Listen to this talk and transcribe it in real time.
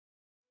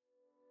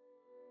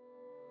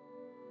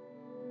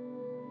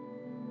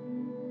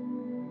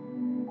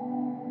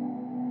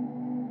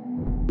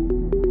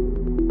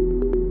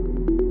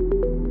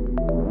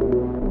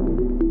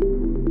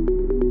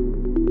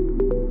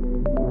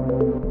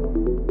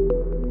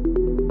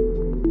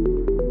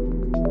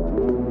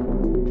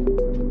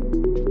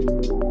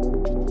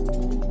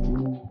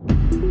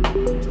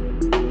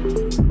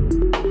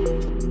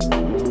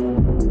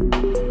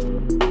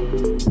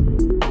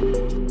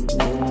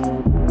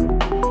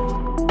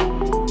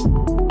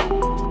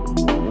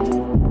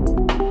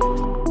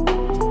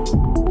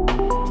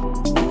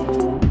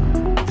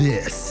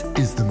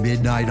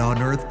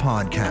Earth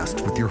podcast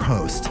with your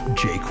host,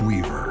 Jake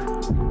Weaver.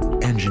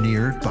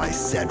 Engineered by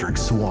Cedric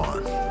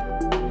Swan.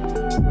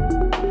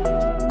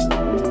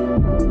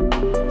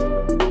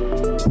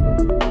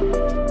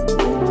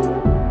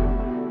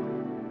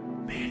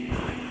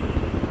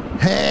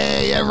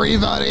 Hey,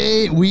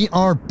 everybody. We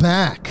are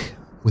back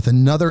with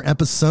another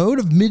episode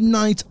of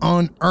Midnight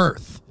on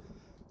Earth.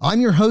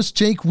 I'm your host,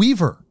 Jake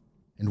Weaver,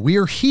 and we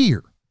are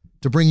here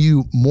to bring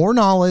you more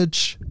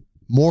knowledge,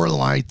 more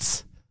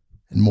lights,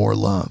 and more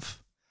love.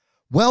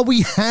 Well,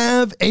 we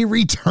have a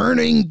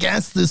returning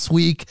guest this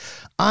week.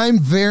 I'm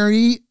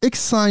very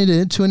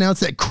excited to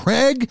announce that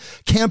Craig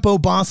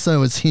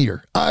Campobasso is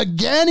here.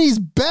 Again, he's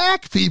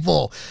back,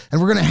 people. And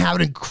we're going to have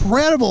an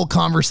incredible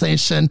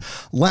conversation.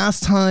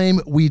 Last time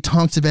we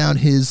talked about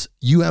his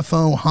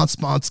UFO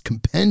Hotspots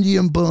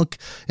Compendium book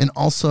and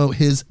also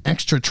his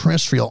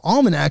Extraterrestrial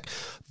Almanac.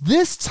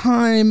 This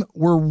time,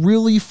 we're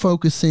really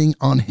focusing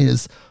on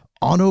his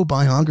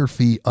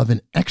Autobiography of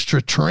an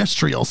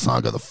Extraterrestrial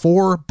Saga, the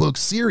 4-book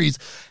series.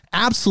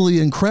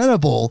 Absolutely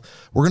incredible.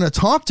 We're going to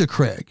talk to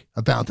Craig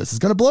about this. It's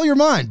going to blow your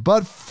mind.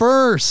 But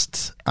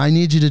first, I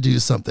need you to do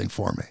something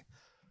for me.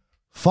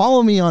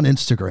 Follow me on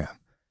Instagram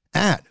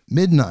at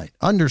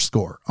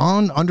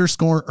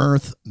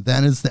midnight_on_earth.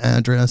 That is the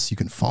address. You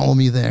can follow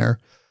me there.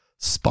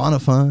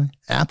 Spotify,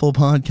 Apple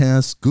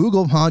Podcasts,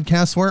 Google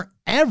Podcasts,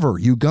 wherever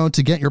you go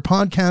to get your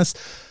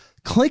podcasts.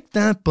 Click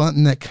that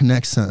button that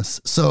connects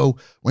us. So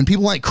when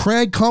people like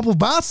Craig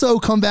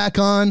Campobasso come back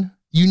on,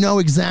 you know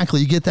exactly.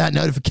 You get that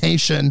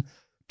notification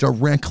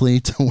directly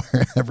to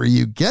wherever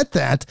you get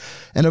that.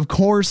 And of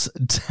course,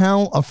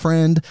 tell a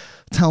friend,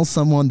 tell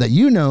someone that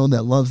you know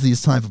that loves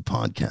these type of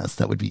podcasts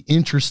that would be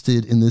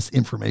interested in this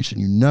information.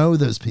 You know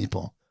those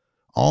people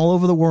all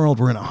over the world.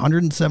 We're in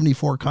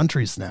 174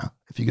 countries now,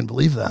 if you can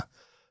believe that.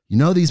 You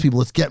know these people.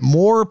 Let's get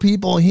more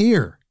people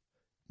here.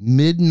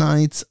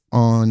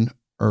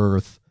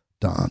 midnightsonearth.com.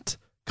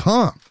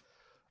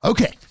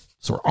 Okay,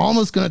 so we're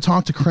almost going to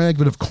talk to Craig,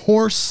 but of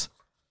course,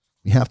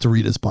 we have to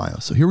read his bio.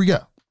 So here we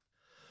go.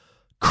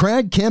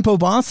 Craig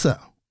Campobasso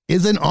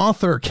is an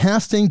author,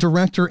 casting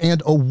director,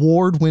 and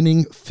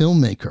award-winning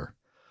filmmaker.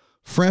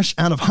 Fresh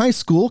out of high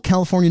school,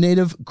 California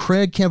native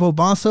Craig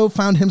Campobasso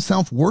found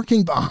himself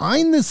working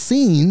behind the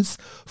scenes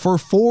for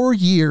 4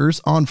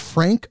 years on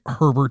Frank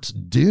Herbert's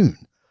Dune.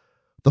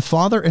 The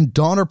father and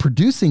daughter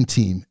producing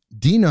team,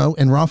 Dino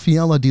and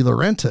Rafaela De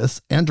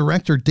Laurentiis, and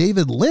director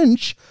David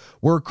Lynch,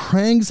 were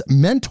Craig's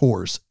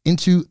mentors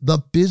into the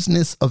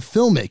business of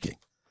filmmaking.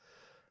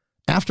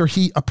 After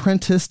he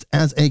apprenticed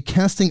as a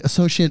casting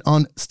associate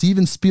on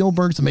Steven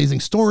Spielberg's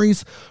Amazing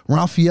Stories,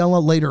 Rafaela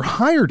later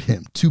hired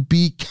him to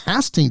be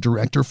casting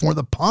director for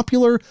the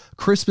popular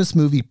Christmas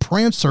movie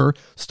Prancer,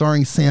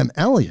 starring Sam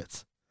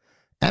Elliott.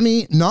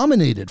 Emmy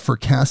nominated for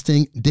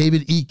casting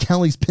David E.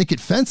 Kelley's Picket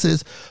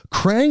Fences,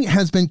 Craig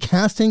has been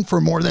casting for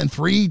more than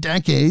 3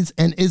 decades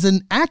and is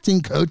an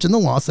acting coach in the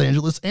Los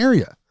Angeles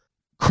area.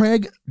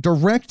 Craig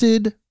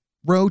directed,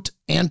 wrote,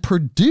 and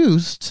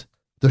produced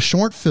the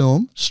short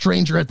film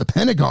Stranger at the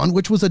Pentagon,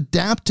 which was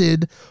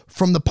adapted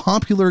from the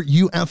popular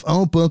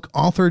UFO book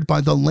authored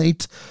by the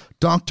late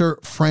Dr.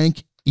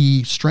 Frank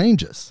E.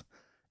 Stranges.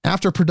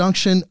 After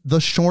production, the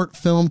short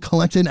film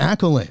collected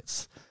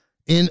accolades.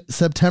 In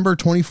September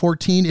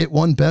 2014, it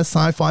won Best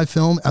Sci-Fi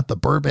Film at the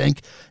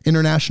Burbank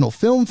International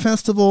Film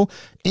Festival.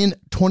 In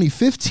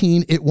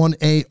 2015, it won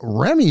a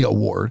Remy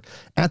Award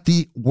at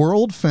the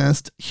World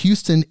Fest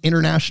Houston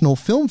International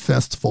Film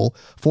Festival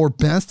for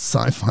Best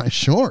Sci-Fi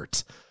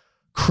Short.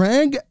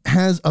 Craig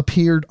has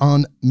appeared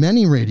on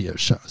many radio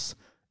shows,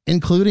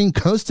 including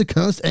Coast to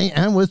Coast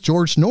AM with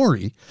George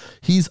Norrie.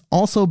 He's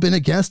also been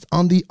a guest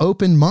on the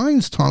Open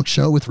Minds talk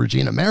show with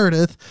Regina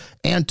Meredith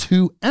and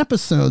 2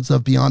 episodes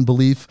of Beyond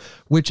Belief,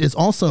 which is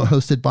also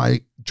hosted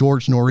by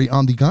George Norrie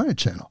on the Gaia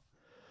channel.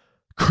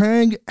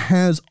 Craig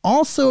has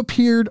also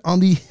appeared on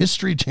the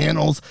History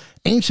Channel's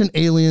Ancient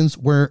Aliens,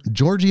 where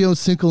Giorgio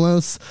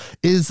Tsoukalos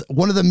is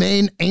one of the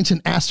main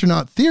ancient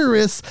astronaut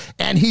theorists,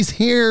 and he's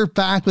here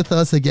back with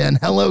us again.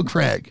 Hello,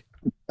 Craig.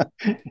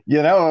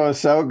 You know, it was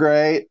so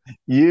great.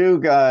 You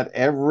got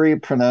every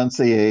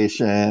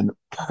pronunciation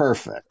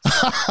perfect.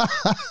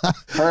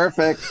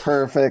 Perfect.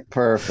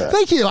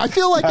 Thank you. I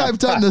feel like I've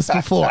done this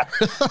before.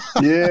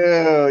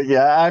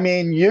 Yeah. I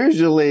mean,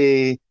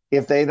 usually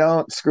if they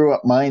don't screw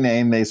up my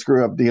name, they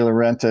screw up De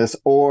Laurentiis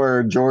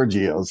or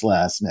Giorgio's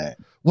last name.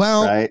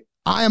 Well, right?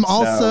 I am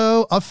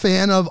also a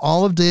fan of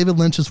all of David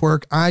Lynch's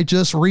work. I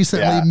just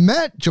recently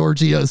met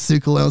Giorgio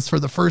Tsoukalos for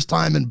the first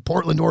time in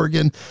Portland,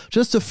 Oregon,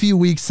 just a few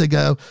weeks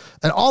ago.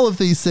 And all of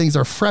these things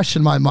are fresh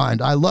in my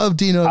mind. I love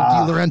Dino De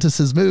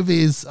Laurentiis'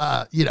 movies,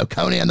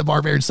 Conan the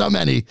Barbarian, so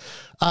many.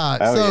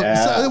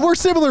 So we're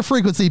similar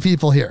frequency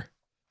people here.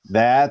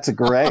 That's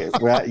great.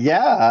 Well,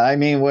 yeah, I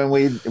mean, when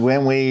we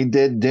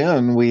did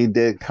Dune, we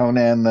did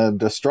Conan the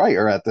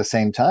Destroyer at the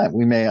same time.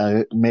 We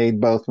made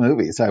both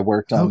movies. I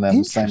worked on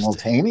them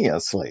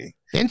simultaneously.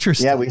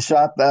 Interesting. Yeah, we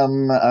shot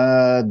them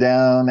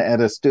down at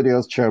a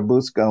Studios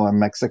Churubusco in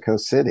Mexico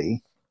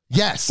City.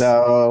 Yes.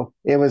 So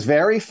it was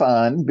very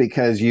fun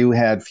because you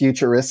had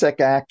futuristic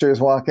actors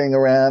walking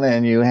around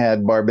and you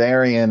had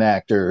barbarian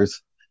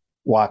actors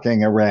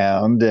walking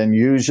around. And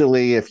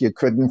usually, if you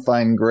couldn't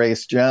find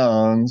Grace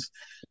Jones,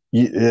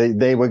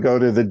 they would go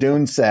to the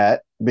Dune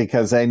set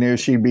because they knew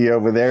she'd be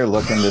over there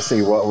looking to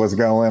see what was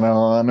going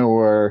on,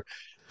 or,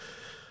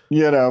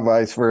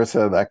 vice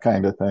versa, that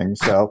kind of thing.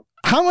 So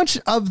how much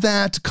of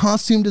that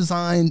costume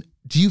design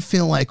do you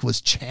feel like was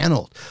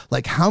channeled?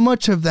 Like, how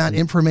much of that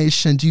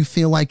information do you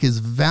feel like is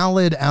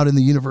valid out in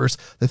the universe?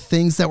 The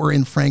things that were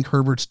in Frank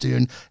Herbert's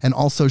Dune and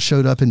also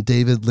showed up in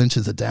David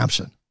Lynch's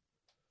adaptation?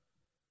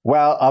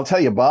 Well, I'll tell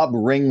you, Bob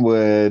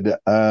Ringwood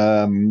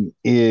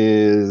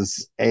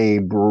is a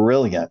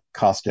brilliant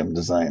costume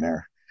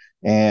designer.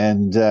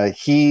 And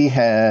he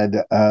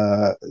had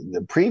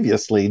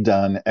previously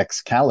done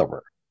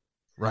Excalibur.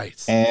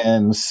 Right.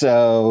 And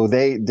so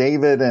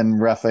David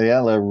and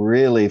Rafaela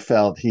really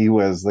felt he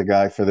was the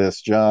guy for this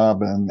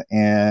job. And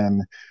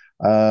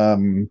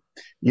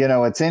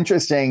it's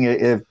interesting.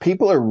 If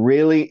people are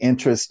really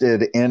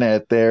interested in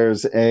it,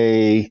 there's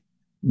a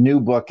new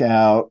book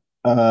out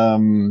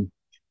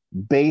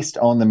based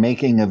on the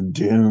making of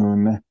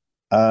Dune.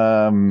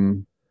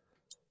 And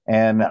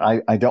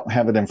I don't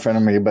have it in front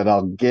of me, but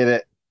I'll get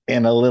it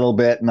in a little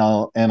bit, and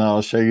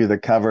I'll show you the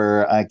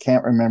cover. I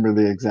can't remember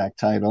the exact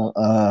title.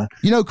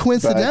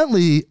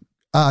 Coincidentally,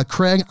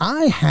 Craig,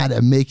 I had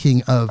a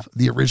making of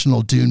the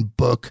original Dune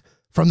book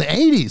from the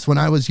 80s when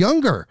I was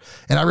younger.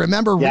 And I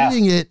remember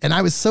reading it, and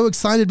I was so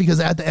excited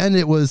because at the end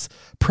it was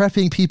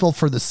prepping people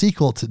for the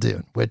sequel to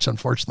Dune, which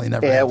unfortunately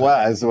never happened. It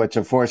was, which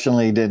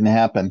unfortunately didn't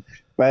happen.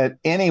 But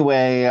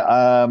anyway,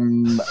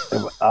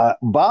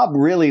 Bob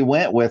really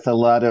went with a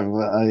lot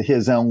of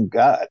his own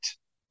gut.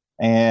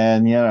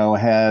 And, it's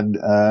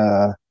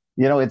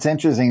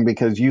interesting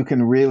because you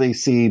can really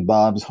see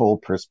Bob's whole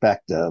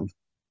perspective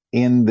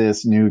in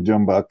this new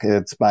Dune book.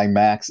 It's by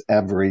Max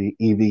Evry,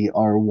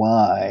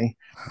 Evry.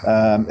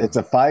 It's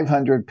a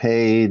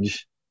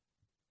 500-page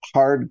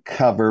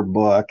hardcover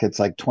book. It's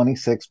like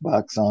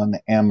 $26 on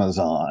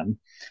Amazon.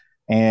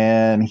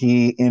 And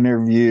he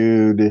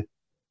interviewed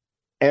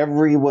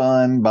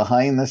everyone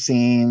behind the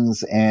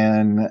scenes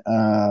and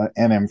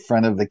in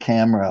front of the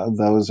camera,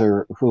 those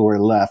who are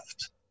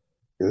left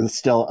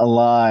still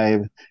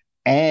alive.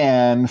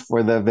 And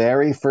for the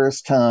very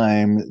first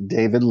time,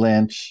 David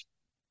Lynch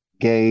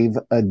gave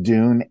a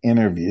Dune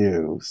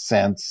interview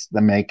since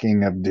the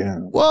making of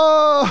Dune.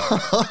 Whoa!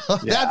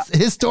 That's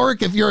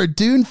historic. If you're a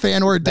Dune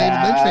fan or a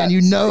David Lynch fan,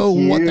 you know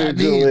what that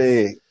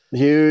means.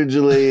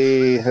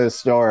 Hugely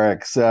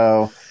historic.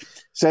 So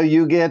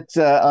you get,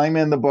 I'm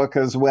in the book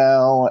as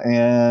well,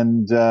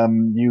 and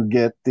you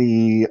get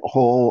the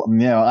whole,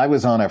 I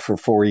was on it for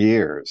 4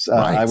 years.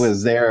 Right. I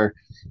was there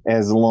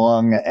as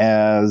long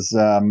as,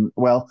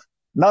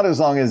 not as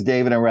long as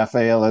David and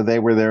Rafaela. They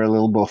were there a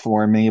little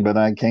before me, but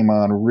I came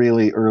on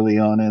really early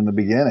on in the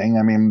beginning.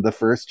 I mean, the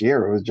first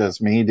year it was just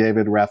me,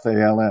 David,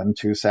 Rafaela, and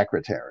 2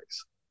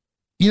 secretaries.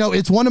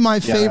 It's one of my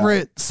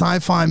favorite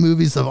sci-fi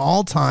movies of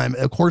all time.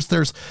 Of course,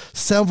 there's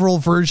several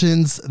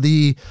versions.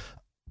 The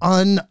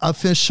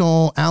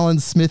unofficial Alan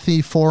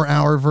Smithy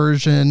 4-hour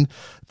version.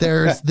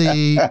 There's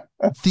the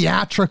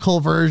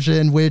theatrical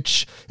version,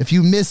 which if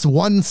you miss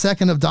 1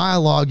 second of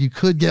dialogue, you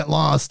could get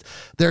lost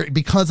there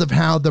because of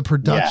how the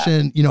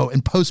production,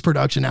 in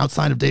post-production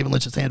outside of David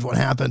Lynch's hands, what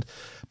happened.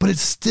 But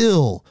it's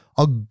still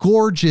a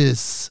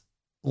gorgeous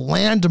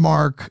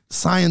landmark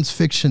science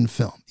fiction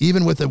film.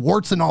 Even with the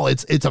warts and all,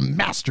 it's a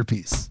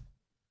masterpiece.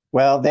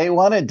 Well, they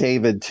wanted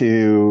David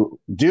to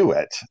do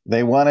it.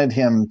 They wanted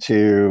him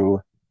to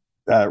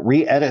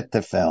re-edit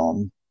the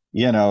film,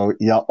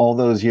 all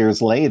those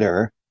years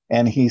later.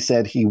 And he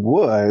said he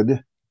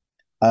would,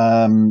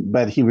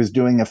 but he was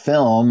doing a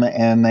film,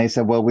 and they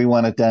said, well, we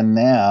want it done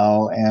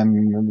now,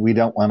 and we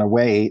don't want to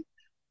wait.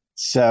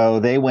 So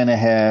they went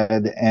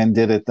ahead and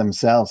did it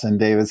themselves. And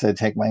David said,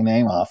 take my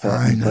name off it.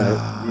 I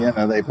know.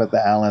 But, they put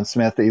the Alan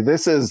Smithy.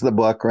 This is the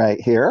book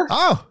right here.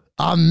 Oh,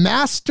 a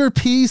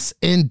masterpiece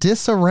in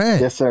disarray.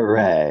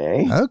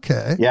 Disarray.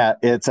 Okay. Yeah,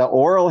 it's an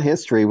oral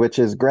history, which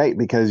is great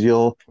because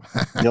you'll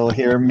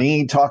hear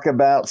me talk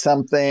about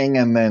something,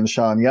 and then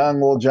Sean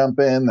Young will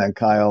jump in, then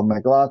Kyle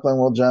MacLachlan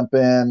will jump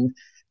in.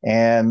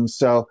 And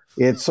so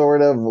it's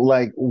sort of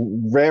like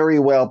very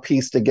well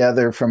pieced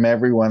together from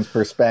everyone's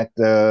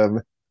perspective,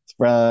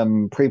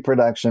 from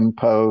pre-production,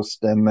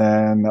 post, and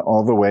then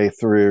all the way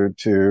through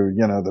to,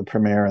 the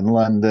premiere in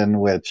London,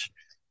 which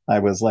I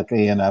was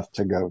lucky enough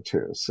to go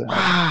to. So.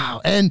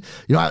 Wow. And,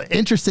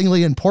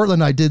 interestingly, in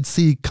Portland, I did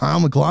see Kyle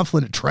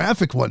MacLachlan at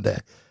Traffic one day.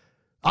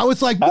 I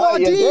was like,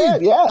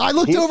 Muad'Dib. Yeah. I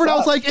looked over and I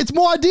was like, it's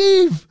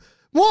Muad'Dib.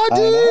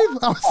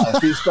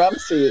 Muad'Dib. He's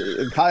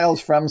Kyle's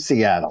from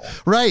Seattle.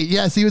 Right.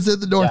 Yes. He was in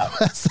the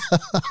Northwest.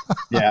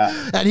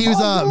 Yeah. And he was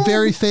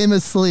very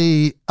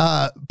famously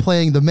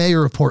playing the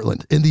mayor of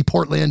Portland in the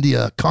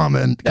Portlandia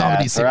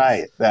comedy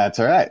series. That's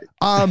right.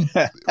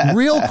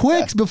 Real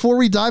quick, before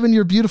we dive into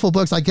your beautiful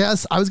books, I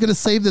guess I was going to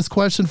save this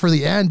question for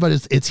the end, but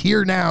it's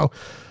here now.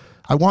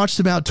 I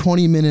watched about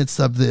 20 minutes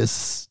of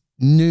this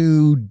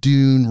new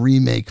Dune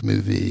remake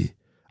movie.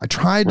 I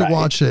tried to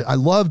watch it. I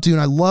love Dune.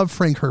 I love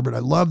Frank Herbert. I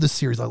love the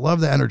series. I love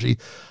the energy.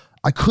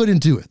 I couldn't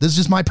do it. This is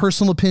just my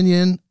personal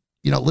opinion.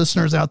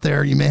 Listeners out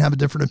there, you may have a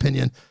different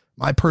opinion.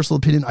 My personal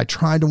opinion, I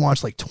tried to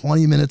watch like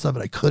 20 minutes of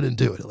it. I couldn't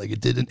do it. Like,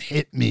 it didn't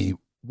hit me.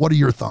 What are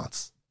your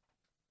thoughts?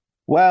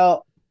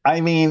 Well,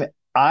 I mean,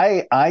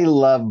 I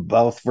love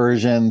both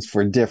versions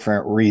for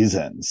different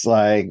reasons.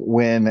 Like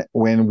when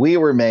we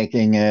were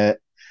making it,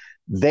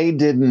 they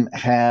didn't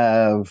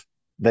have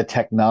the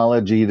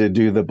technology to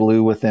do the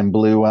blue within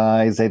blue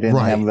eyes. They didn't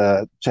have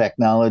the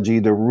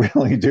technology to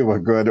really do a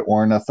good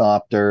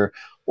ornithopter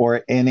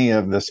or any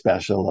of the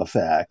special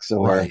effects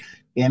or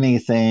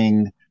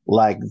anything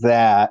like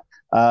that.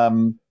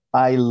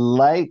 I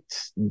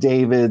liked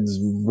David's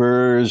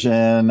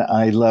version.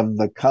 I love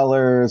the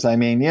colors. I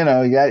mean,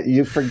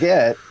 you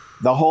forget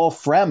the whole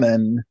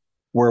Fremen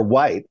were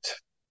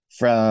wiped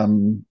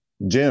from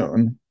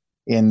Dune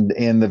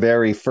in the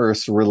very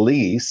first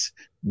release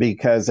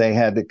because they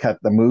had to cut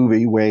the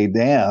movie way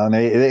down.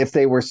 If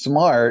they were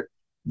smart,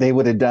 they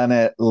would have done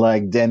it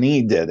like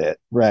Denis did it,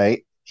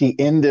 right? He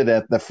ended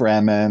at the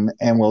Fremen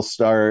and will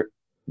start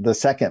the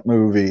second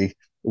movie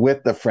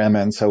with the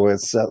Fremen.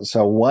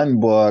 So one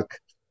book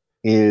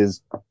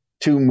is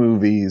two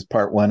movies,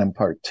 part one and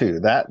part two.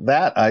 That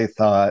I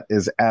thought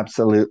is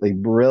absolutely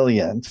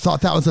brilliant.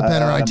 Thought that was a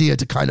better idea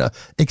to kind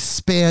of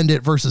expand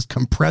it versus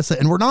compress it.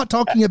 And we're not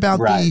talking about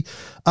the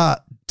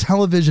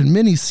television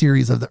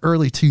miniseries of the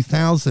early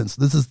 2000s.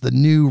 This is the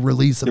new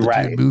release of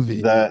the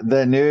movie.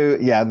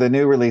 The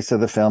new release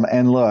of the film.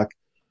 And look,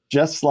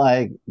 just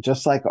like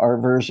our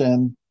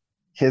version,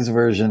 his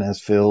version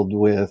is filled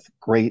with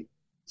great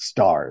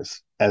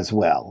stars as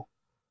well.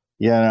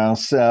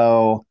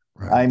 So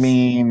I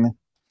mean,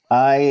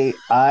 I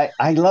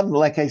love,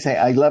 like I say,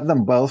 I love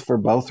them both for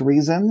both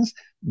reasons.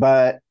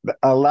 But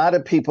a lot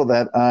of people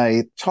that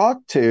I talk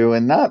to,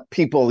 and not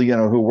people,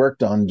 who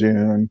worked on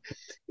Dune,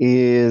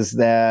 is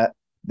that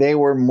they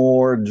were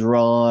more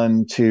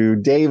drawn to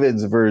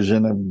David's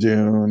version of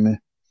Dune.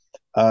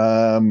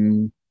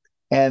 And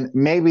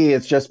maybe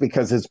it's just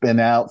because it's been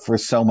out for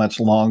so much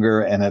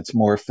longer and it's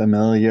more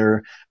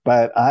familiar.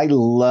 But I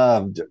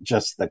loved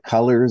just the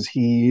colors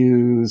he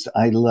used.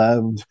 I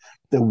loved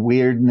the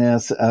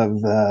weirdness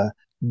of the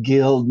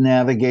Guild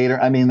Navigator.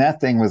 I mean,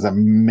 that thing was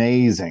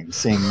amazing,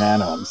 seeing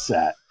that on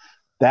set.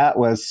 That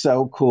was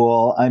so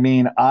cool. I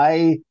mean,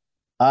 I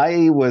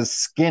was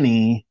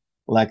skinny,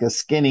 like a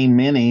skinny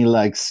mini,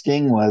 like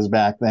Sting was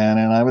back then.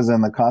 And I was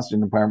in the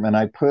costume department.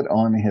 I put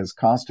on his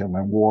costume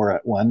and wore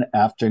it one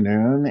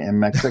afternoon in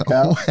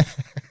Mexico.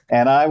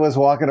 And I was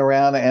walking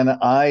around and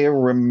I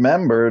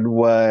remembered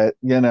what,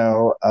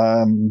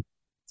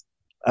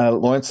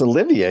 Laurence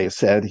Olivier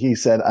said. He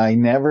said, I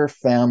never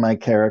found my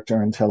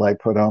character until I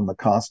put on the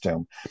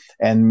costume.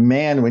 And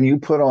man, when you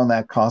put on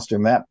that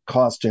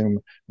costume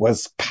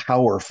was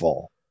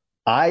powerful.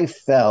 I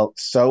felt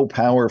so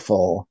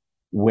powerful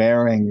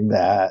wearing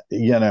that,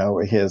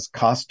 his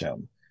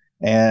costume.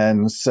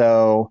 And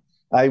so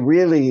I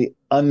really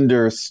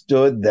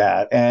understood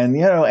that. And,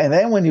 and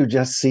then when you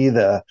just see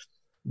the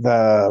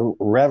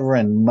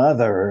Reverend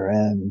Mother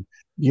and,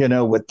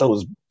 with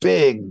those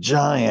big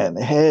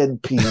giant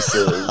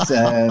headpieces.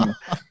 And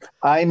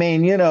I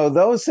mean,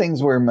 those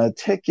things were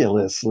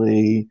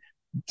meticulously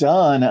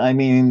done. I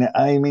mean,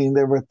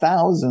 there were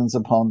thousands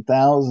upon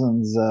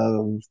thousands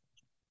of,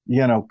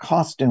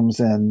 costumes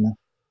and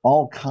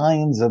all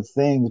kinds of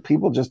things.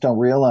 People just don't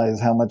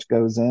realize how much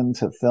goes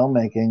into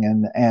filmmaking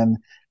and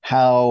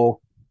how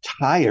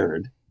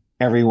tired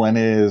everyone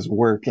is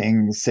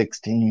working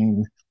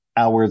 16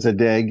 hours a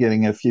day,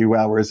 getting a few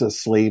hours of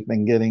sleep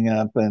and getting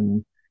up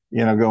and,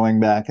 going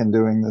back and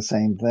doing the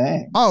same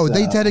thing. Oh, so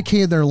they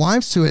dedicated their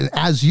lives to it.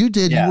 As you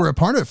did, you were a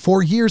part of it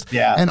 4 years.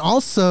 Yeah. And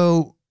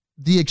also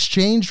the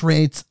exchange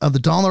rates of the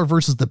dollar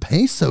versus the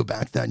peso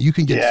back then. You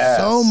can get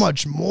so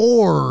much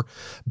more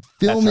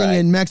filming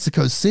in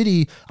Mexico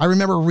City. I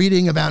remember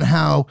reading about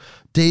how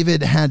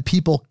David had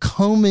people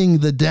combing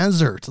the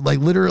desert, like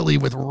literally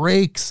with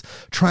rakes,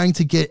 trying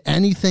to get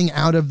anything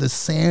out of the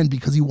sand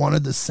because he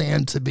wanted the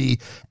sand to be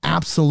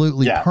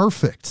absolutely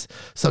perfect.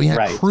 So he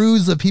had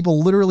crews of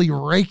people literally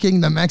raking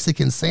the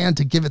Mexican sand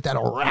to give it that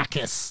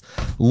Arrakis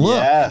look.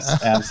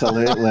 Yes,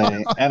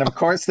 absolutely. And of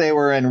course they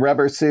were in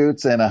rubber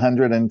suits and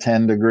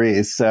 110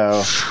 degrees.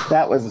 So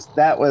that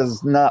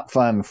was not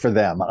fun for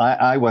them.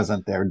 I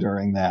wasn't there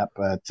during that,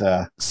 but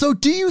so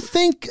do you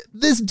think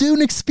this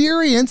Dune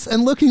experience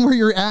and looking where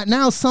you're at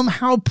now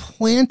somehow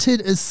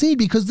planted a seed?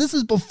 Because this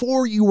is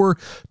before you were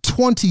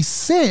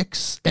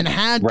 26 and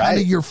had kind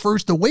of your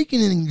first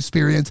awakening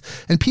experience.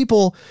 And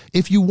people,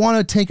 if you want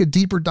to take a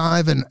deeper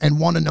dive and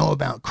want to know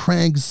about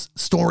Craig's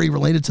story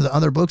related to the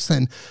other books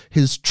and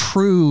his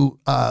true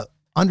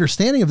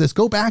understanding of this,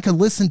 go back and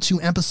listen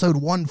to episode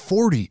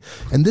 140.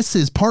 And this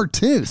is part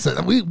 2.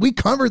 So we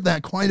covered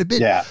that quite a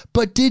bit. Yeah.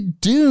 But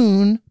did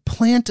Dune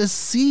plant a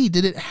seed?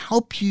 Did it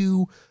help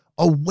you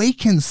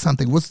awaken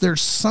something? Was there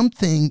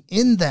something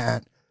in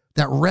that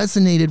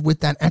resonated with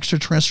that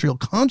extraterrestrial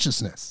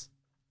consciousness?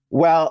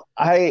 Well,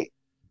 I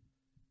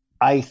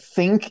I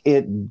think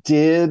it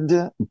did,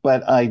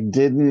 but I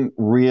didn't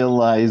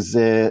realize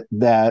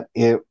that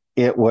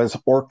it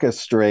was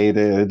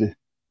orchestrated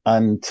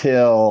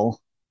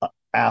until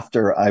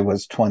after I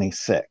was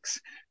 26.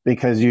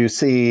 Because you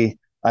see,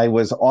 I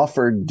was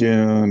offered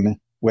Dune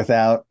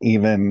without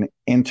even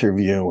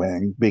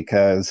interviewing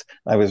because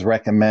I was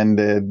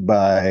recommended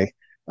by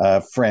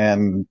a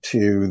friend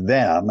to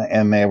them,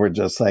 and they were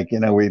just like,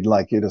 we'd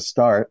like you to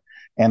start.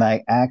 And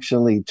I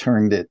actually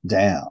turned it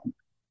down.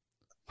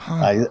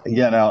 I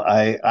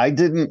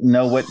didn't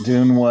know what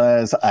Dune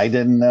was. I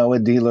didn't know a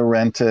De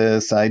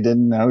Laurentiis. I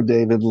didn't know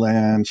David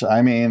Lynch.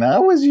 I mean, I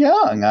was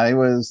young. I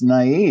was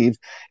naive,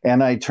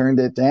 and I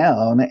turned it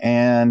down.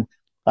 And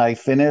I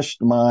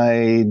finished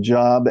my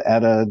job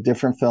at a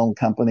different film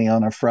company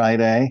on a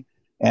Friday,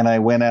 and I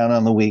went out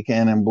on the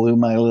weekend and blew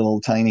my little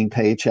tiny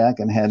paycheck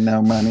and had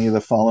no money the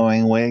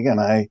following week.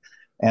 And I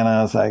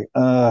was like,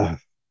 ugh.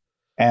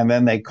 And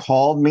then they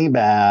called me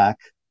back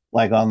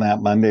like on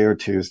that Monday or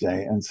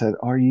Tuesday and said,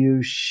 "Are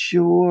you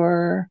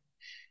sure?"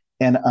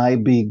 And I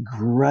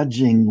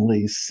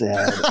begrudgingly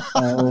said,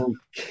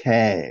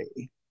 "Okay."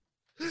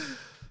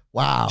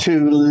 Wow.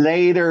 To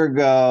later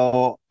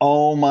go,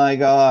 "Oh my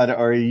God,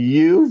 are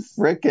you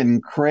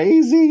freaking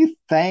crazy?"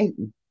 Thank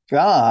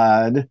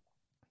God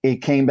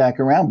it came back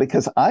around,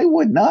 because I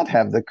would not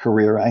have the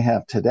career I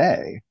have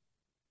today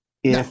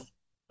if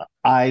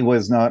I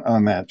was not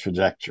on that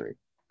trajectory.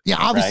 Yeah,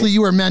 obviously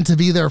you were meant to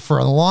be there for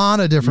a lot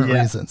of different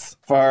reasons.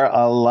 For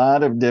a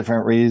lot of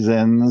different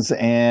reasons.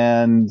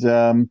 And,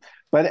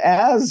 but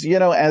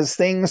as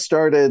things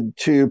started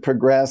to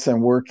progress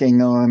and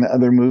working on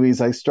other movies,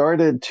 I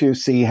started to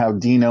see how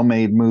Dino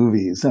made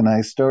movies, and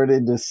I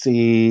started to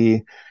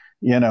see,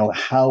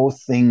 how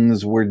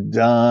things were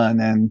done.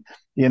 And,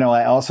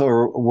 I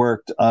also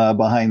worked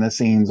behind the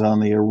scenes on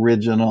the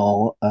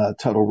original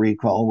Total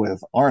Recall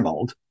with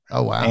Arnold.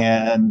 Oh, wow.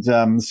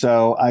 And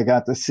so I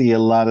got to see a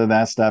lot of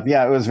that stuff.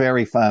 Yeah, it was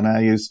very fun.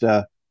 I used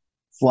to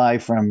fly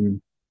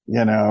from,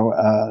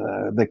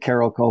 the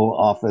Carolco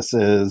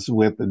offices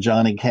with the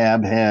Johnny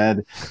Cab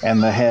head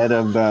and the head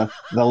of the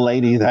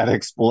lady that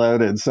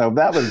exploded. So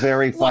that was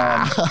very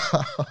fun. Wow.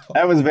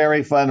 That was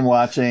very fun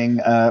watching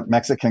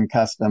Mexican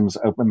Customs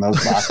open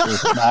those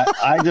boxes.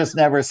 I just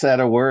never said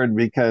a word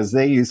because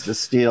they used to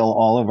steal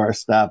all of our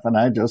stuff, and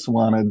I just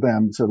wanted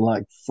them to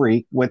like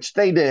freak, which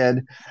they did.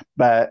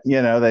 But,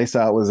 they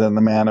saw it was in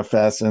the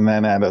manifest. And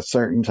then at a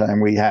certain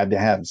time, we had to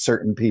have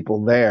certain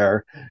people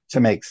there to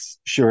make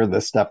sure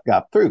the stuff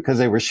got through, because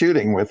they were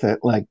shooting with it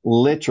like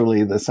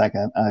literally the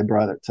second I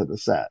brought it to the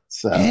set.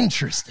 So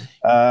interesting.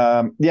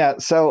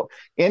 So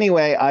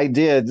anyway, I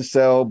did.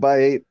 So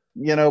by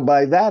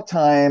that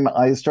time,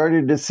 I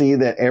started to see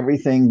that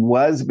everything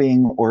was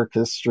being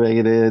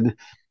orchestrated,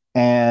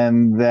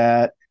 and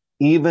that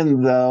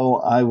even though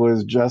I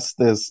was just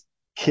this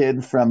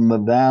kid from the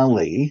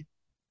valley,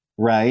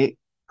 right,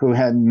 who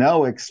had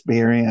no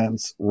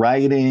experience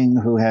writing,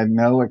 who had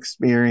no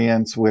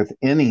experience with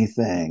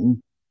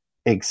anything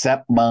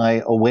except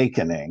my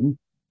awakening,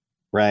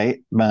 right?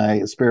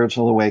 My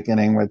spiritual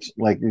awakening, which,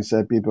 like you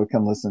said, people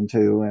can listen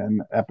to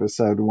in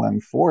episode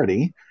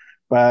 140.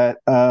 But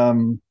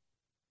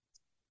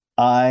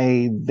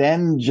I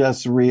then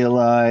just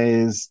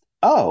realized,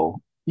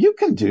 oh, you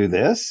can do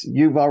this.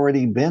 You've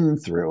already been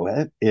through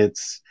it.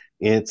 It's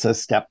a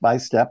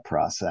step-by-step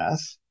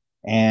process.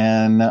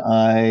 And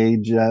I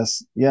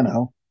just,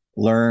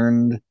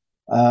 learned.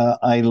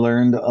 I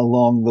learned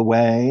along the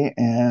way,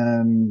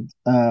 and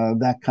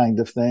that kind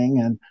of thing.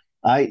 And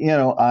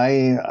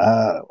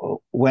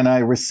when I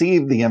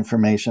received the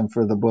information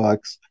for the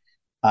books,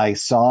 I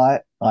saw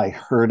it, I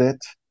heard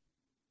it,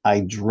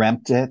 I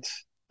dreamt it.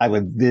 I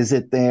would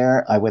visit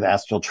there. I would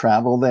astral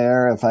travel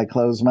there if I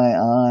closed my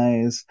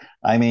eyes.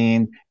 I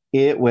mean,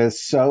 it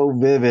was so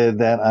vivid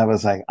that I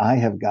was like, I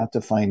have got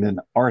to find an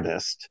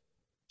artist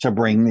to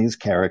bring these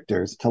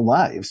characters to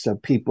life so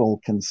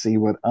people can see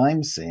what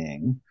I'm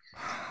seeing,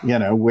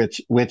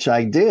 which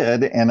I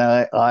did. And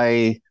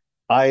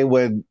I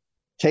would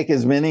take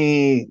as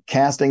many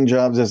casting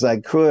jobs as I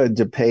could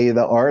to pay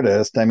the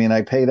artist. I mean,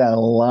 I paid out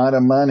a lot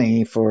of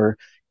money for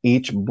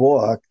each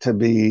book to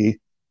be,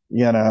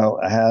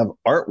 have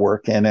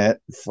artwork in it,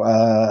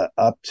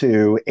 up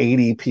to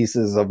 80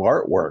 pieces of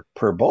artwork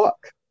per book.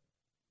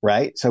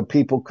 Right. So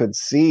people could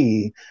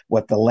see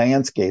what the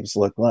landscapes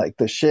look like,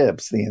 the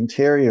ships, the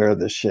interior of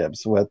the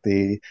ships, what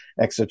the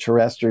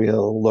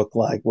extraterrestrial look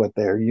like, what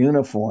their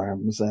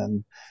uniforms,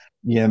 and,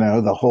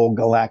 the whole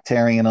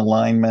galactarian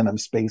alignment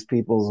of space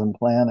peoples and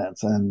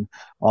planets and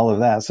all of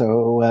that.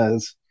 So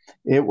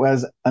it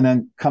was a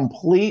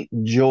complete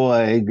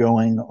joy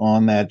going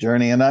on that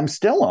journey. And I'm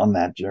still on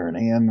that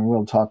journey. And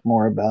we'll talk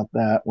more about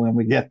that when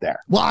we get there.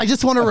 Well, I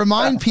just want to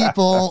remind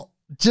people,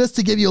 just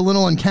to give you a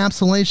little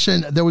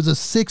encapsulation, there was a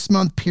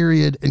 6-month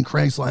period in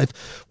Craig's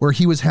life where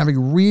he was having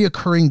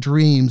reoccurring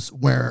dreams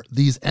where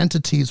these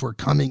entities were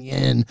coming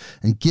in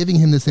and giving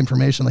him this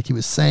information, like he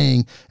was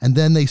saying, and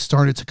then they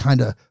started to kind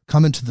of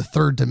come into the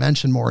third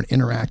dimension more and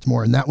interact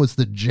more. And that was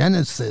the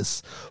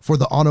genesis for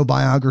the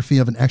Autobiography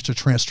of an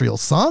Extraterrestrial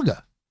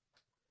Saga.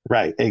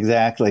 Right,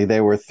 exactly.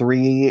 They were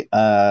three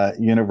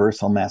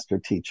universal master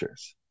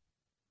teachers.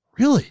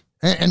 Really?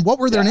 And what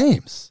were their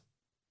names?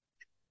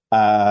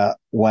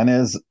 One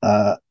is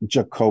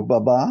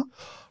Jacobaba,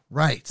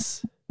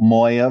 Right.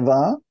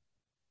 Moyava,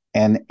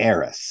 and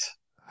Eris.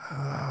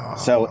 Oh.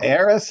 So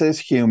Eris is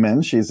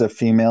human. She's a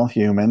female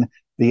human.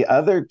 The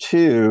other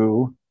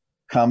two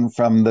come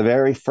from the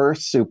very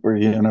first super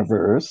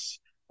universe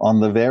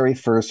on the very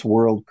first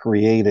world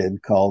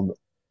created called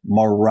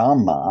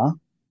Marama.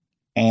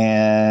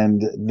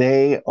 And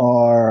they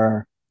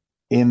are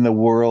in the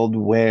world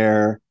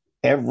where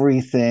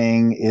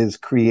everything is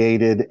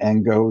created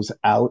and goes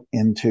out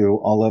into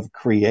all of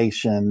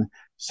creation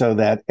so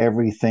that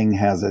everything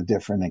has a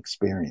different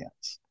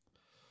experience.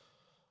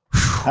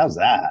 How's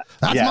that?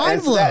 That's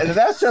mind-blowing.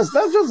 That's just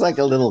like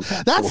a little.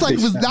 That's like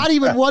was not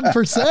even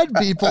 1%,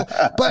 people.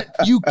 But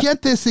you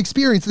get this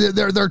experience.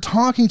 They're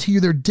talking to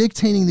you. They're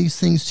dictating these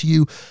things to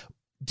you.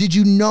 Did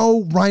you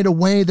know right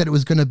away that it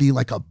was going to be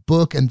like a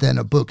book and then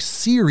a book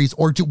series,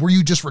 or were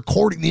you just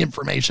recording the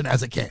information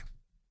as it came?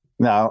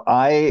 No,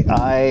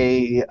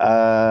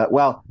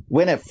 well,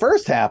 when it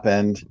first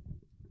happened,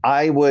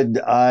 I would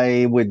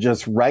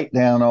just write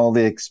down all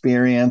the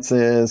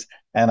experiences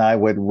and I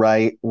would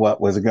write what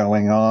was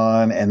going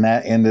on. And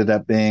that ended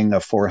up being a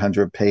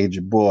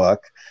 400-page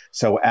book.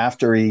 So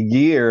after a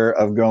year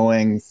of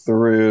going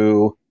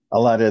through a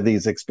lot of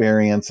these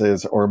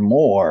experiences or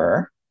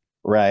more,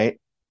 right,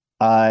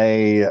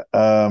 I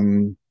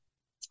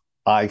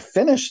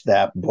finished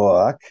that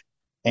book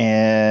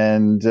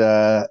and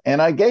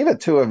I gave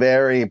it to a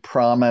very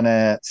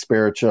prominent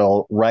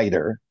spiritual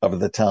writer of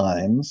the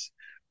times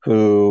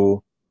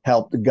who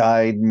helped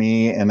guide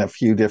me in a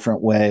few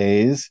different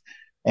ways.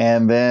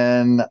 And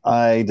then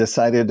I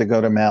decided to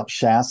go to Mount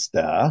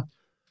Shasta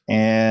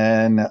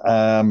and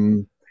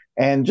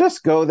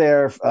just go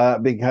there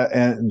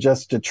and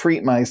just to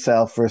treat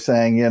myself for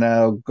saying,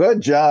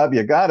 good job,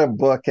 you got a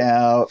book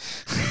out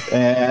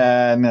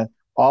and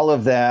all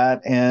of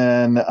that.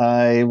 And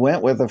I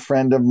went with a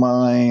friend of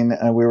mine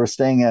and we were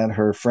staying at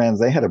her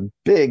friend's. They had a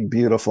big,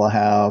 beautiful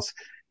house.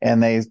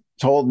 And they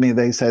told me,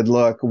 they said,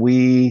 look,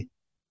 we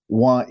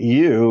want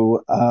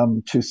you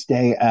to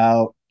stay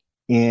out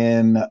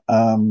in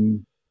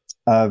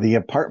the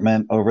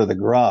apartment over the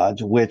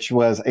garage, which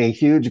was a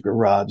huge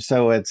garage.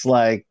 So it's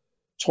like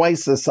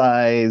twice the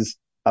size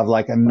of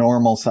like a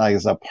normal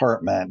size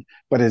apartment,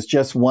 but it's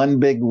just one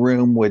big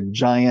room with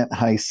giant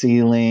high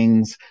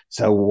ceilings.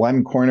 So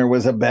one corner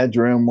was a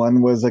bedroom,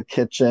 one was a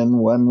kitchen,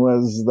 one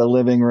was the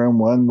living room,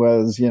 one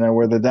was,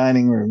 where the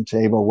dining room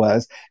table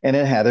was, and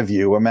it had a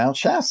view of Mount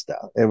Shasta.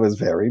 It was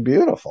very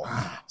beautiful.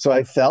 So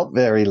I felt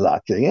very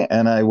lucky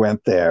and I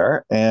went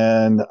there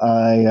and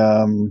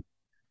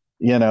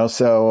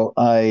so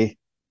I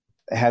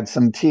had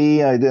some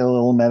tea, I did a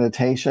little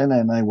meditation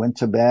and I went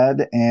to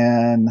bed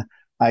and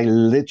I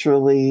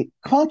literally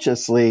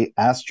consciously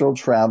astral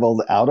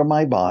traveled out of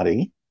my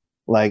body,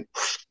 like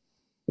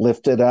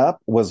lifted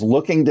up, was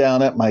looking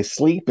down at my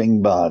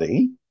sleeping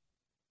body.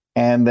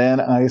 And then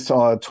I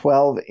saw a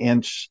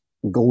 12-inch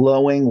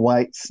glowing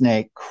white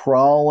snake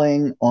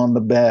crawling on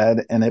the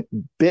bed and it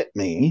bit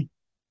me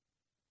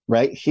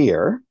right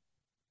here.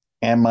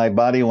 And my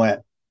body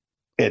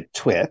it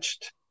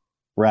twitched,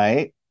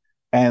 right?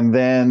 And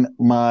then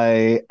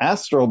my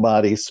astral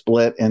body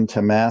split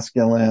into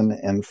masculine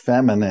and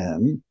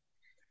feminine.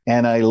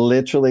 And I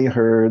literally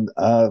heard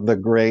the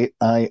great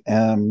I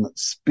am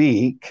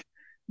speak,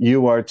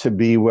 you are to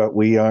be what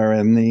we are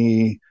in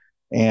thee.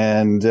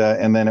 And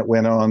then it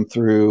went on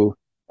through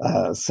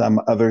some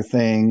other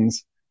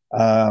things,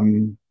 a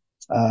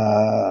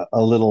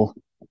little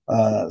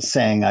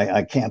saying,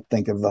 I can't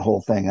think of the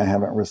whole thing. I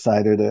haven't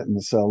recited it in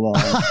so long.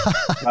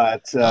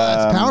 But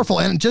that's powerful.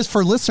 And just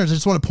for listeners, I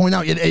just want to point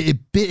out, it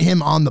bit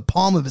him on the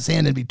palm of his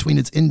hand and between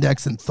its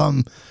index and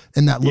thumb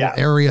in that little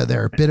area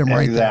there. It bit him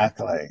right there.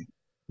 Exactly.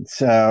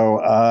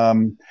 So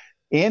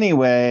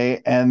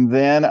anyway, and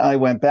then I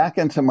went back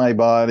into my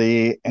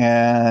body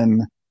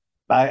and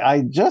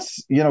I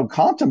just,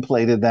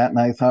 contemplated that. And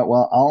I thought,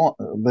 well,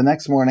 the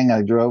next morning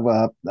I drove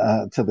up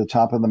to the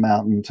top of the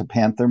mountain to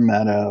Panther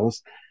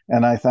Meadows.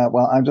 And I thought,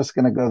 well, I'm just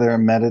going to go there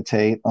and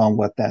meditate on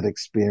what that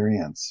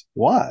experience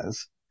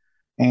was.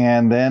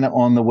 And then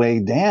on the way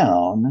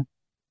down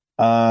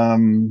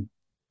the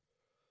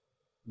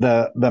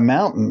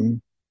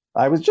mountain,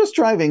 I was just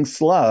driving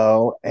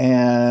slow,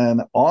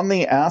 and on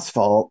the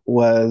asphalt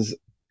was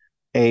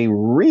a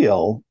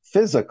real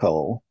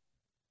physical,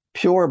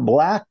 pure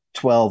black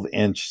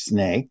 12-inch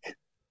snake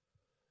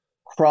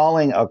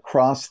crawling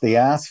across the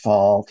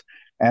asphalt.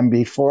 And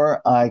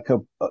before I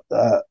could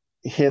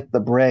hit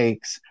the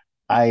brakes,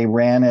 I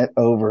ran it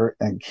over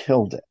and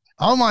killed it.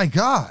 Oh my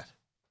God.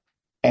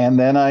 And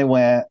then I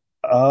went,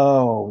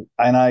 oh,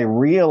 and I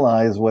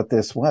realized what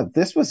this was.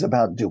 This was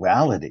about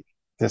duality.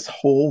 This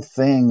whole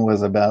thing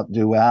was about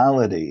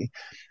duality.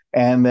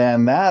 And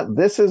then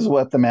this is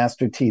what the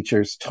master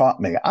teachers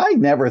taught me. I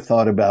never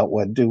thought about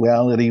what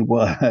duality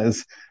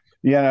was.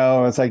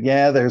 It's like,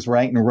 yeah, there's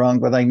right and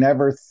wrong, but I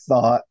never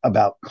thought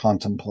about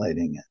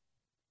contemplating it.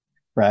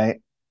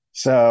 Right.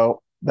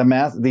 So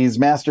these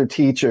master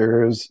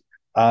teachers,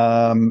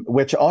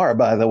 which are,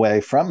 by the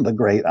way, from the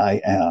great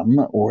I am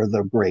or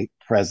the great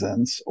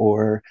presence,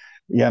 or,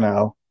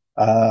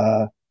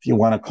 if you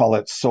want to call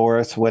it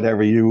source,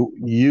 whatever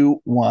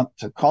you want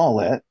to call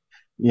it,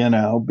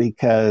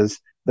 because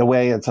the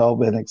way it's all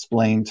been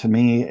explained to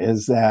me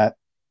is that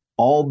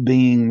all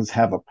beings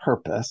have a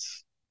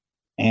purpose,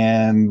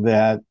 and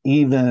that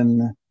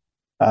even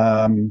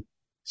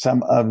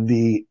some of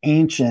the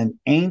ancient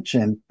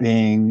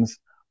beings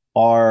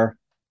are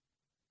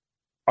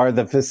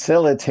the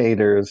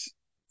facilitators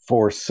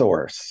for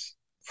source,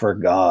 for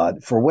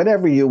God, for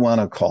whatever you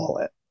want to call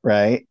it,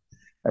 right?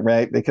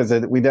 Right? Because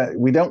we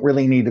don't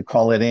really need to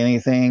call it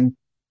anything,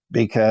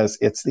 because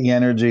it's the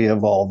energy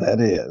of all that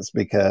is,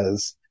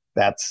 because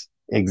that's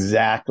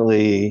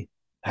exactly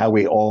how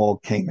we all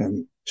came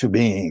into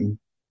being,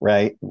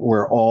 right?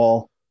 We're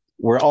all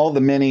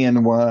the many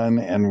in one,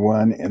 and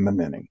one in the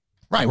many.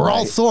 Right. We're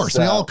all source.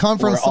 We all come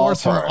from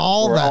source. We're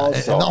all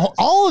that.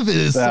 All of it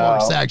is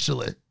source,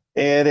 actually.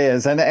 It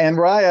is. And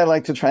why I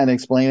like to try and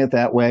explain it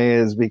that way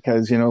is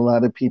because, a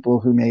lot of people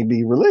who may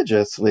be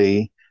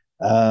religiously,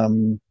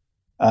 it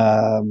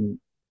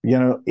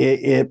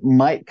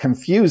might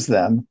confuse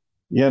them,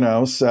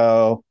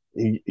 so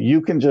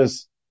you can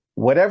just,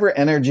 whatever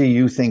energy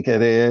you think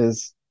it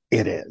is,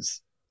 it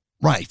is.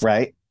 Right.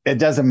 Right. It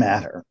doesn't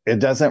matter. It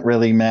doesn't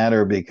really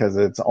matter, because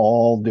it's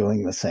all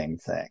doing the same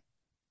thing.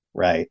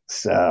 Right.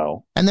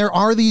 So, and there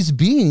are these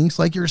beings,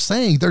 like you're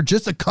saying, they're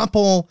just a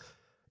couple,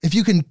 if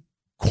you can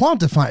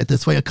quantify it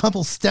this way, a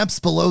couple steps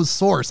below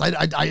source.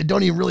 I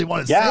don't even really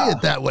want to say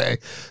it that way,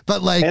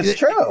 but like, it's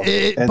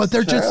true. But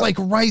they're just like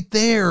right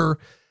there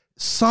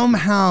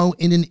somehow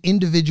in an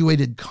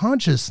individuated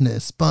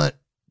consciousness, but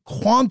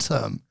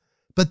quantum,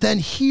 but then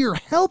here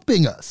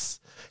helping us,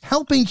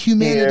 helping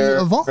humanity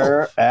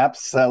evolve.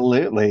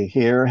 Absolutely.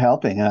 Here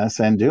helping us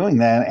and doing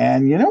that.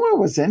 And what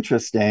was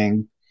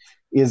interesting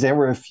is there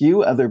were a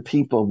few other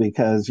people,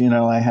 because,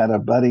 I had a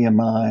buddy of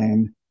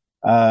mine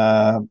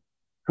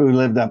who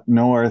lived up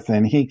north,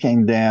 and he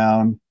came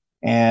down,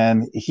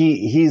 and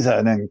he's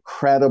an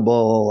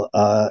incredible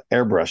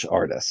airbrush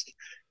artist,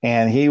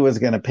 and he was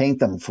going to paint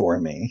them for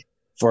me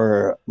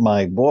for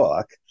my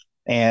book.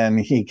 And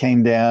he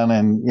came down,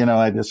 and,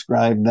 I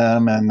described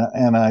them,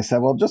 and I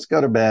said, well, just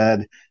go to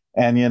bed.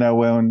 And,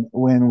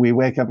 when we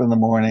wake up in the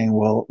morning,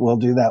 we'll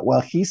do that.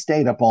 Well, he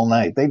stayed up all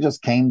night. They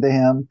just came to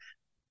him.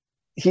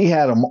 He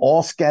had them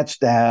all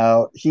sketched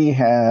out. He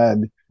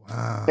had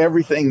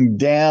everything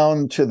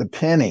down to the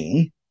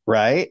penny,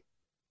 right?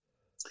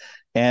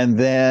 And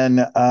then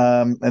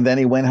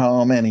he went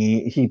home, and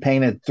he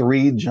painted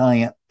 3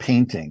 giant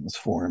paintings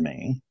for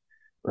me,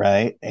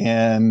 right?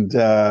 And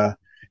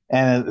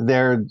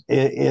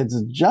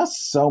it's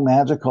just so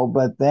magical.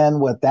 But then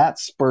what that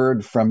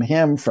spurred from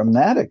him, from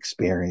that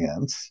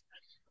experience,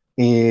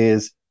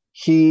 is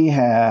he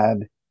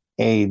had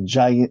a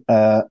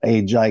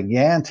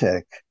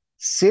gigantic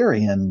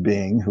Syrian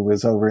being who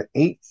was over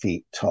 8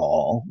 feet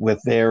tall,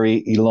 with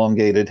very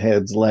elongated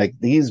heads like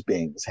these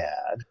beings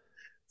had,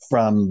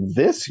 from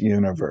this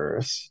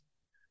universe,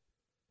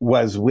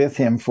 was with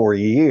him for a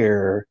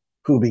year,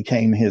 who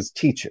became his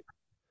teacher.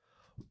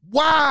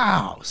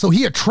 Wow. So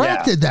he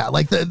attracted that,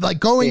 like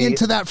going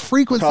into that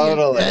frequency,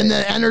 totally, and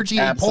the energy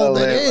pulled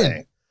it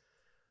in.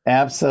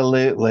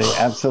 Absolutely.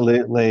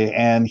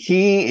 And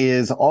he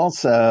is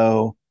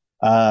also,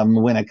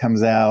 when it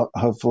comes out,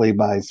 hopefully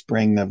by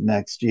spring of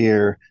next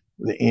year,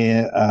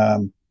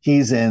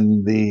 he's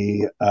in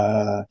the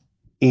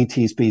ET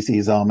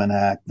Species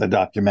Almanac, the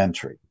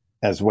documentary,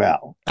 as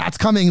well. That's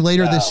coming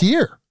later this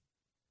year.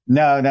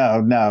 No.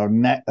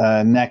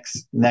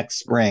 Next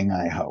spring,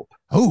 I hope.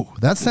 Oh,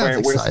 that sounds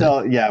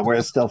exciting.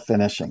 We're still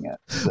finishing it.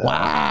 So.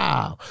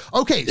 Wow.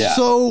 Okay,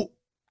 so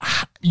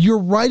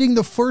you're writing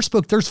the first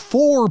book. There's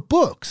 4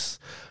 books.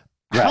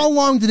 Right. How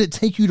long did it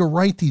take you to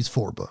write these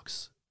 4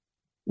 books?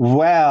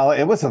 Well,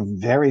 it was a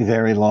very,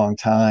 very long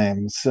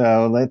time.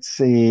 So let's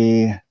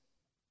see.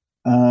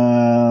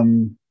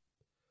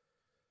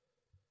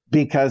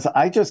 Because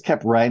I just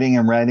kept writing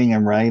and writing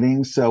and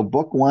writing. So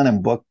book 1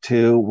 and book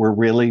 2 were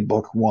really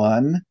book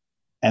 1.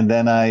 And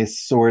then I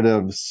sort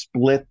of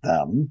split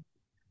them,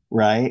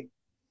 right?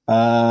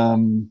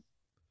 And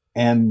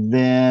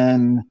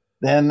then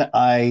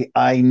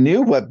I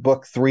knew what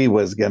book 3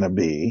 was going to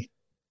be.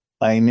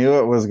 I knew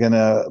it was going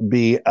to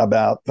be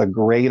about the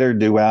greater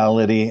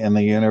duality in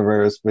the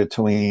universe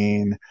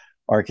between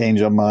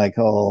Archangel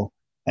Michael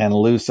and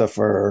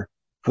Lucifer,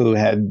 who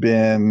had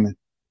been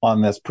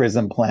on this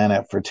prison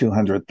planet for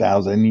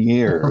 200,000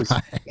 years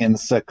in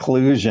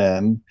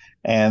seclusion.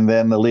 And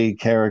then the lead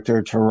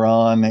character,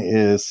 Tehran,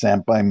 is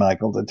sent by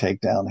Michael to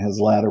take down his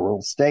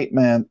lateral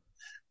statement,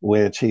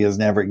 which he has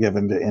never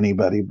given to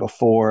anybody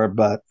before.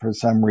 But for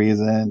some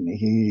reason,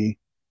 he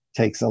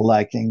takes a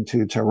liking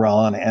to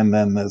Tehran. And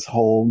then this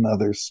whole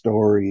nother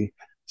story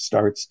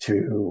starts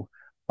to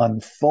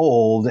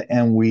unfold.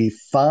 And we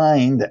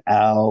find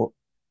out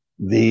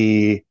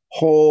the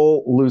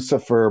whole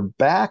Lucifer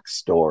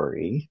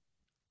backstory,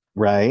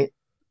 right,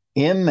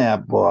 in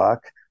that book.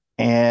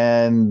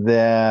 and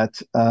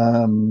that,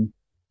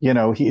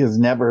 he has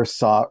never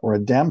sought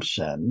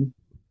redemption.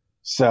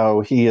 So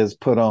he is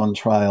put on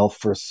trial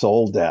for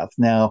soul death.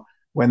 Now,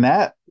 when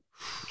that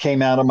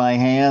came out of my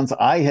hands,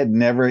 I had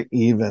never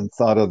even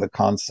thought of the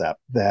concept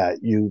that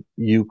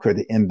you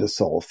could end a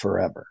soul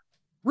forever.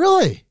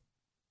 Really?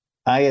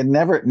 I've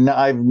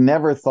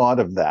never thought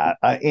of that,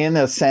 in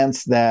a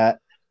sense that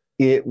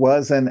it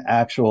was an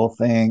actual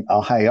thing,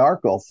 a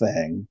hierarchical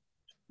thing,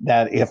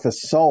 that if a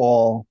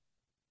soul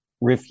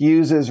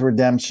refuses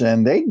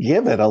redemption, they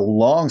give it a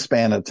long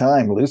span of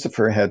time.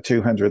 Lucifer had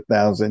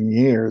 200,000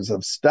 years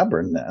of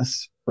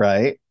stubbornness,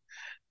 right?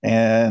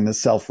 And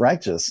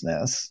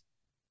self-righteousness.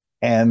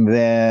 And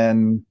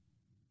then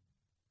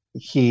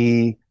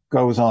he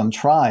goes on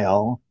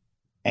trial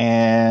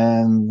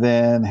and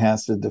then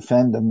has to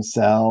defend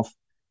himself.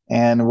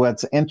 And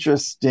what's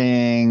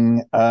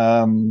interesting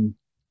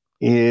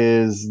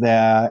is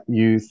that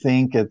you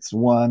think it's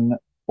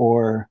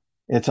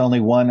only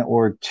one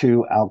or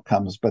two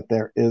outcomes, but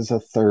there is a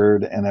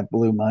third, and it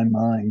blew my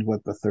mind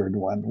what the third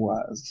one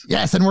was.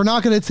 Yes, and we're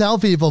not going to tell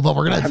people, but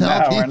we're going to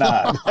tell people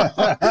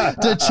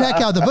to check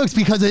out the books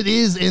because it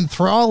is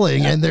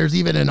enthralling, and there's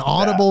even an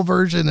Audible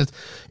version.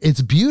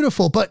 It's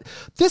beautiful, but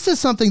this is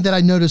something that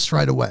I noticed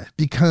right away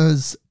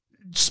because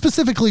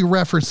specifically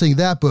referencing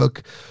that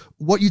book,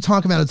 what you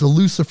talk about as the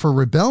Lucifer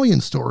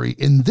rebellion story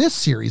in this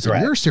series, or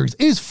your series,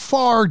 is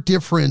far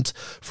different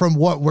from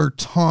what we're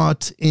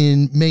taught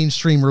in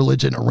mainstream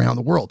religion around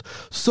the world.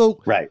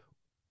 So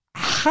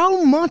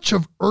how much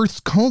of Earth's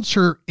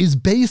culture is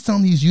based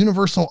on these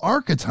universal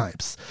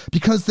archetypes?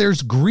 Because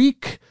there's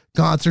Greek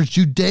gods, there's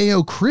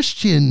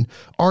Judeo-Christian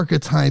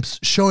archetypes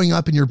showing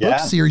up in your book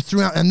series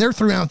throughout, and they're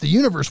throughout the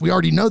universe. We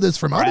already know this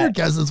from other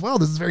guests as well.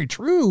 This is very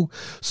true.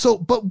 So,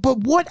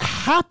 but what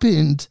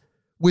happened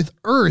with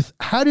Earth?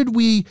 How did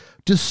we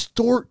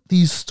distort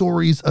these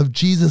stories of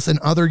Jesus and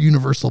other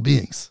universal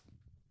beings?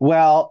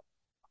 Well,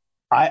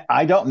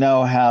 I don't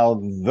know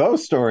how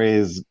those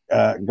stories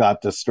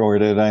got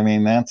distorted. I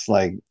mean, that's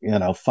like,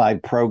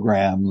 5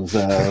 programs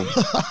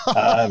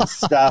of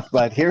stuff.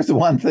 But here's the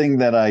one thing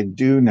that I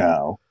do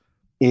know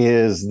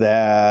is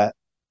that,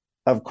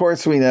 of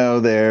course, we know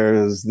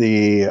there's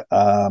the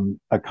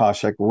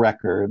Akashic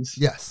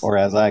records, or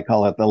as I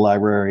call it, the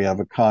Library of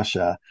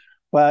Akasha.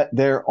 But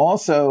there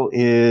also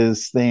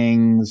is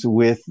things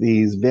with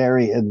these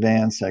very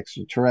advanced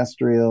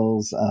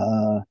extraterrestrials,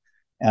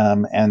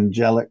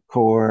 angelic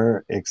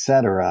core,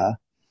 etc.,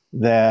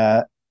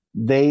 that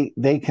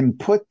they can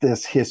put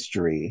this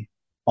history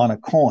on a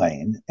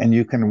coin, and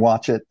you can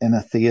watch it in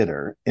a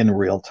theater in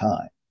real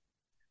time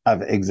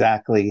of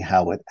exactly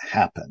how it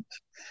happened.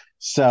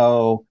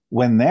 So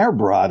when they're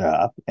brought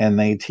up and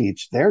they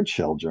teach their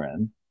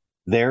children,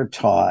 they're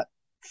taught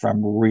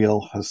from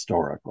real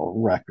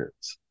historical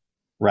records.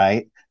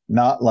 Right?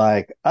 Not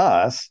like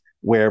us,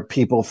 where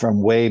people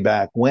from way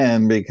back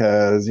when,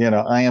 because,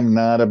 I am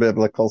not a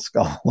biblical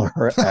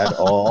scholar at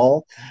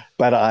all,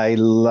 but I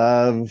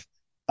love,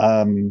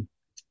 I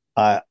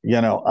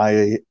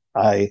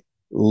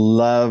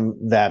love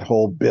that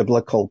whole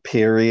biblical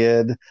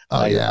period.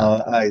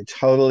 I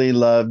totally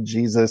love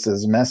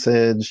Jesus's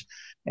message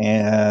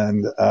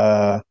and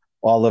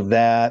all of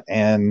that.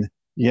 And,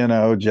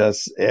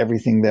 just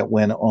everything that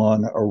went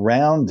on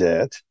around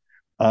it.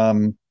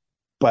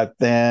 But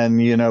then,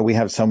 we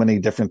have so many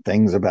different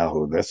things about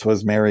who this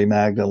was Mary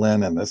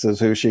Magdalene, and this is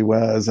who she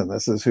was, and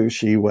this is who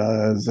she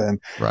was. And,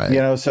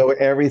 so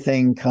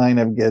everything kind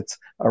of gets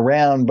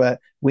around. But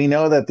we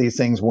know that these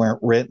things weren't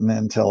written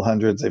until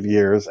hundreds of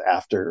years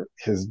after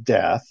his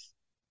death.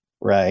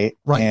 Right.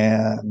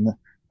 And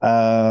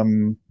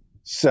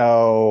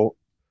so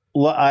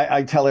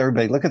I tell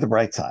everybody, look at the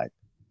bright side.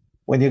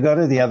 When you go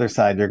to the other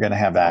side, you're going to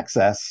have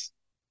access.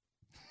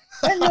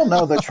 And you'll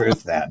know the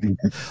truth then.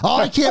 Oh,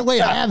 I can't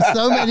wait. I have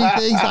so many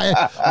things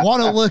I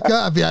want to look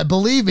up. Yeah,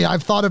 believe me,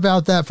 I've thought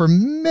about that for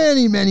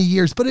many, many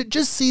years, but it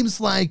just seems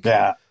like,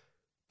 and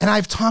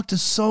I've talked to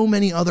so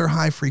many other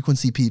high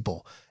frequency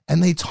people,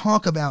 and they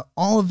talk about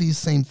all of these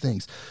same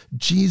things.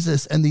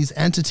 Jesus and these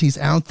entities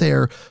out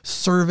there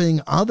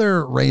serving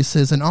other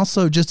races and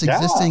also just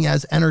existing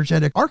as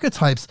energetic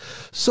archetypes.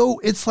 So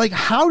it's like,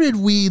 how did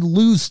we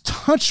lose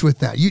touch with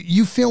that?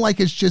 You feel like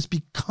it's just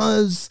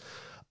because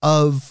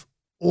of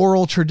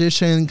oral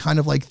tradition, kind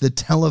of like the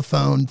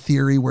telephone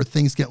theory where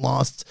things get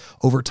lost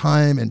over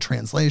time and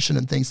translation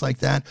and things like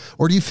that?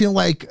 Or do you feel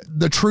like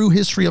the true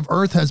history of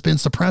Earth has been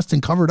suppressed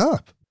and covered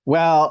up?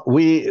 Well,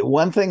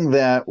 one thing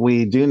that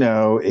we do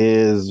know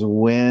is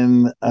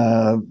when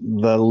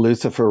the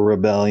Lucifer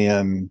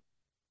rebellion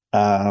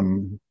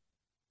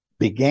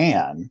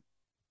began,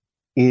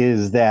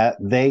 is that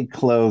they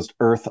closed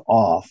Earth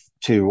off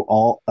to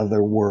all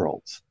other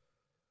worlds,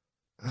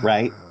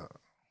 right?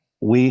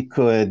 We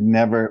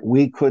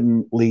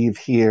couldn't leave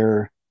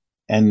here,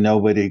 and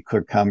nobody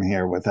could come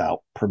here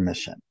without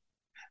permission.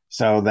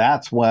 So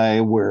that's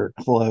why we're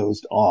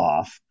closed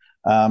off.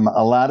 A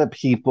lot of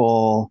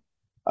people,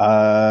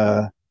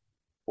 believe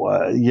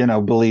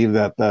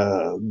that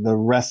the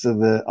rest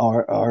of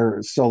our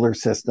solar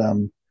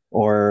system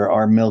or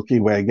our Milky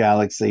Way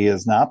galaxy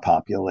is not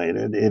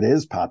populated. It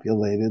is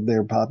populated.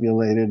 They're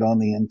populated on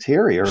the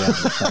interior of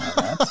the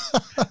planets.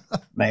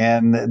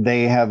 And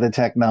they have the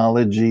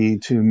technology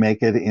to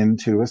make it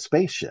into a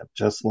spaceship,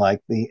 just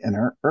like the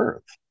inner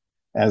Earth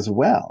as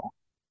well,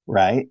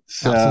 right?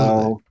 So,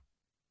 Absolutely.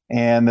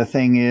 and the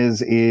thing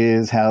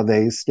is how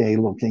they stay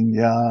looking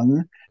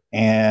young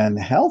and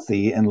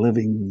healthy and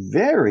living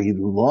very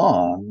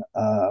long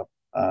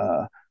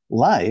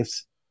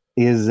lives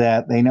is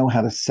that they know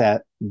how to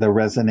set the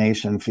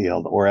resonation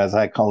field, or as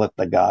I call it,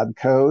 the God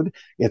code.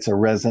 It's a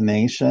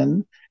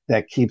resonation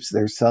that keeps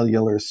their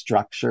cellular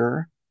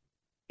structure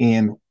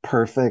in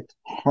perfect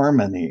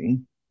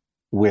harmony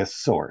with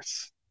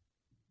source,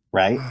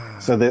 right?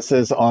 So this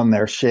is on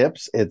their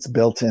ships. It's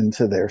built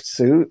into their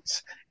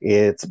suits.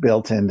 It's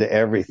built into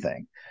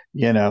everything.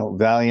 You know,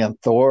 Valiant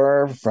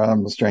Thor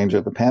from Stranger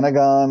at the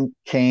Pentagon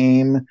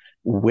came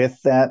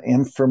with that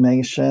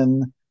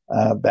information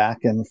back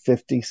in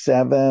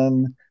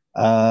 57.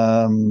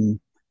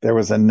 There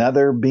was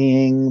another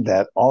being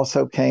that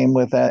also came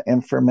with that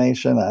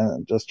information.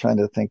 I'm just trying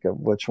to think of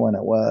which one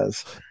it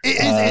was.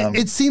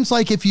 It seems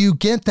like if you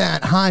get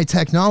that high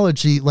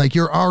technology, like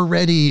you've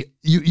already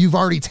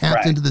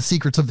tapped into the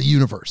secrets of the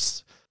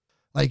universe.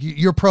 Like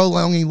you're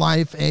prolonging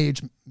life,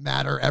 age,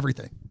 matter,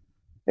 everything.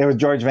 It was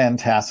George Van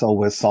Tassel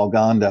with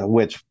Salganda,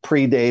 which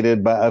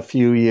predated by a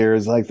few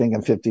years, I think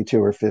in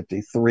 52 or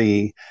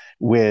 53,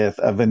 with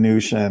a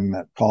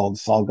Venusian called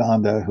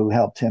Salganda, who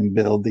helped him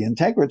build the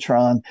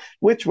Integratron,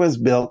 which was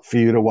built for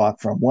you to walk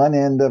from one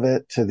end of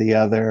it to the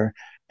other,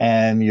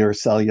 and your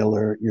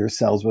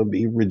cells would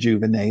be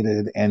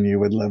rejuvenated and you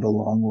would live a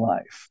long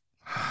life.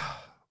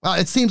 Well,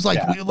 it seems like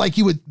like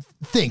you would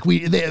think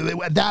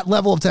that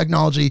level of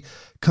technology,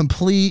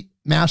 complete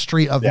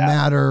mastery of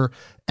matter,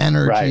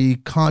 energy,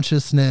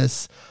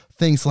 consciousness,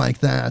 things like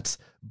that,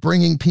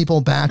 bringing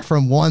people back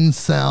from one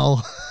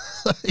cell.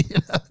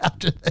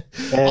 Exactly.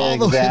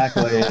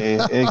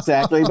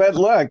 But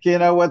look, you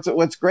know,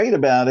 what's great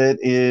about it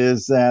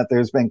is that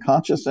there's been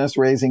consciousness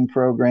raising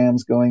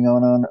programs going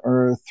on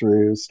Earth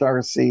through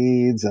star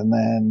seeds, and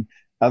then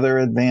other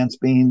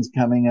advanced beings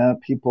coming up,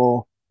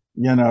 people,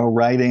 you know,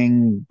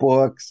 writing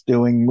books,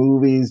 doing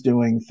movies,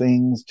 doing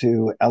things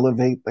to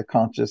elevate the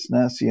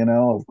consciousness. You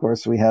know, of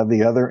course, we have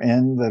the other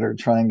end that are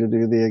trying to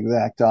do the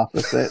exact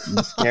opposite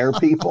and scare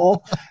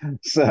people.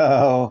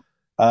 So,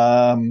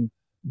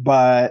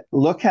 but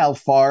look how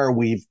far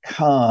we've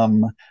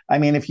come. I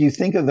mean, if you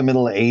think of the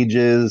Middle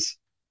Ages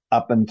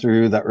up and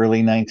through the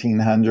early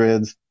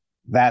 1900s,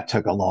 that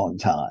took a long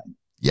time.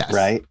 Yes.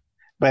 Right.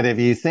 But if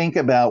you think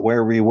about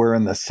where we were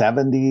in the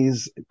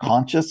 70s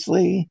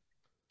consciously,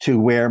 to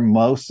where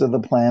most of the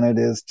planet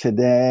is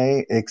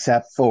today,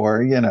 except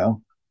for, you know,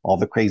 all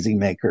the crazy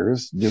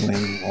makers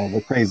doing all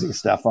the crazy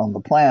stuff on the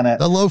planet.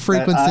 The low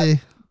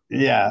frequency.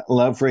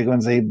 Low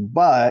frequency.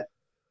 But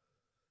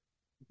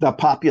the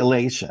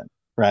population,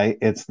 right?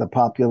 It's the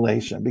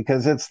population,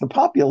 because it's the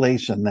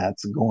population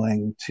that's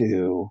going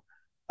to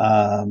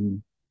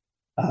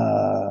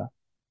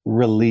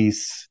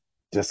release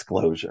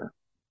disclosure,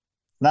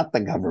 not the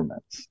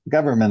governments.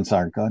 Governments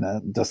aren't going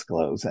to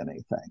disclose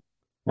anything.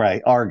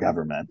 Right, our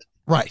government.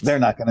 Right, they're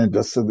not going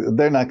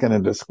to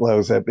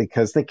disclose it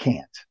because they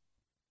can't.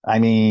 I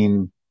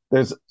mean,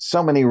 there's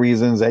so many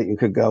reasons that you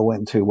could go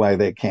into why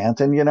they can't.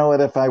 And you know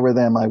what? If I were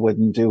them, I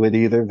wouldn't do it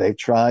either. They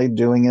tried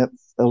doing it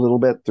a little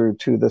bit through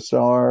To the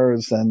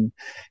Stars and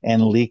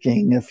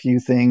leaking a few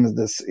things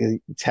to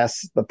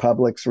test the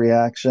public's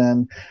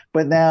reaction.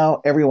 But now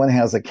everyone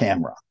has a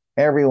camera.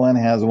 Everyone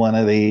has one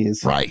of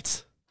these.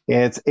 Right.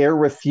 It's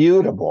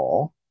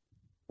irrefutable.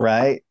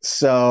 Right.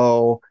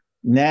 So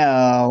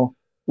now,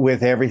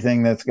 with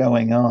everything that's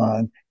going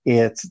on,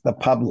 it's the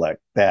public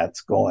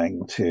that's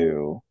going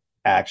to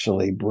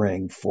actually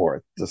bring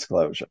forth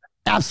disclosure.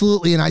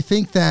 Absolutely. And I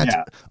think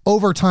that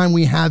over time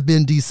we have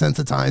been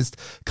desensitized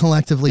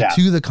collectively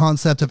to the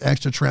concept of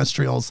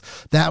extraterrestrials,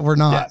 that we're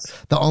not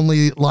the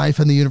only life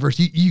in the universe.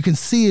 You can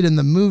see it in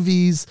the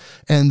movies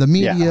and the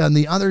media and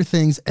the other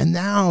things. And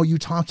now you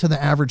talk to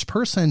the average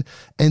person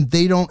and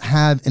they don't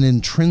have an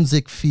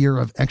intrinsic fear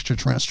of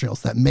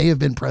extraterrestrials that may have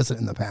been present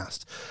in the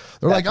past.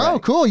 They're like, oh,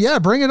 cool. Yeah,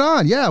 bring it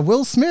on. Yeah,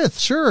 Will Smith.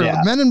 Sure.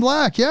 Yeah. Men in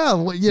Black. Yeah,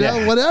 you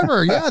know,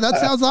 whatever. Yeah, that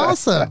sounds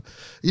awesome.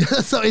 Yeah,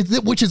 so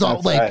which is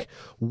all like,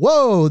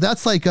 whoa,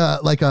 that's like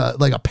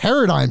a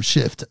paradigm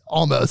shift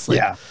almost.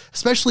 Like,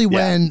 especially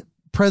when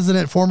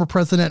former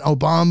President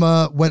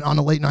Obama went on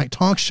a late night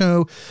talk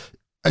show,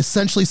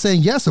 essentially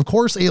saying, yes, of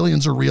course,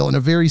 aliens are real in a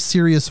very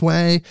serious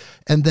way.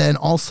 And then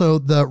also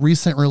the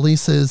recent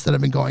releases that have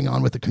been going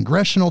on with the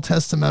congressional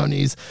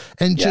testimonies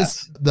and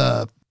just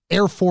the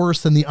Air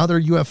Force and the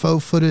other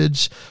UFO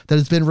footage that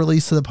has been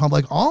released to the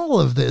public. All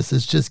of this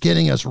is just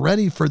getting us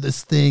ready for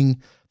this thing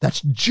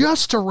that's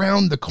just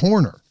around the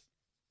corner.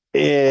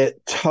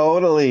 It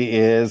totally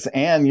is.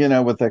 And, you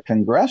know, with the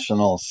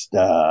congressional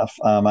stuff,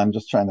 I'm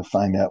just trying to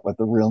find out what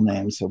the real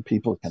name so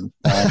people can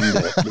find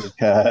it,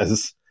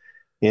 because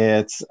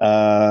it's,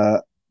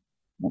 let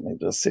me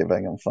just see if I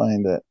can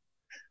find it.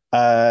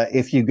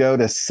 if you go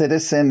to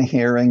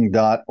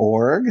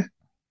citizenhearing.org,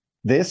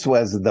 this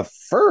was the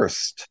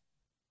first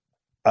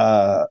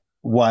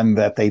one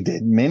that they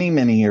did many,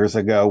 many years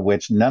ago,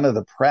 which none of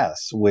the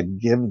press would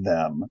give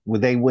them.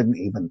 They wouldn't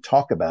even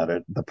talk about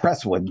it. The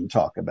press wouldn't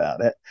talk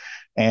about it.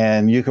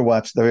 And you could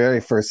watch the very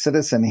first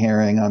citizen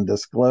hearing on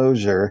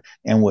disclosure,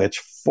 in which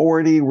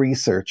 40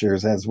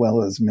 researchers, as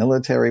well as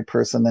military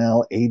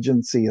personnel,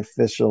 agency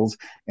officials,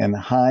 and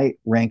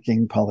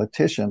high-ranking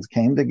politicians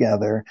came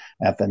together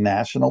at the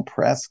National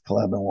Press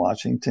Club in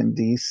Washington,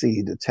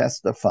 D.C. to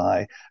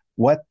testify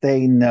what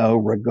they know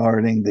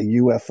regarding the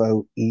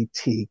UFO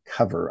ET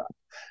cover-up.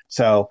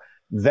 So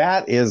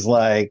that is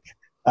like,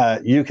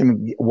 you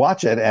can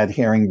watch it at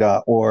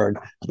hearing.org,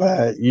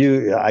 but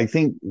I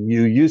think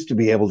you used to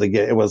be able to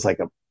get, it was like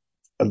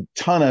a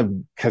ton of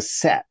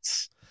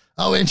cassettes.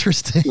 Oh,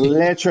 interesting.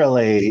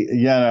 Literally,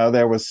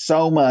 there was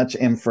so much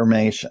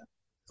information.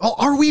 Oh,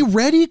 are we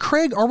ready,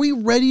 Craig? Are we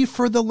ready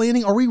for the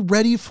landing? Are we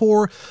ready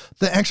for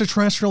the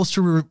extraterrestrials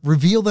to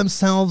reveal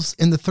themselves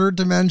in the third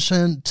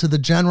dimension to the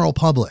general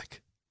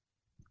public?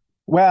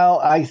 Well,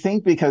 I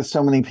think because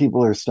so many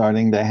people are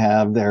starting to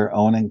have their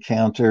own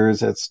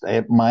encounters,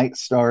 it might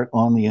start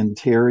on the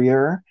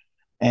interior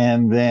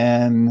and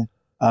then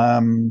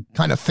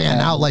kind of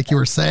fan out, like you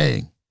were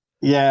saying.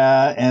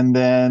 Yeah. And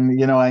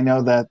then, I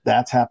know that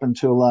that's happened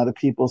to a lot of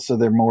people, so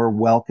they're more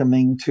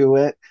welcoming to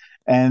it.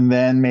 And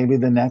then maybe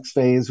the next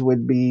phase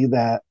would be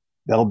that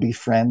they'll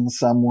befriend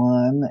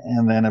someone,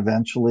 and then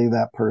eventually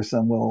that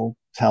person will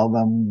tell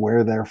them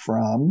where they're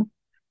from,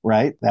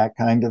 right? That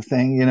kind of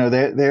thing.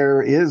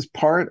 There is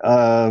part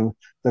of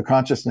the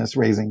consciousness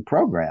raising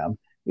program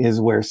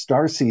is where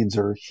starseeds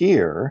are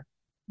here.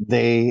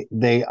 They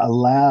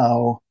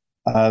allow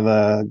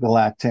the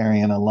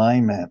galactarian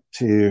alignment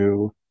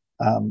to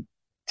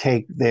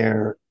take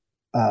their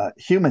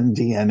human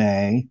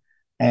DNA,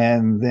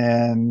 and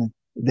then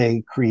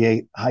they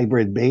create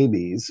hybrid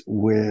babies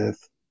with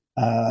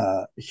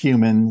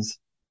humans,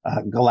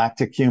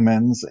 galactic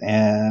humans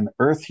and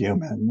Earth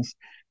humans.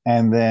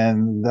 And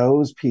then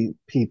those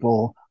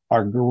people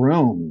are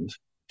groomed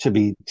to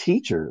be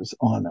teachers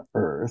on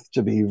Earth,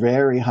 to be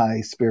very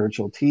high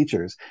spiritual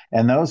teachers.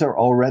 And those are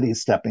already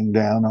stepping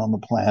down on the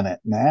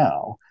planet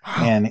now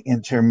and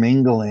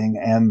intermingling,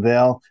 and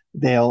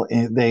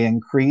they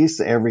increase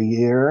every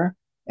year.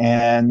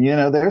 And,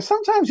 there's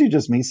sometimes you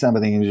just meet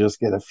somebody and you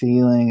just get a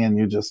feeling and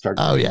you just start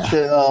getting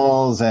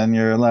chills and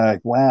you're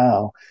like,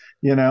 wow,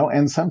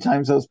 and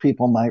sometimes those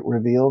people might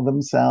reveal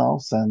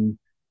themselves, and,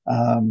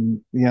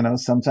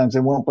 sometimes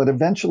they won't, but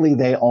eventually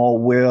they all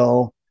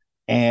will.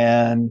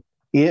 And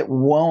it's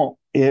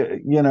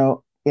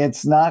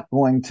not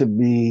going to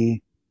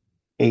be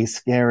a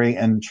scary,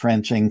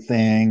 entrenching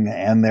thing.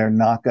 And they're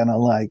not going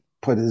to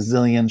put a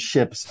zillion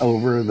ships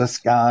over the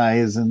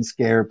skies and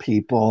scare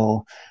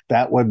people.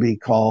 That would be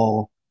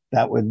called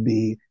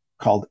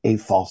a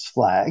false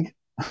flag.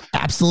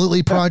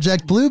 Absolutely.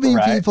 Project Bluebeam,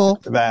 right? People.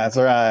 That's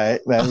right.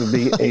 That would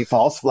be a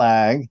false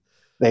flag.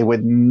 They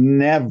would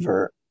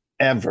never,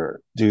 ever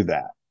do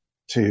that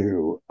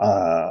to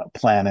a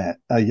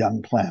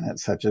young planet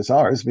such as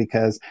ours,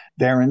 because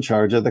they're in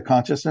charge of the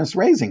consciousness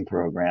raising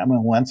program.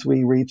 And once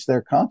we reach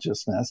their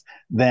consciousness,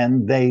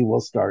 then they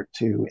will start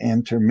to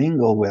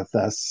intermingle with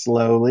us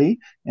slowly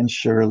and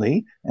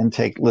surely and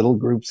take little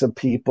groups of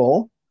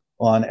people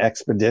on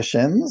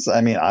expeditions.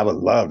 I mean, I would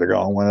love to go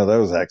on one of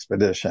those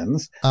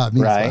expeditions,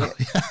 right? Well.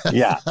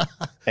 Yes. Yeah.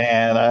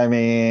 And I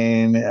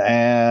mean,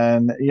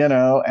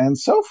 and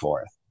so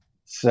forth.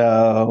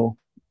 So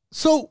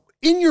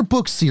in your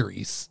book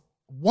series,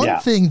 one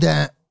thing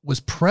that was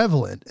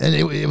prevalent, and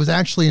it was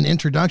actually an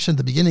introduction at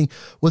the beginning,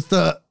 was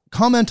the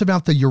comment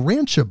about the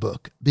Urantia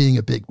book being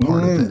a big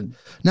part of it.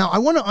 Now, I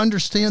want to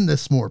understand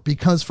this more,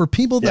 because for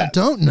people that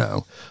don't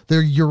know, the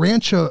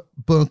Urantia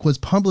book was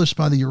published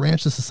by the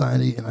Urantia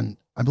Society in,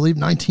 I believe,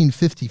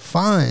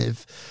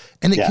 1955,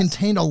 and it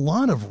contained a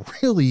lot of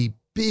really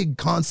big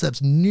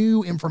concepts,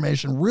 new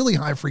information, really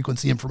high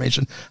frequency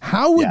information.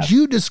 How would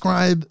you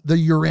describe the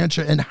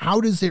Urantia, and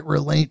how does it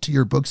relate to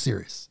your book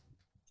series?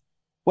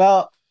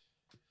 Well,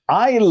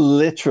 I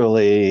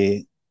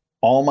literally,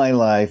 all my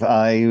life,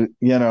 when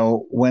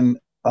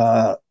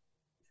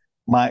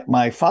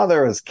my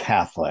father is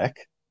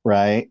Catholic,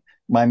 right?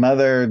 My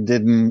mother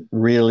didn't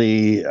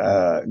really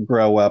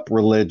grow up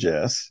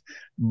religious,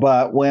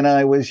 but when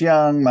I was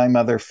young, my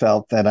mother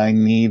felt that I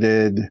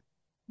needed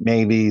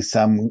maybe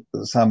some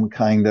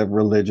kind of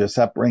religious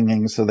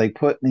upbringing. So they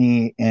put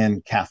me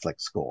in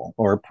Catholic school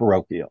or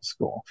parochial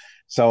school.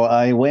 So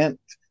I went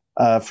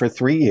for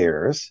 3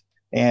 years.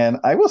 And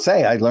I will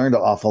say I learned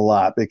an awful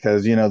lot,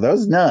 because,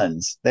 those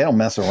nuns, they don't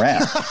mess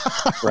around,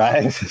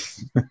 right?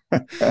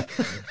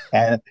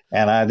 and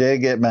I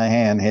did get my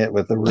hand hit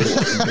with the ruler.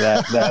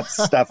 That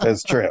stuff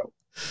is true.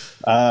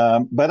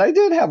 But I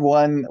did have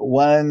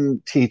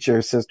one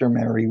teacher, Sister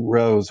Mary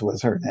Rose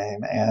was her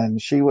name,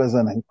 and she was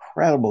an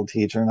incredible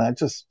teacher. And I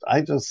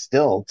just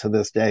still to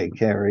this day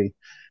carry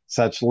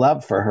such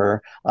love for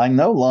her. I'm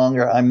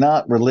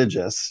not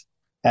religious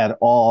at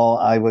all.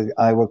 I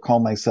would call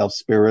myself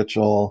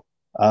spiritual.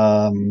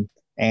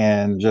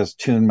 and just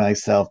tune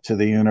myself to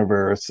the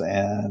universe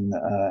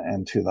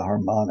and to the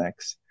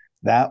harmonics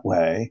that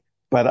way.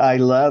 But I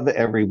love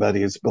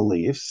everybody's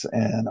beliefs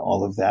and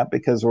all of that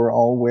because we're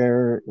all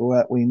aware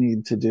what we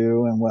need to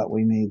do and what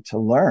we need to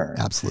learn.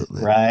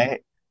 Absolutely.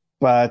 Right.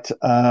 But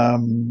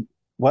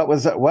what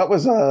was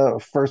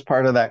the first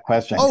part of that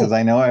question? Because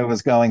I know I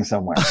was going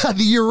somewhere.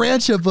 The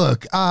Urantia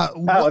book.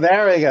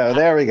 There we go.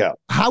 There we go.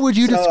 How would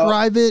you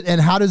describe it, and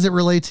how does it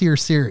relate to your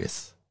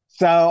series?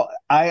 So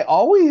I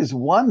always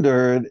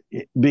wondered,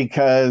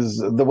 because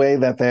the way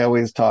that they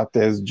always talked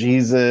is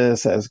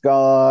Jesus as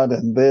God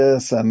and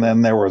this, and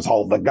then there was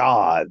all the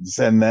gods,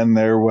 and then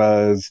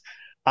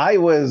I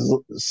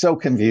was so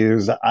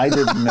confused. I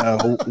didn't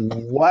know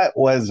what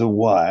was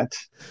what.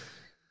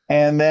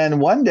 And then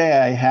one day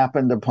I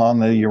happened upon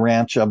the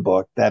Urantia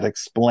book that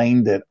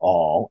explained it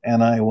all.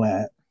 And I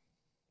went,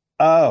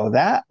 oh,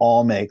 that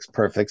all makes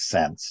perfect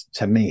sense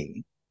to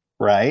me,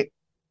 right?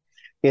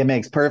 It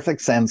makes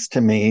perfect sense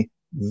to me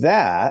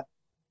that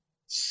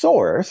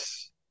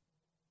Source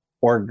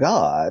or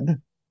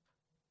God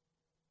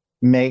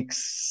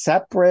makes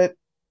separate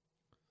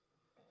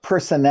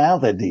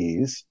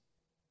personalities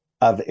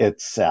of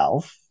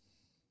itself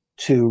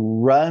to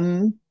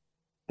run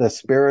the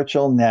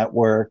spiritual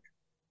network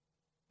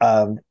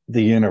of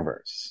the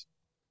universe,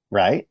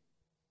 right?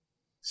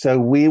 So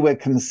we would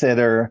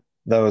consider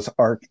those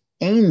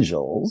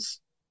archangels,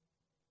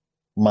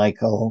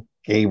 Michael,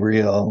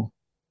 Gabriel,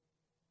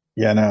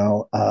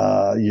 Uriel,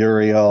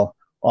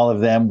 all of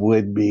them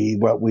would be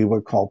what we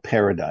would call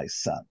paradise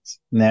sons.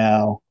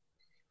 Now,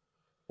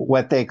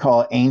 what they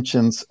call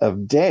ancients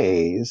of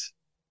days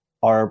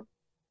are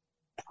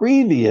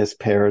previous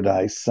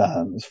paradise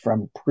sons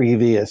from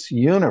previous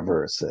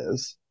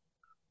universes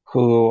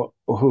who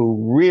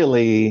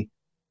really,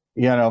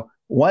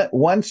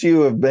 once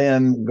you have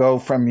go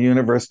from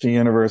universe to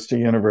universe to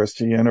universe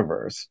to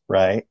universe,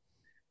 right?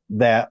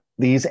 That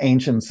these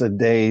ancients of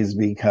days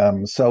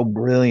become so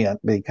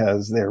brilliant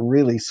because they're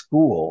really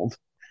schooled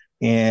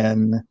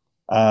in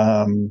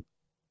as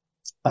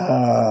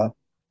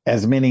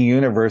many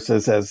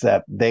universes as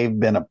that they've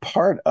been a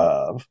part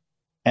of,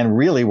 and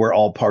really we're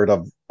all part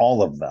of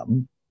all of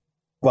them.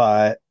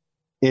 But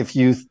if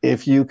you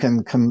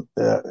can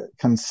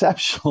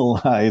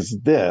conceptualize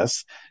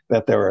this,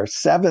 that there are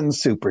 7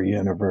 super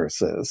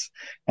universes,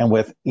 and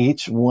with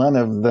each one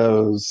of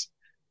those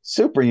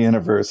super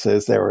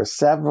universes, there are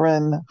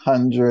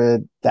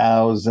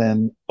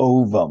 700,000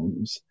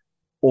 ovums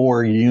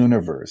or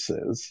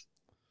universes.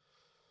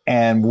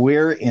 And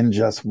we're in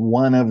just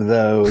one of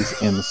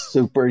those in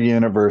super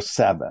universe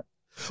 7.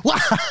 Wow.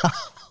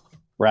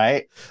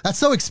 Right? That's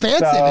so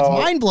expansive. It's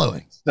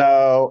mind-blowing.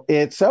 So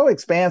it's so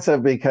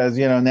expansive because,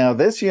 now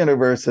this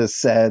universe is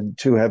said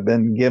to have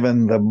been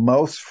given the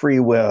most free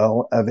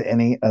will of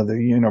any other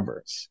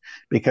universe.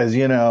 Because,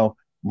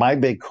 my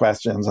big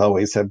questions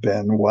always have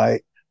been,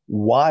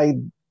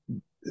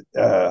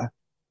 how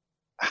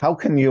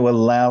can you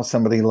allow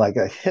somebody like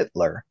a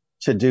Hitler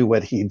to do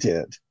what he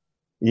did?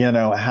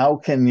 How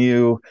can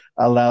you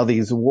allow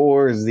these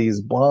wars, these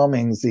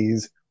bombings,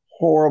 these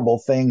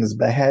horrible things,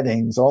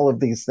 beheadings, all of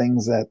these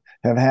things that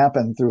have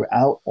happened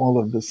throughout all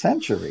of the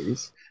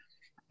centuries?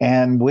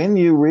 And when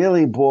you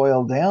really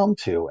boil down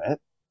to it,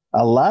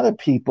 a lot of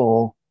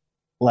people,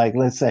 like,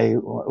 let's say,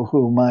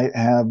 who might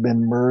have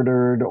been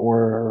murdered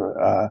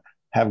or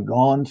have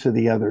gone to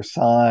the other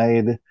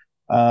side,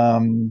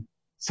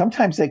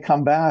 sometimes they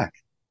come back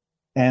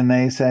and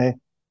they say,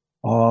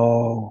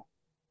 oh,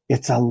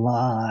 it's a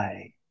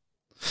lie.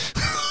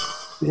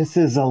 This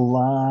is a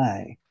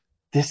lie.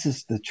 This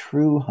is the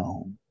true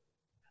home,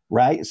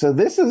 right? So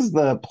this is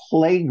the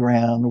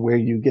playground where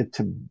you get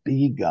to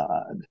be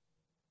God.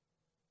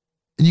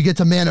 And you get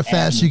to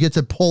manifest, you get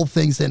to pull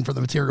things in for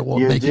the material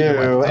world. You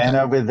do, and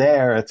over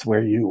there, it's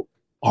where you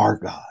are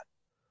God.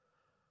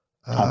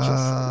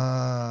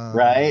 Consciously,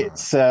 right?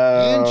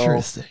 So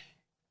interesting.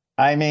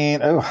 I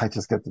mean, I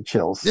just get the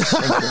chills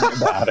thinking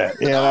about it.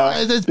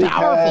 It's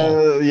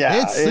powerful.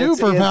 Yeah, it's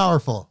super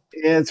powerful.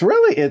 It's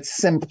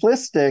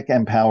simplistic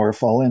and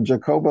powerful. And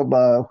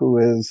Jacobaba, who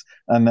is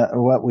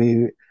what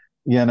we,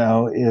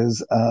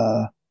 is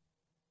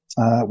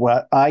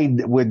what I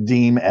would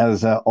deem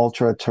as an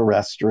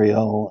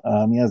ultra-terrestrial.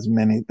 He has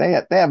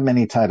they have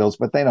many titles,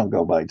 but they don't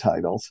go by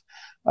titles.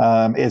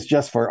 It's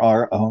just for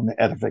our own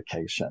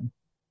edification,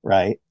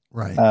 right?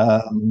 Right.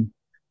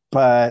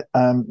 But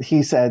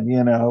he said,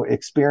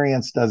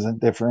 experience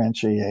doesn't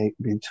differentiate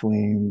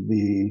between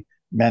the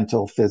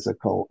mental,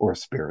 physical, or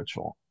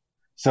spiritual.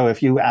 So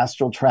if you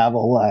astral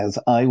travel, as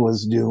I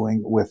was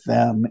doing with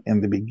them in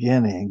the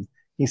beginning,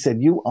 he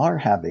said, you are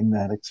having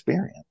that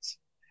experience.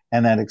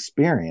 And that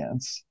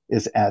experience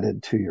is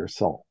added to your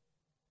soul.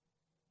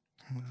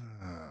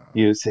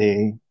 You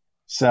see?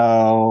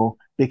 So,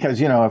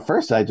 because, at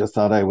first I just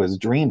thought I was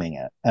dreaming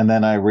it. And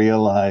then I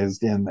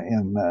realized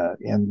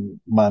in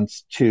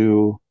months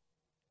 2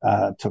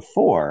 to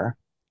 4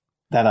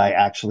 that I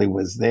actually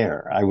was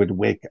there. I would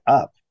wake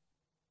up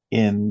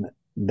in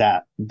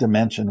that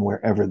dimension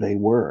wherever they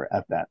were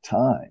at that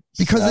time.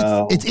 Because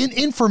it's in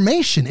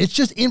information. It's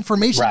just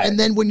information. Right. And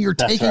then when you're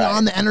taking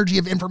on the energy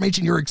of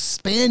information, you're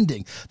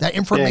expanding. That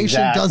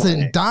information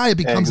doesn't die. It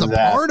becomes a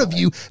part of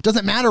you. It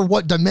doesn't matter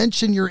what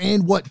dimension you're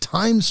in, what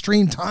time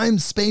stream, time,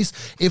 space.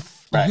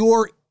 If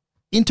you're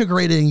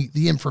integrating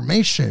the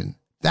information,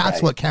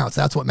 that's what counts.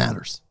 That's what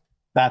matters.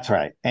 That's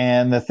right.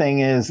 And the thing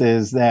is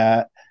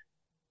that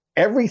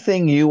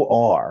everything you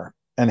are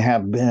and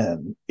have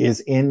been is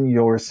in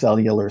your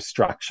cellular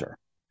structure.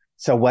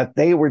 So what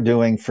they were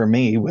doing for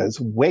me was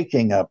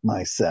waking up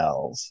my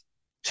cells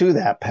to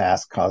that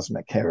past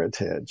cosmic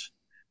heritage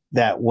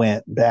that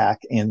went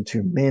back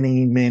into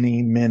many,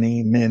 many,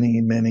 many,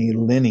 many, many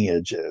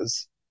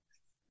lineages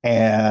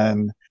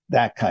and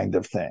that kind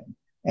of thing.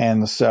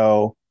 And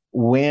so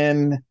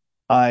when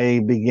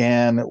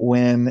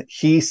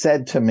he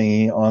said to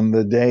me on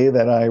the day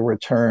that I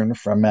returned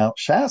from Mount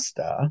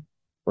Shasta,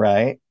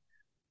 right?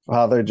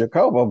 Father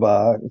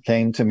Jacobaba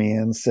came to me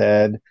and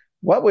said,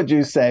 what would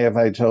you say if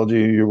I told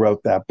you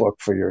wrote that book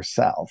for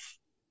yourself?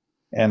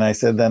 And I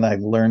said, then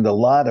I've learned a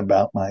lot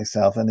about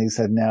myself. And he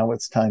said, now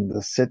it's time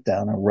to sit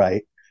down and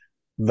write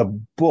the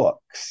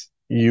books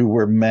you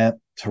were meant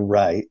to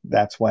write.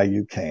 That's why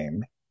you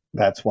came.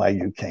 That's why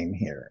you came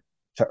here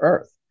to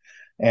Earth.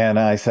 And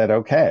I said,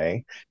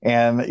 okay.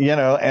 And,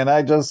 and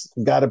I just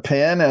got a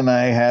pen and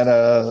I had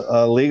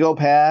a legal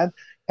pad.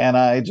 And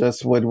I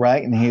just would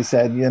write. And he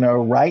said,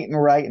 write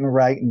and write and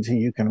write until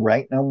you can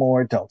write no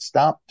more. Don't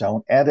stop.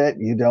 Don't edit.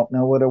 You don't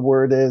know what a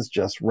word is.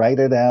 Just write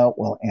it out.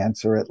 We'll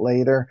answer it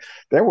later.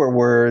 There were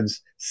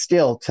words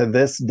still to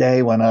this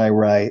day when I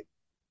write.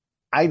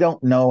 I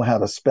don't know how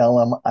to spell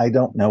them. I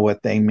don't know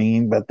what they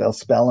mean, but they'll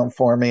spell them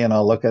for me and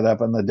I'll look it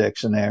up in the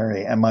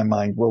dictionary and my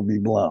mind will be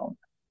blown.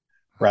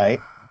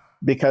 Right?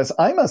 Because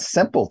I'm a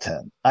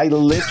simpleton. I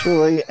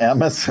literally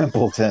am a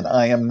simpleton.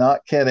 I am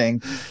not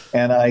kidding.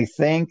 And I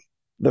think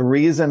the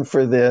reason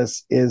for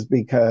this is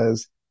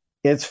because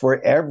it's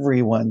for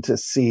everyone to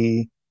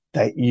see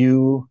that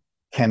you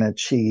can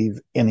achieve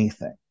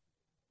anything.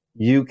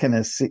 You can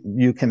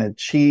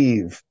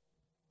achieve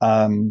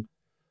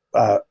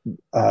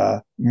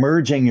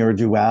merging your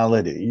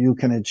duality. You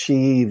can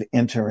achieve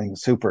entering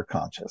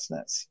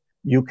superconsciousness.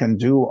 You can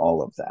do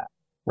all of that,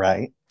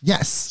 right?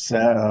 Yes.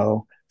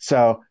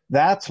 So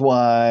that's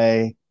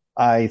why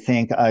I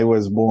think I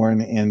was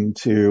born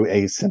into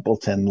a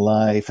simpleton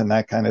life and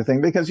that kind of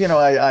thing. Because,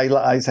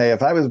 I say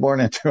if I was born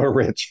into a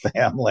rich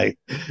family,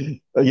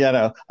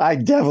 I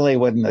definitely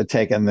wouldn't have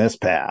taken this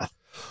path.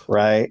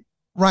 Right.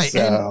 Right. So,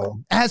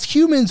 and as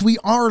humans, we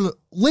are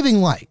living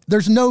light.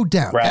 There's no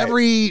doubt. Right.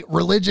 Every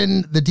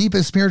religion, the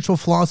deepest spiritual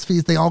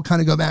philosophies, they all kind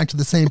of go back to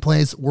the same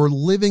place. We're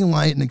living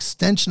light, an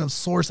extension of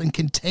source and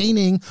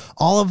containing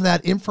all of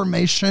that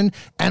information,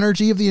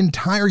 energy of the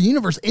entire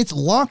universe. It's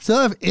locked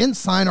up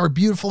inside our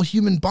beautiful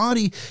human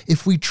body.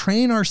 If we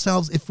train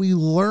ourselves, if we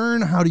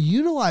learn how to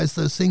utilize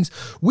those things,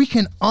 we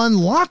can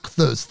unlock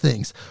those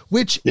things,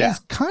 which is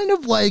kind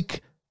of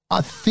like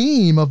a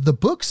theme of the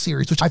book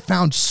series, which I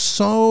found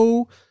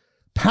so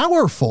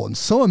powerful and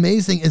so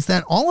amazing, is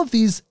that all of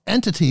these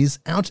entities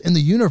out in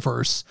the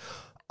universe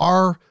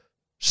are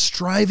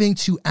striving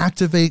to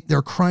activate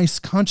their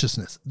Christ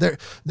consciousness. It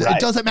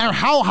doesn't matter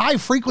how high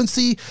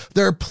frequency,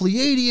 they're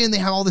Pleiadian, they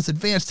have all this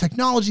advanced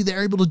technology,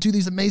 they're able to do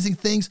these amazing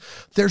things.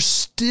 They're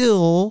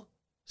still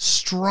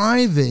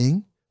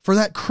striving for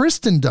that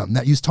Christendom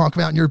that you talk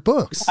about in your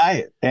books.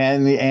 Right.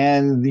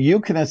 And you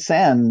can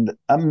ascend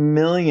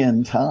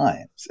 1,000,000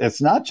 times.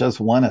 It's not just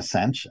one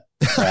ascension,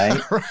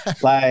 right?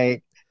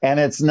 Right. And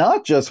it's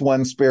not just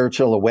one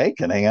spiritual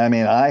awakening. I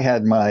mean, I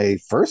had my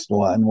first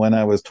one when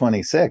I was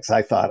 26.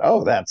 I thought,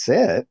 oh, that's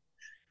it.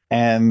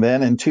 And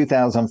then in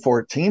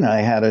 2014, I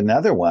had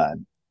another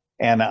one.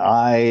 And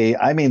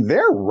I mean,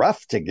 they're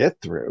rough to get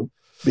through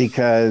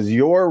because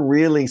you're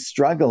really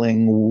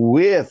struggling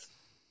with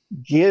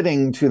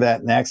getting to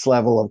that next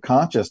level of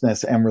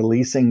consciousness and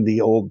releasing the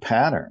old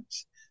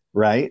patterns,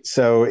 right?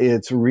 So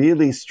it's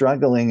really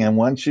struggling. And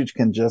once you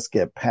can just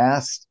get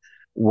past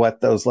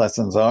what those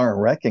lessons are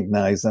and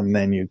recognize them,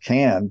 then you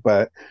can.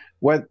 But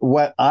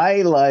what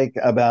I like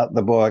about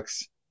the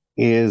books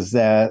is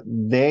that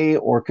they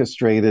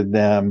orchestrated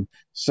them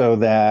so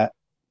that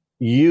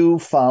you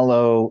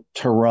follow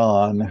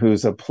Tehran,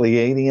 who's a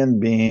Pleiadian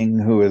being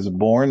who is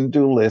born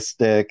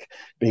dualistic,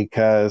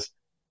 because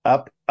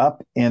up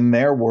in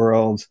their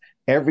worlds,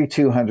 every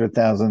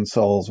 200,000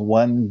 souls,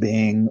 one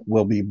being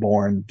will be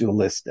born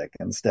dualistic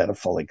instead of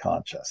fully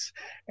conscious.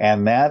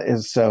 And that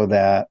is so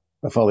that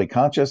the fully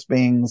conscious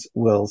beings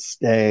will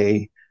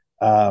stay,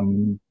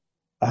 they'll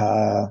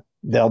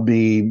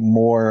be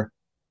more...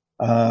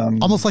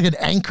 almost like an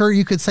anchor,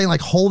 you could say, like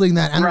holding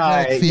that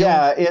energetic field.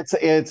 Yeah,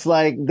 it's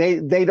like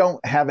they don't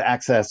have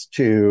access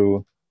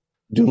to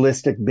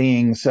dualistic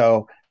beings,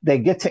 so they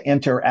get to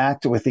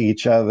interact with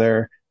each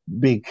other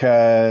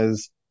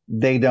because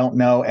they don't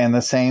know. And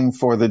the same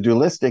for the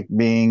dualistic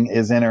being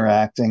is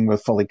interacting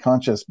with fully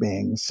conscious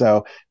beings.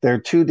 So they're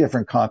two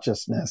different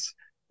consciousness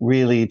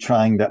really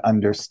trying to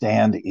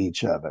understand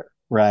each other,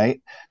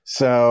 right?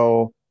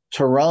 So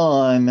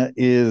Tehran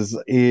is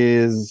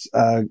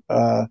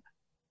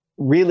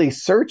really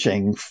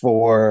searching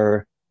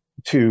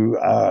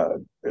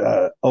to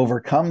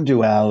overcome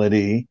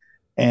duality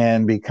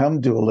and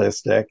become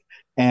dualistic.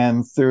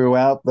 And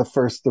throughout the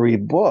first three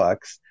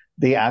books,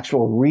 the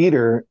actual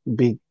reader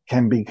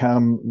can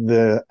become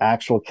the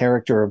actual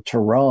character of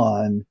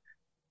Tehran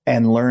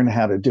and learn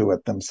how to do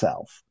it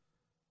themselves.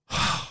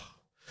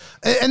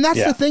 And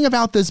that's the thing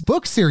about this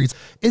book series,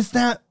 is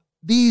that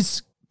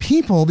these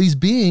people, these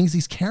beings,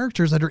 these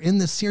characters that are in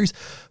this series,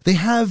 they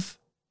have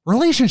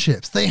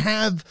relationships, they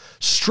have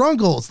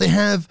struggles, they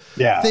have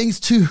things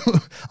to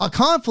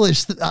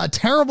accomplish,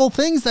 terrible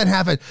things that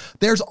happen.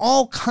 There's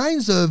all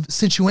kinds of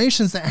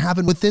situations that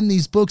happen within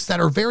these books that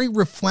are very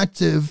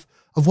reflective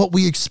of what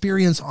we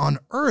experience on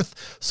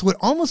Earth. So it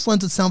almost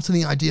lends itself to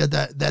the idea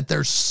that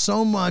there's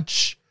so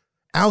much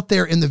out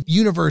there in the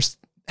universe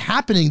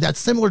happening that's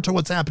similar to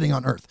what's happening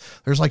on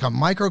Earth. There's like a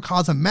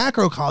microcosm,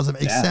 macrocosm,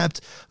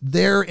 except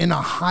they're in a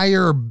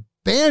higher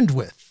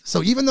bandwidth.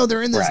 So even though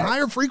they're in this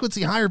higher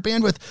frequency, higher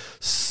bandwidth,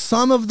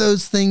 some of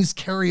those things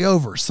carry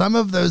over. Some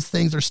of those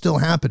things are still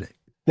happening.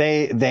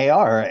 They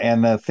are.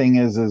 And the thing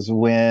is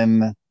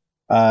when,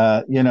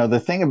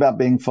 the thing about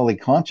being fully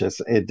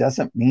conscious, it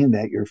doesn't mean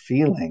that your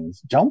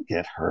feelings don't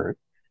get hurt.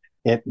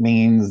 It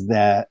means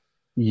that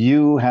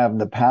you have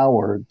the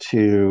power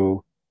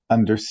to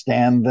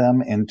understand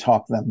them and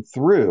talk them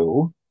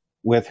through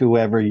with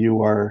whoever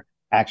you are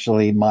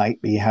actually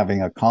might be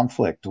having a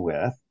conflict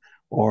with,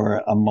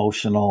 or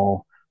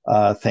emotional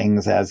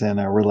things as in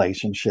a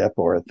relationship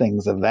or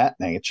things of that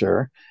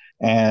nature.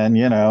 And,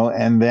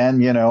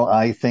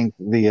 I think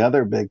the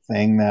other big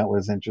thing that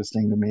was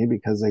interesting to me,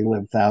 because they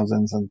live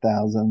thousands and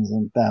thousands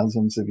and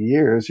thousands of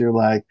years, you're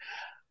like,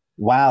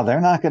 wow,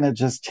 they're not going to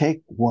just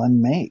take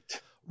one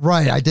mate.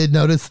 Right. I did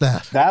notice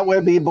that. That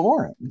would be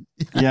boring,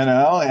 and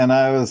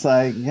I was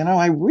like,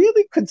 I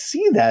really could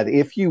see that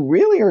if you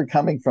really are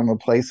coming from a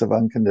place of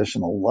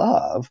unconditional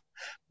love,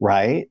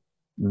 right?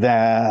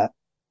 That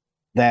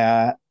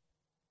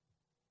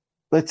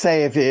let's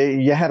say if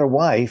you had a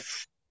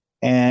wife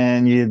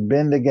and you'd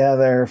been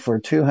together for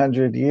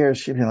 200 years,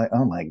 she'd be like,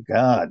 oh my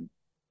God,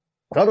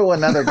 go to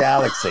another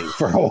galaxy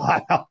for a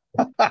while.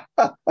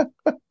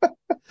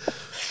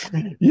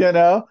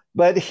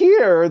 But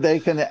here they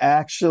can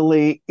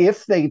actually,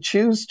 if they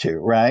choose to,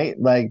 right?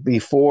 Like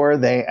before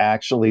they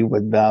actually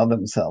would vow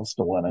themselves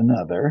to one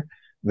another,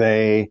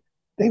 they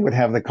would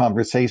have the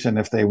conversation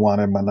if they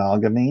wanted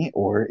monogamy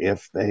or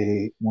if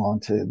they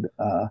wanted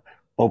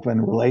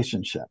open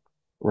relationship,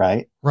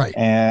 right? Right.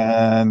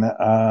 And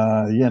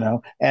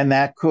and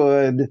that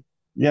could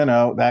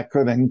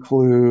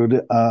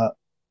include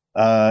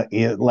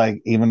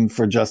like even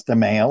for just a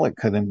male, it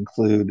could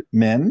include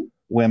men,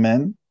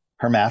 women,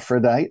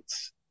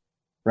 hermaphrodites,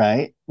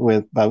 right?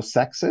 With both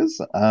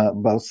sexes,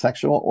 both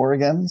sexual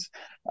organs.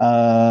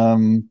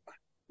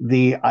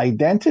 The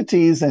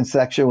identities and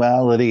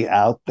sexuality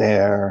out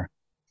there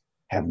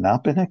have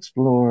not been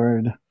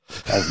explored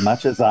as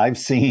much as I've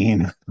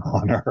seen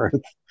on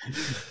Earth.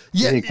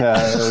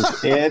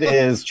 Because it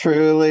is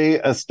truly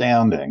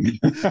astounding.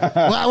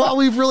 well,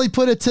 we've really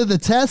put it to the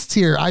test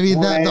here. I mean,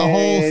 the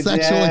whole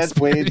sexual experience.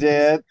 We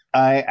did.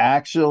 I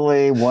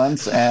actually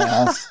once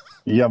asked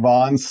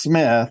Yvonne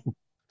Smith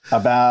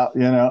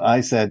about,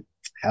 I said,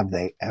 have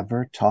they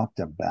ever talked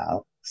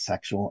about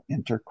sexual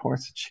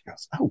intercourse? And she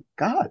goes, oh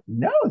God,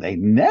 no, they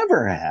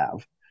never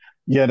have,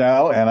 and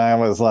I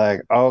was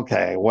like,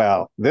 okay,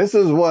 well, this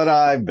is what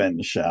I've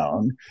been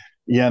shown,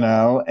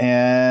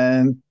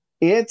 and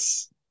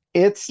it's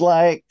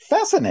like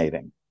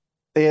fascinating.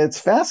 It's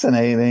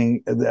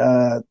fascinating,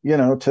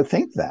 to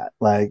think that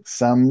like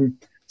some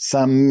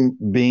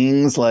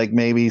beings, like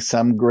maybe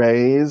some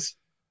grays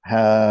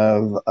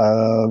have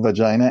a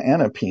vagina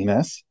and a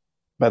penis,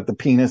 but the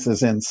penis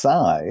is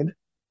inside,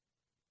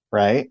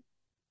 right?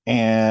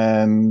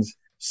 And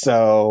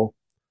so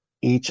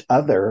each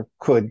other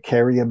could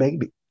carry a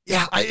baby.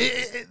 Yeah,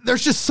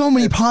 there's just so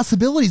many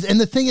possibilities. And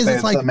the thing is,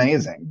 it's like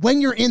amazing when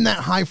you're in that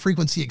high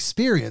frequency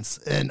experience.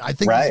 And I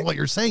think that's what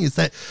you're saying, is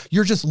that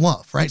you're just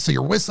love, right? So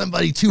you're with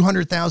somebody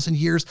 200,000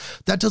 years.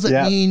 That doesn't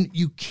mean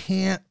you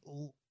can't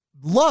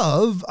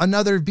love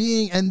another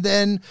being and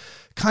then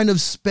kind of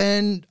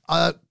spend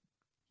a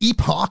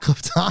epoch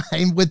of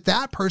time with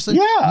that person,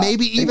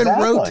 maybe even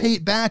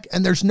rotate back,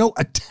 and there's no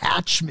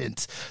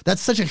attachment.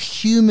 That's such a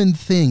human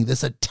thing,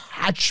 this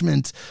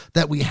attachment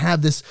that we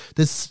have, this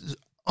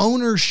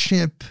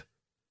ownership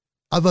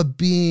of a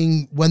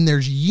being. When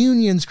there's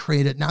unions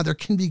created, now there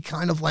can be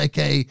kind of like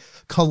a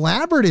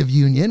collaborative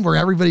union where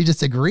everybody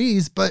just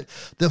agrees, but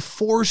the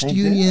forced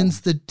unions,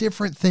 the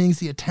different things,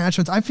 the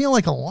attachments, I feel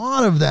like a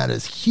lot of that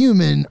is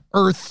human,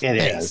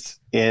 earth-based.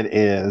 It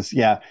is.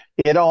 Yeah,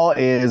 it all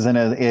is.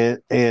 And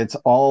it's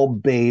all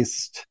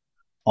based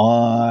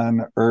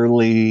on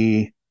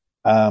early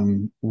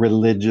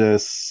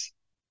religious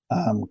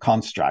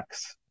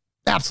constructs.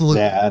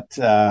 Absolutely. That,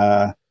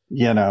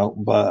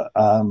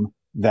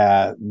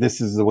 that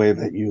this is the way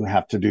that you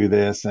have to do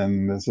this,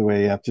 and this is the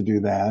way you have to do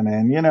that.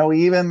 And,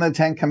 even the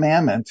 10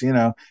 Commandments,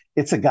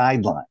 it's a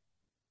guideline.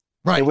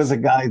 Right. It was a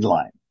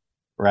guideline,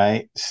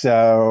 right?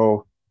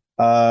 So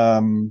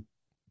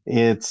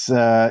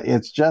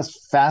it's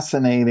just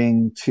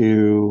fascinating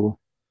to,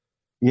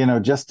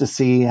 just to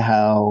see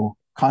how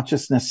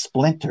consciousness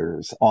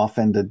splinters off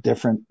into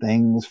different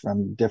things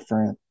from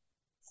different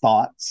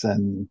thoughts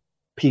and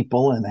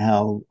people, and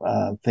how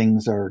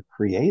things are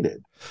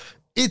created.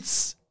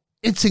 It's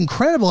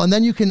incredible. And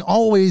then you can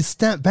always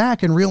step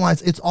back and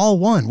realize it's all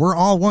one. We're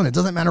all one. It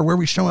doesn't matter where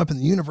we show up in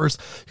the universe.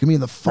 You can be in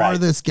the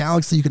farthest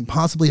galaxy you can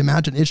possibly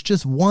imagine. It's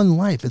just one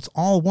life. It's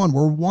all one.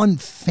 We're one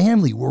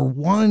family. We're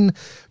one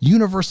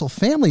universal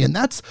family. And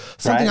that's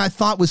something I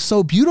thought was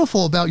so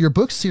beautiful about your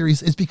book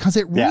series, is because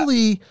it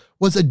really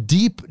was a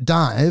deep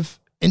dive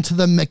into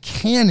the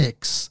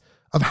mechanics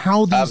of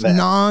how these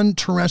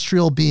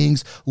non-terrestrial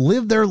beings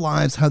live their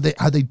lives, how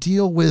they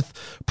deal with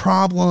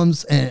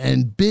problems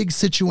and big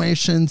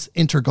situations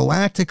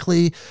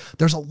intergalactically.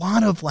 There's a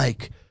lot of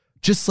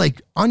just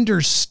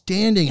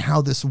understanding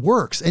how this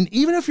works. And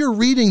even if you're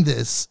reading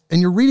this and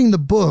you're reading the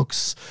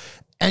books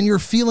and you're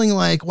feeling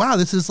like, wow,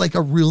 this is like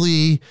a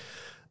really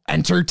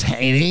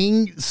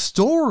entertaining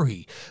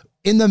story.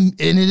 And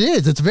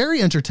it's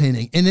very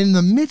entertaining. And in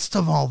the midst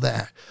of all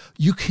that,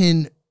 you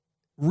can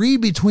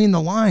read between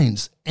the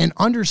lines and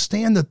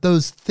understand that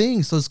those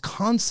things, those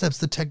concepts,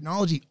 the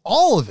technology,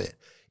 all of it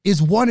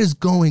is what is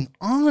going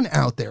on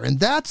out there. And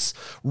that's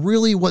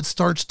really what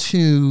starts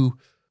to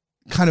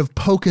kind of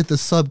poke at the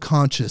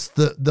subconscious,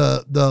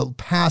 the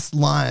past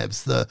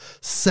lives, the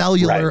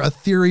cellular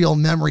ethereal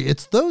memory.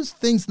 It's those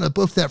things in the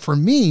book that for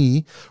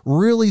me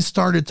really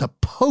started to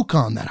poke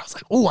on that. I was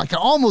like, oh, I can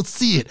almost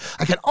see it.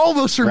 I can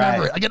almost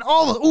remember it. I can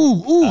almost,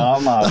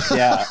 Almost,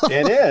 yeah.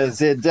 It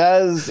is. It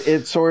does.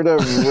 It sort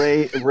of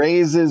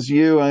raises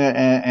you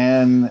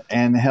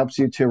and helps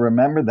you to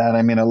remember that.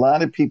 I mean, a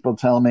lot of people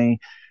tell me,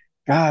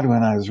 God,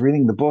 when I was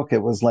reading the book,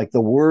 it was like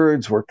the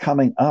words were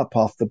coming up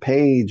off the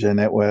page, and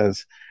it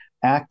was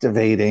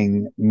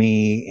activating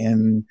me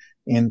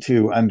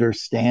into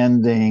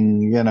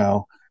understanding,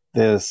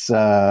 this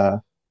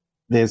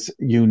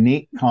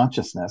unique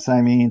consciousness.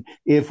 I mean,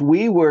 if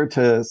we were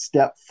to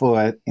step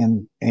foot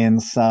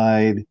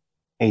inside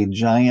a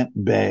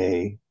giant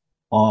bay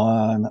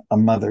on a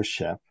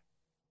mothership,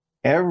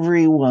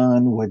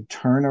 everyone would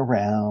turn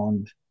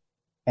around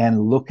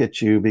and look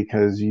at you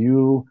because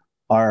you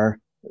are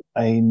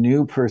a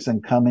new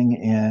person coming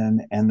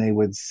in, and they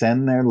would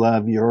send their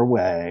love your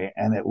way,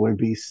 and it would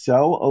be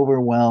so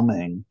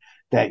overwhelming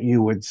that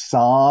you would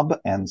sob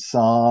and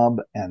sob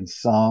and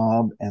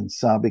sob and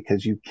sob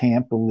because you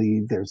can't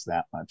believe there's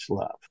that much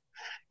love.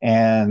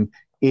 And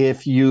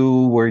if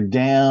you were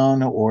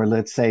down, or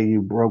let's say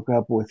you broke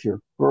up with your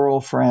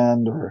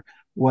girlfriend or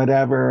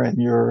whatever, and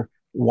you're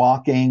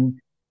walking,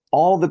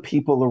 all the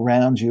people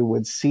around you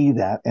would see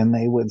that, and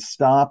they would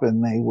stop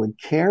and they would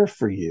care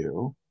for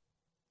you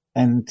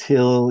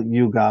until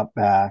you got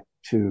back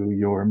to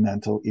your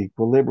mental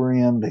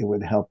equilibrium. They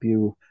would help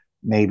you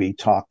maybe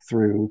talk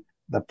through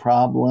the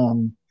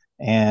problem,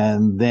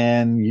 and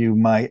then you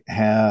might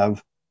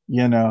have,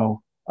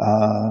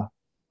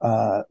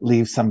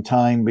 leave some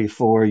time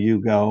before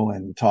you go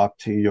and talk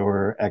to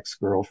your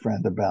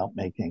ex-girlfriend about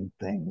making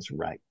things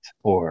right,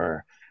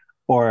 or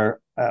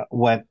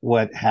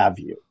what have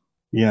you.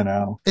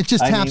 It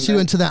just taps you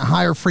into that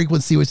higher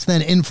frequency, which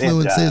then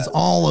influences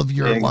all of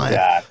your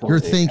life, your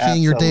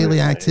thinking, your daily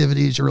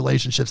activities, your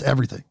relationships,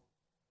 everything.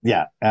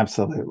 Yeah,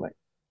 absolutely.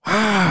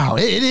 Wow.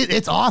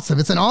 It's awesome.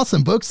 It's an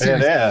awesome book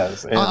series.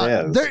 It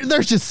is.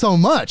 There's just so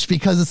much,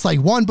 because it's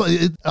like one book.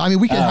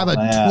 We could have a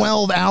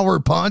 12-hour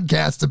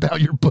podcast about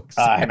your book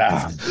series. I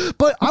know.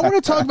 But I want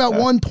to talk about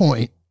one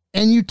point,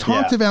 and you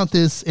talked about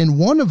this in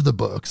one of the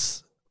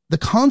books, the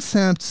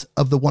concept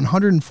of the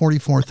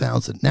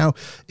 144,000. Now,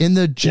 in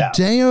the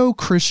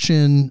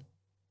Judeo-Christian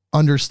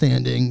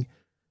understanding,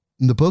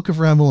 in the book of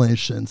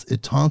Revelations,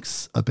 it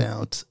talks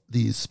about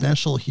these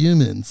special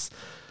humans,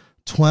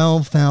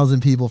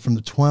 12,000 people from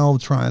the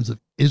 12 tribes of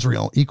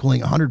Israel, equaling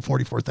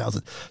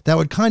 144,000. That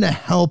would kind of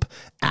help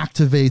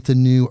activate the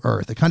new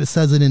earth. It kind of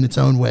says it in its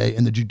own way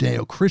in the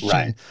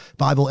Judeo-Christian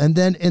Bible. And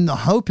then in the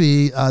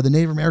Hopi, the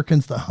Native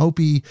Americans, the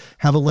Hopi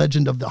have a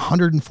legend of the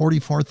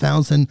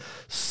 144,000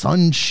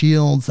 sun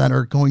shields that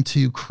are going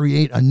to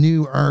create a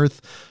new earth.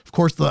 Of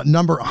course, the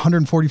number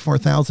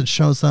 144,000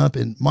 shows up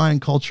in Mayan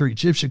culture,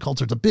 Egyptian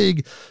culture. It's a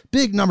big,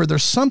 big number.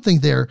 There's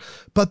something there,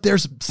 but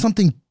there's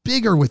something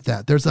bigger with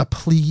that. There's a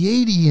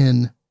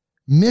Pleiadian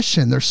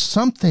mission. There's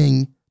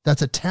something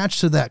that's attached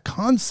to that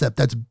concept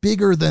that's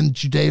bigger than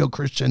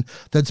Judeo-Christian,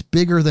 that's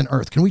bigger than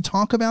Earth. Can we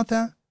talk about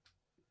that?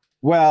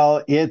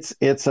 Well, it's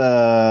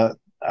a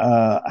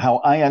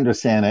how I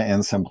understand it in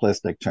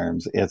simplistic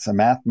terms. It's a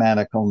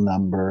mathematical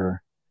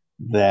number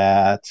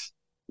that,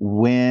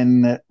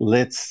 when,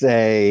 let's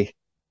say,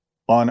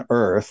 on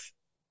Earth,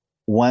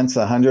 once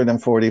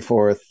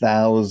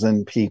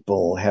 144,000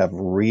 people have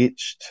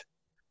reached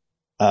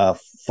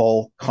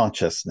full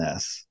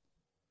consciousness,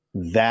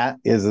 that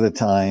is the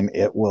time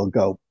it will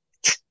go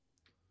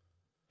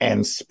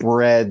and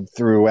spread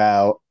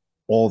throughout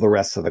all the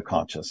rest of the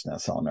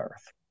consciousness on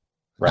Earth.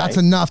 That's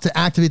enough to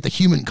activate the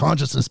human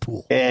consciousness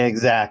pool.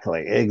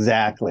 Exactly.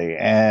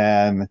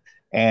 And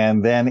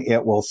then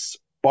it will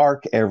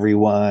spark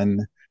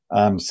everyone.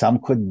 Some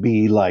could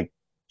be like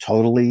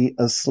totally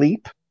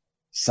asleep.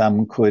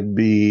 Some could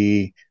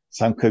be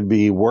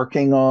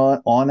working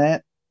on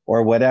it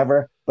or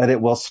whatever, but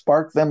it will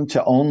spark them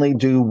to only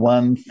do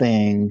one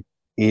thing,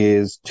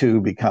 is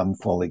to become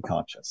fully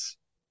conscious.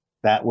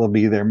 That will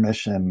be their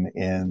mission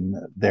in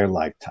their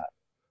lifetime.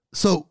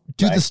 So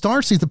do the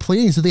starseeds, the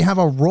Pleiadians, do they have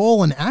a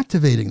role in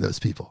activating those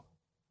people?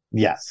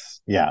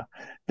 Yes. Yeah,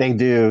 they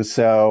do.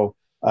 So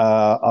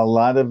a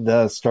lot of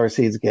the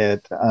starseeds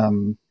get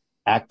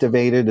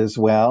activated as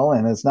well.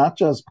 And it's not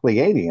just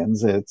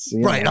Pleiadians. It's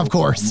of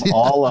course. From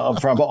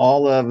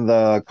all of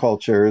the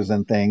cultures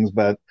and things.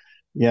 But,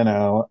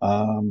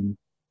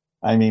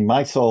 I mean,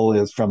 my soul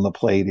is from the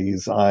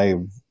Pleiades.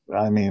 I've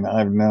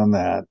known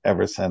that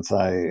ever since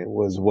I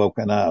was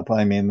woken up.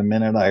 I mean, the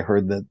minute I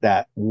heard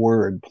that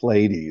word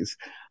Pleiades,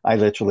 I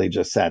literally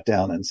just sat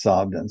down and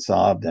sobbed,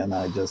 and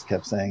I just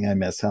kept saying, I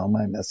miss home.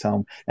 And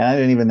I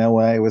didn't even know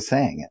why I was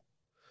saying it.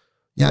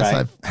 Yes,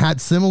 I've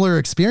had similar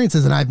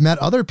experiences, and I've met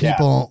other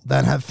people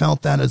that have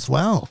felt that as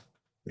well.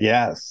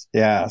 Yes.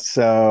 Yeah.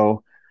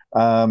 So,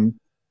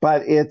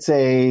 but it's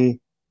a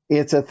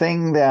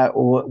thing that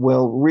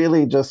will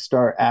really just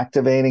start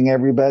activating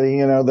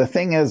everybody. The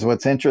thing is,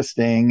 what's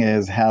interesting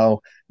is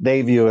how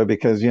they view it,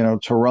 because,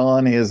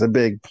 Tehran is a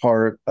big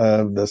part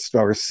of the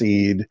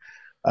Starseed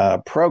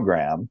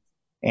program.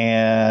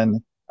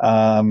 And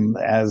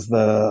as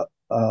the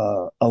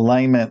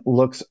alignment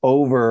looks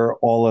over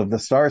all of the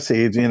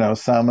starseeds,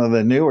 some of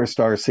the newer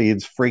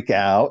starseeds freak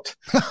out.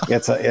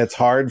 It's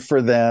hard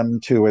for them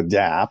to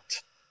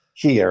adapt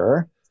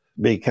here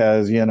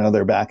because,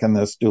 they're back in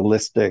this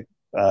dualistic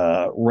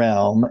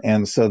realm,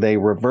 and so they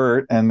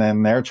revert, and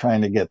then they're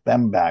trying to get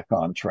them back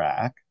on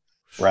track,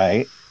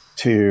 right?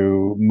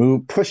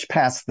 To push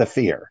past the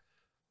fear,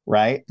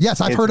 right?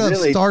 Yes, I've heard of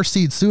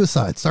starseed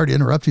suicide. Sorry to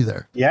interrupt you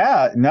there.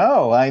 Yeah,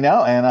 no, I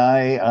know. And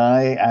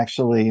I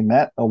actually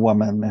met a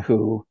woman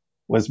who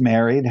was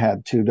married,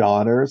 had 2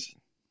 daughters,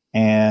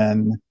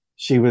 and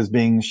she was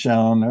being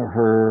shown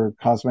her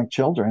cosmic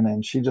children,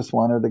 and she just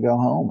wanted to go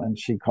home. And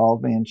she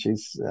called me, and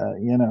she's,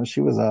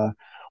 she was a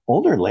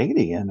older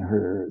lady in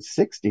her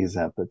 60s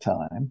at the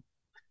time.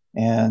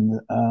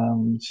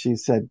 And she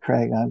said,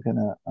 Craig, I'm going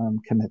to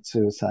commit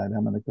suicide.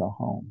 I'm going to go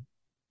home.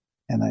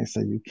 And I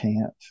said, you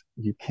can't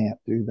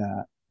do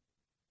that.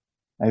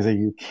 I said,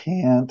 you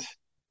can't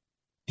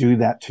do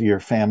that to your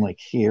family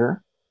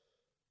here.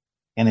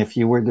 And if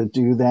you were to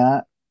do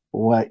that,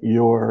 what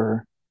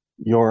your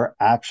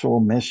actual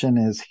mission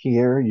is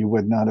here, you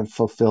would not have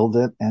fulfilled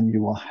it, and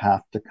you will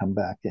have to come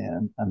back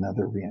in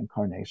another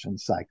reincarnation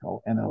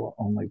cycle, and it will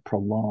only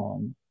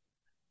prolong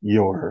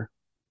your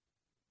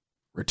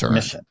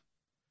mission,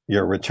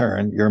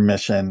 your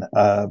mission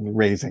of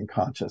raising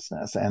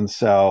consciousness. And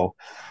so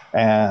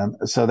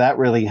that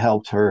really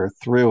helped her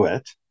through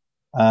it.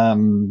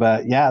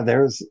 But yeah,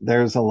 there's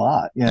a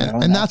lot,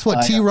 and that's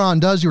what Tehran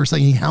does. You were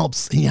saying he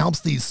helps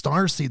these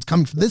starseeds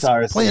coming from this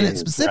planet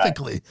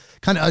specifically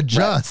kind of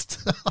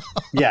adjust. Right.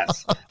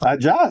 Yes,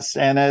 adjust.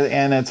 And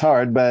it's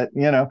hard, but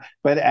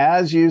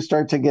as you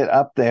start to get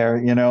up there,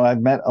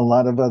 I've met a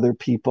lot of other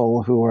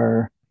people who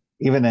are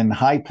even in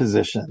high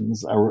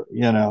positions,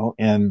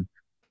 in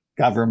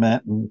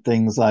government and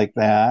things like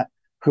that,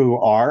 who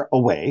are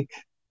awake.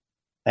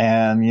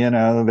 And,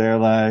 they're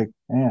like,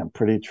 man,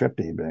 pretty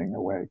trippy being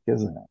awake,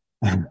 isn't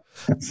it?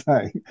 It's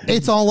like,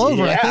 it's all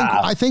over. Yeah.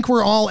 I think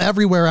we're all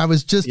everywhere. I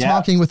was just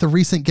talking with a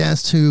recent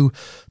guest who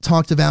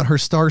talked about her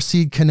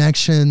starseed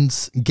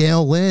connections,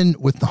 Gail Lynn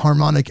with the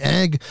harmonic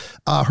egg,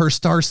 her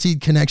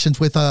starseed connections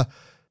with a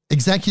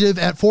executive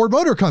at Ford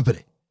Motor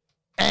Company.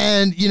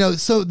 And,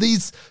 so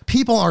these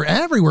people are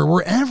everywhere.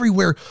 We're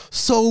everywhere.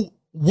 So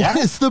what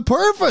is the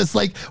purpose?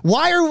 Like,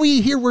 why are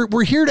we here?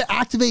 We're here to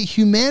activate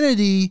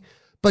humanity,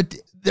 but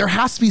there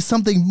has to be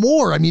something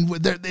more. I mean,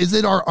 is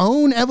it our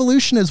own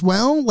evolution as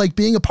well? Like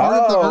being a part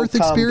of the Earth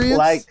experience?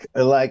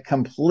 Like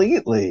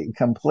completely.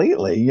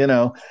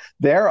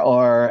 There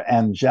are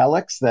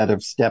angelics that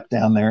have stepped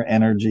down their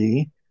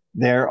energy.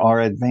 There are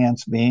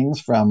advanced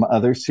beings from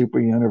other super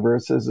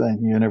universes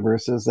and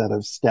universes that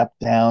have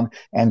stepped down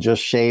and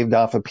just shaved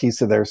off a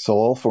piece of their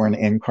soul for an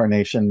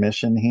incarnation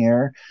mission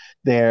here.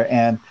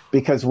 And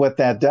because what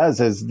that does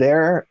is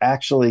they're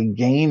actually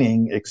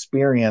gaining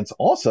experience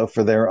also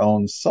for their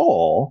own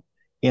soul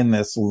in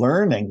this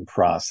learning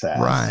process.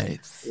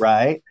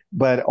 Right.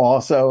 But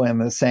also in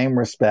the same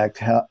respect,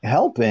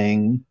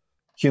 helping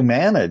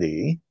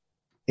humanity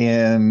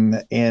in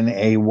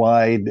a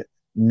wide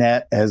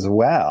net as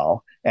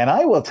well. And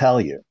I will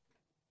tell you,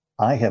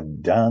 I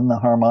have done the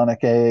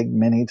harmonic egg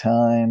many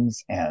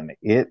times, and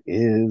it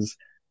is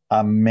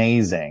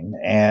amazing.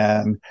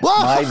 And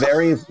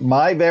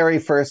my very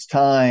first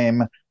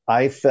time,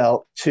 I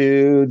felt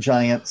 2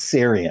 giant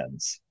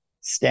Syrians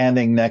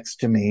standing next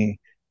to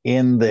me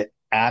in the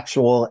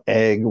actual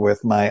egg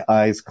with my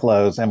eyes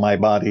closed, and my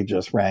body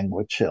just rang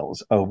with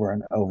chills over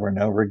and over and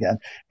over again.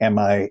 And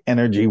my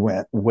energy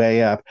went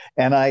way up.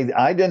 And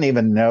I didn't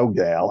even know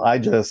Gail. I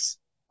just,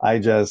 I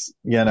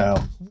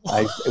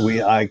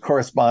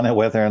corresponded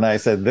with her and I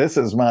said, this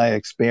is my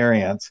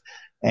experience.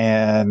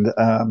 And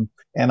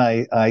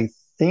I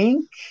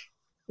think,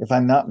 if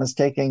I'm not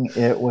mistaken,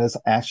 it was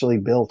actually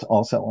built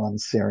also on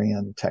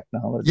Syrian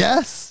technology.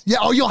 Yes. Yeah.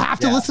 Oh, you'll have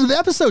to listen to the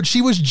episode.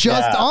 She was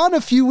just on a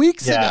few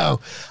weeks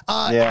ago.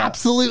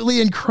 Absolutely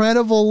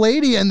incredible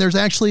lady. And there's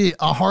actually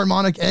a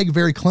harmonic egg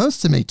very close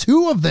to me.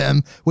 2 of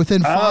them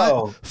within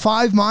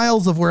 5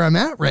 miles of where I'm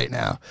at right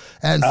now.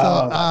 And so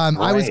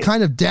I was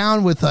kind of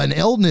down with an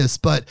illness,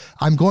 but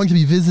I'm going to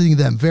be visiting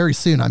them very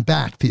soon. I'm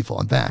back, people.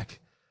 I'm back.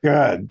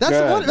 Good.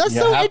 That's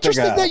so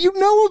interesting that you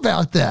know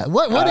about that.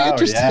 What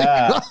interesting.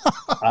 Yeah.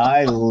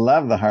 I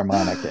love the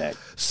harmonic egg.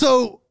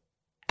 So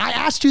I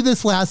asked you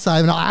this last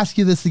time, and I'll ask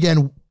you this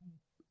again.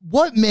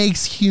 What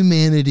makes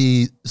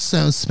humanity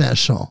so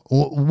special?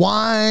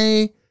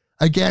 Why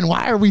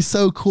are we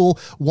so cool?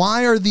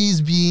 Why are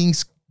these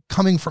beings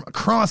coming from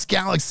across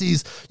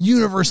galaxies,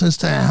 universes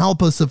to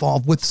help us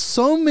evolve with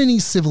so many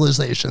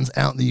civilizations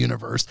out in the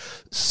universe,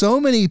 so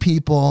many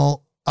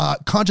people,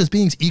 conscious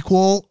beings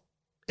equal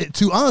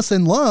to us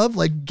in love,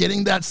 like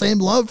getting that same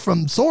love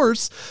from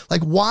source?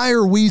 Like, why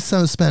are we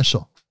so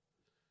special?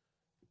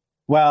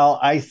 Well,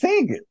 I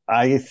think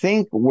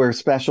we're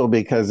special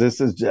because this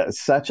is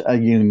just such a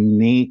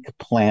unique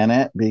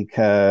planet,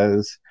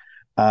 because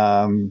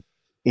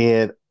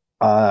it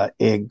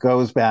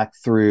goes back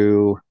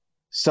through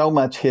so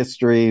much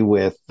history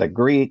with the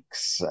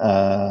Greeks,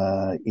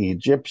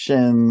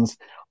 Egyptians,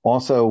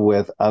 also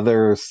with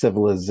other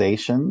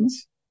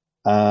civilizations.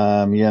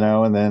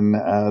 And then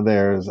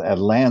there's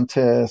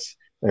Atlantis,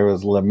 there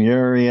was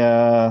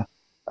Lemuria,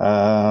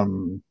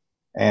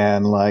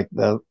 and like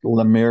the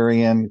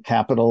Lemurian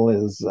capital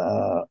is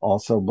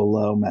also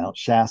below Mount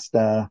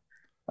Shasta.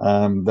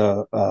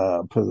 The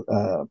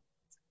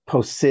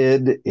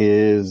Posid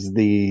is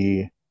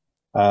the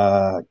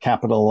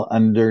capital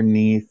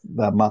underneath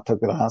the Mato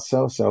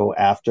Grosso. So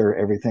after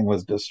everything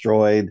was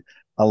destroyed,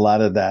 a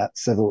lot of that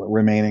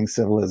remaining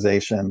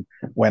civilization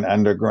went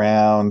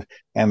underground,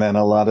 and then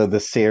a lot of the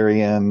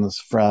Syrians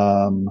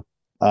from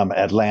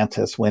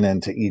Atlantis went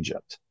into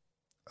Egypt.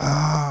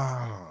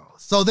 Oh,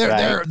 so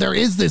there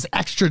is this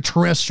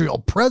extraterrestrial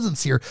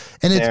presence here,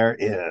 and there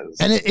is.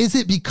 And is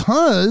it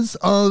because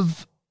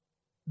of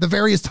the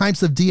various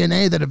types of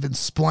DNA that have been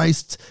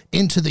spliced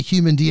into the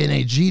human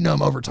DNA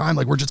genome over time?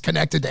 Like, we're just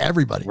connected to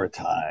everybody over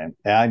time.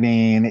 I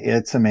mean,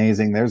 it's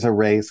amazing. There's a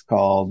race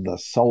called the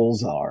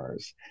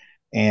Solzars.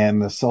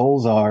 And the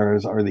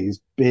Solzars are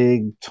these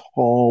big,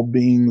 tall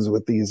beings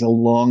with these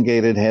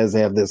elongated heads.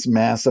 They have this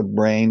massive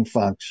brain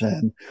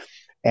function.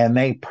 And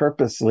they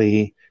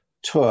purposely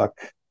took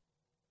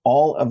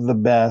all of the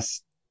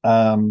best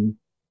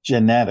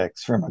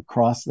genetics from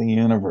across the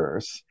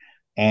universe.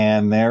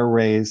 And their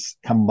race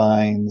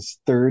combines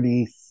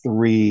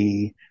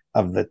 33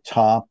 of the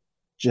top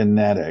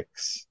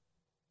genetics.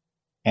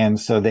 And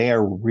so they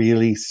are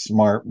really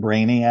smart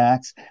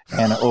brainiacs.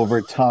 And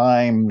over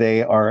time,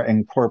 they are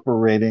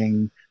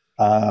incorporating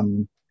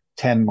 10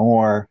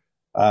 more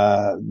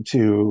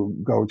to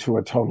go to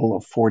a total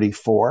of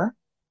 44.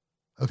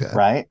 Okay.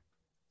 Right?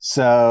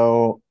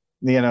 So,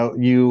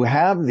 you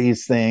have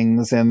these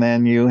things, and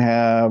then you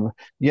have,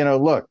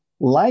 look,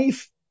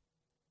 life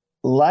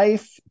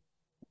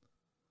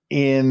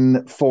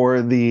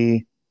for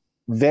the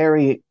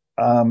very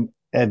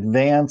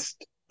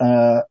advanced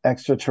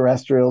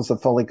extraterrestrials, the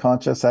fully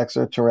conscious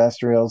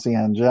extraterrestrials, the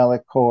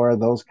angelic core,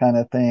 those kind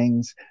of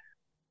things,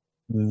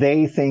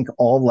 they think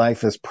all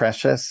life is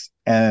precious,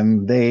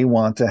 and they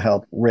want to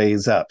help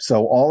raise up.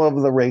 So all of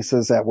the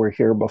races that were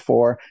here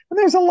before, and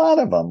there's a lot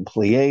of them,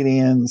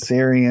 Pleiadians,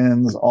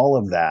 Syrians, all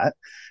of that,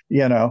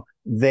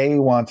 they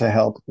want to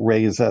help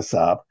raise us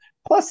up.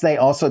 Plus, they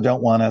also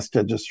don't want us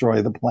to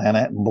destroy the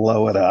planet and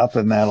blow it up,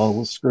 and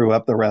that'll screw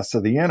up the rest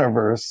of the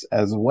universe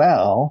as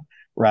well.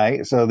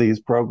 Right. So these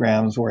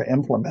programs were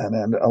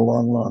implemented a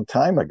long, long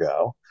time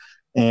ago,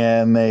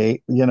 and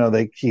they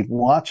keep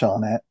watch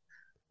on it.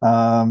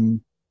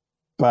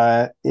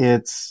 But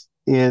it's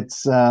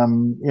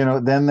then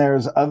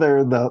there's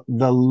the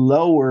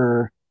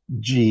lower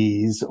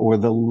G's, or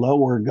the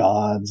lower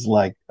gods,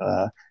 like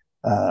the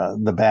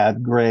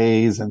bad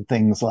grays and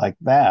things like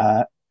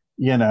that.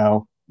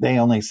 They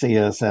only see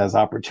us as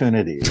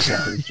opportunities,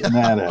 as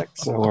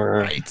genetics,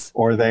 or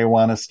they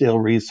want to steal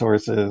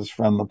resources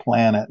from the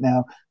planet.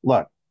 Now,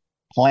 look,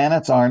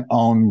 planets aren't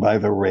owned by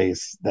the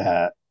race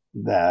that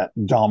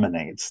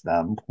dominates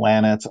them.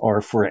 Planets are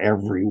for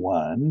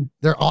everyone.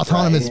 They're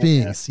autonomous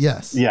beings.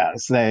 Yes.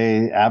 Yes,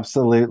 they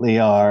absolutely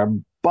are.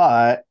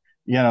 But,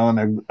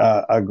 in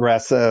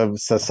aggressive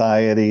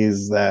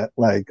societies that,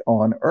 like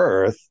on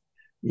Earth,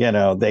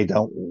 they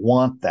don't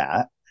want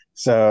that.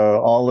 So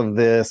all of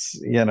this,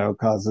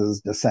 causes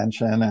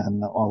dissension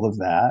and all of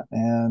that.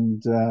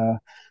 And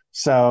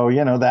so,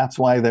 that's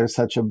why there's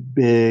such a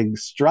big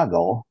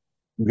struggle,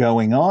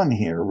 going on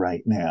here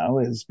right now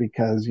is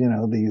because,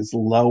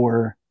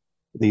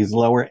 these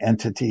lower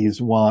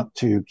entities want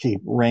to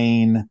keep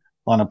reign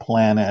on a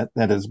planet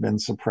that has been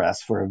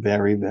suppressed for a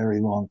very, very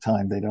long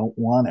time. They don't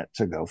want it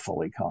to go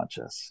fully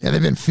conscious. Yeah,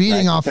 they've been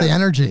feeding off the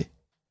energy.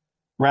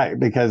 Right,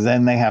 because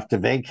then they have to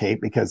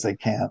vacate because they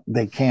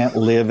can't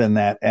live in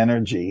that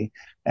energy,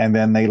 and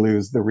then they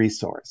lose the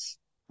resource.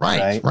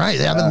 Right.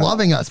 They have been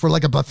loving us. We're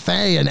like a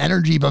buffet, an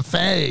energy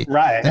buffet.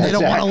 Right. And they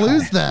don't want to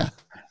lose that.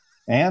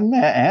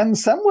 And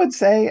some would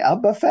say a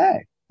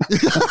buffet.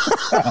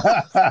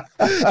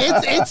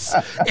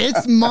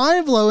 It's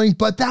mind-blowing,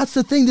 but that's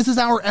the thing. This is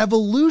our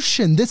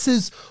evolution. This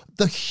is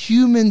the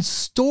human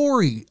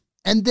story.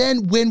 And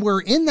then when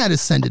we're in that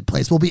ascended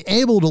place, we'll be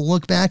able to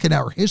look back at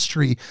our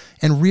history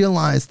and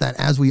realize that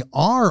as we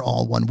are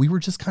all one, we were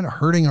just kind of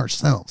hurting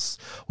ourselves.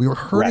 We were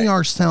hurting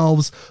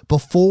ourselves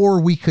before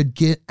we could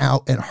get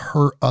out and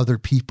hurt other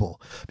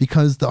people,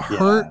 because the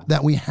hurt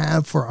that we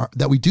have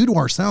that we do to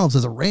ourselves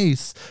as a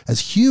race, as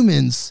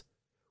humans,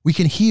 we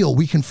can heal,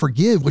 we can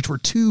forgive, which were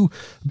two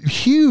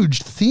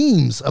huge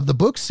themes of the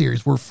book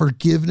series, were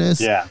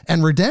forgiveness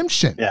and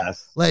redemption.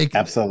 Yes, like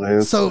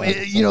absolutely. So,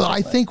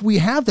 I think we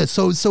have that.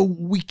 So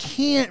we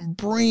can't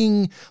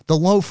bring the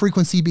low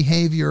frequency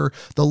behavior,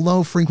 the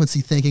low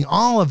frequency thinking,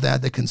 all of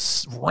that,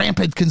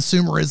 rampant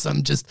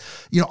consumerism, just,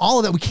 all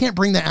of that. We can't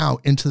bring that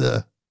out into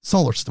the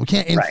solar system. We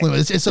can't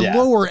influence. It's a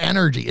lower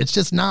energy. It's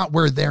just not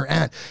where they're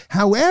at.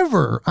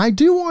 However, I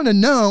do want to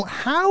know,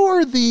 how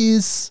are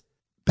these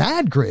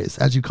bad grays,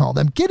 as you call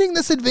them, getting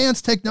this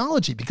advanced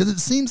technology? Because it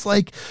seems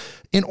like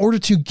in order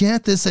to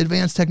get this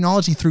advanced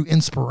technology through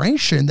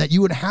inspiration, that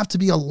you would have to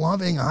be a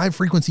loving, high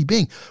frequency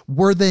being.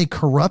 Were they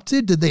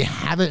corrupted? Did they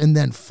have it and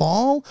then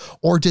fall?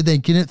 Or did they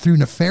get it through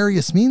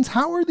nefarious means?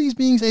 How are these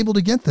beings able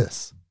to get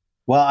this?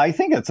 Well, I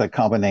think it's a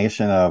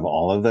combination of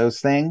all of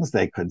those things.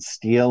 They could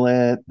steal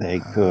it. They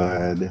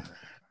could,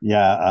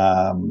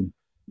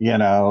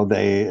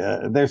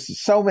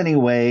 there's so many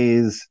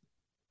ways,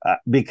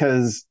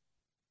 because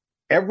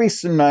every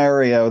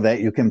scenario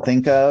that you can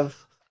think of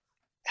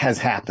has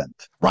happened.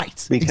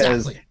 Right.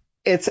 Because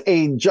it's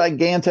a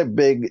gigantic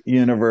big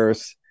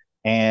universe,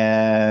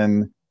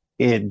 and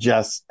it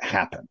just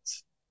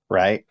happens,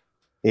 right?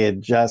 It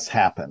just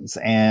happens.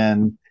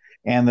 And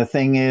the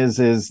thing is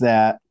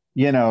that,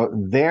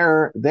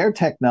 their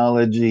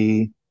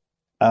technology,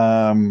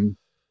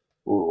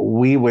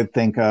 we would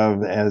think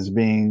of as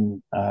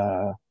being,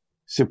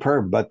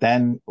 superb, but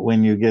then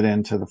when you get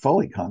into the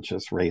fully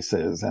conscious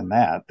races, and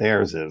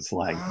theirs is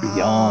like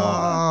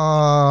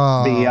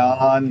beyond.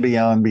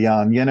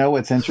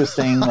 What's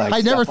interesting? Like,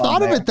 I never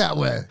thought of it that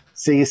way.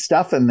 See,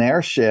 stuff in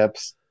their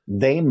ships,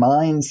 they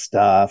mine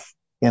stuff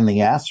in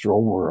the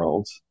astral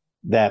world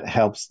that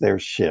helps their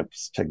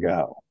ships to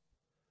go.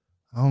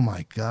 Oh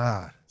my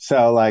God.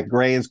 So like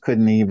Grays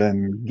couldn't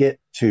even get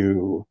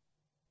to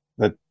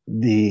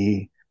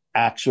the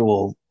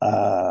actual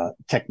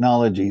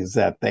technologies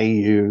that they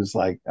use,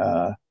 like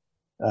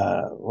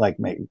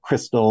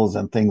crystals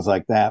and things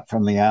like that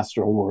from the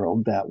astral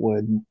world that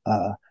would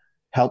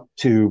help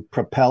to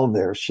propel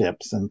their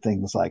ships and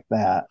things like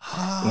that,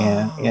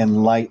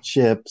 and light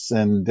ships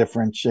and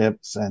different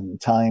ships and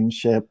time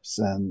ships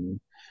and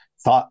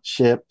thought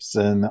ships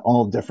and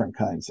all different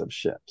kinds of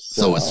ships.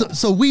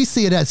 So we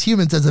see it as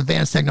humans as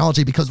advanced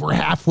technology because we're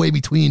halfway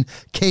between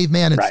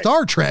caveman and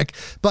Star Trek,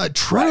 but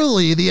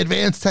truly the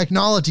advanced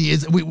technology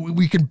is,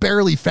 we can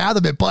barely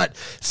fathom it, but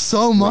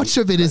so much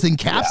of it is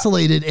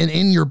encapsulated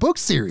in your book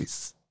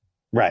series.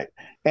 Right.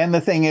 And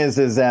the thing is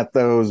that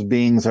those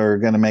beings are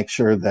going to make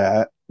sure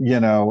that,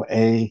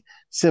 a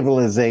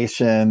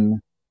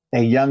civilization,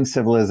 a young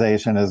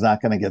civilization, is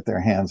not going to get their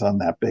hands on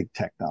that big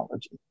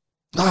technology.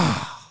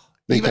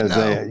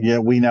 Because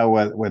we know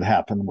what would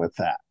happen with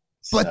that.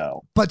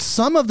 But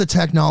some of the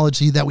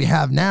technology that we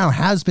have now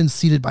has been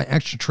seeded by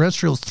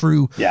extraterrestrials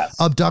through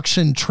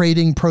abduction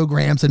trading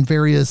programs and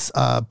various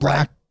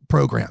black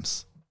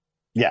programs.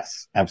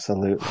 Yes,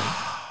 absolutely.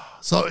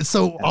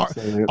 So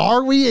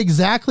are we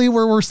exactly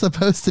where we're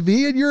supposed to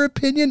be, in your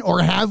opinion,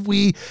 or have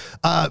we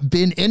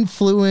been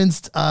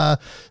influenced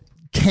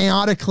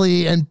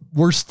chaotically and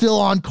we're still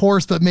on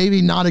course, but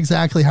maybe not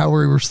exactly how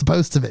we were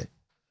supposed to be?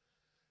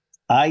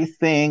 I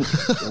think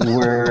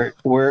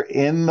we're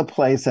in the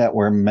place that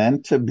we're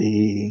meant to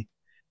be,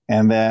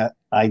 and that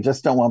I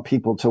just don't want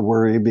people to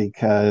worry,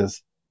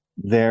 because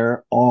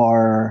there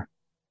are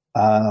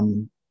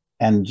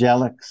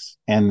angelics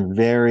and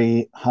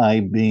very high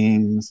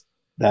beings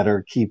that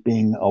are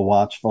keeping a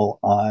watchful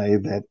eye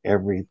that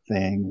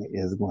everything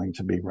is going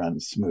to be run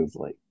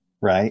smoothly,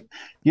 right?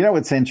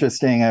 What's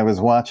interesting? I was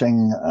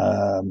watching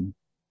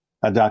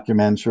a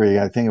documentary.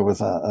 I think it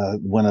was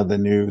one of the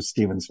new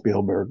Steven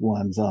Spielberg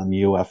ones on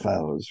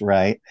UFOs,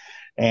 right?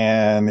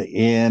 And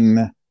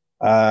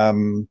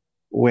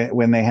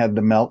when they had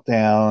the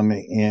meltdown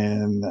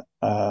in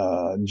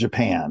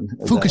Japan,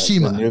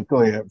 Fukushima, the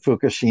nuclear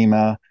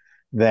Fukushima,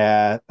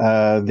 that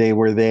they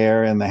were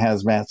there in the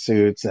hazmat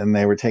suits and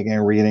they were taking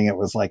a reading. It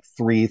was like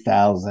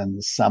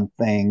 3,000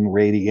 something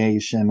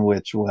radiation,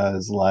 which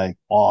was like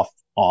off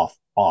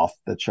off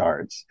the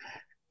charts.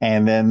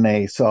 And then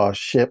they saw a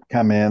ship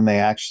come in.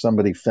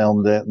 Somebody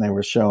filmed it, and they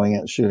were showing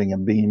it, shooting a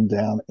beam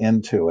down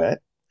into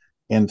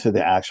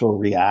the actual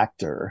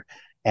reactor.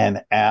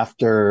 And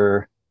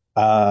after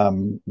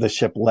the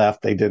ship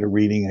left, they did a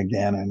reading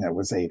again, and it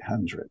was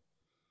 800.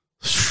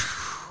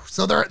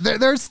 So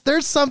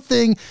there's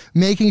something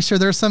making sure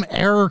there's some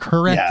error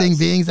correcting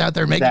beings out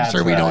there, making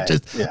sure we don't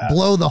just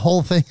blow the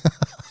whole thing up.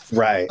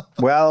 Right.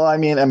 Well, I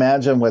mean,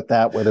 imagine what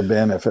that would have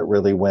been if it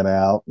really went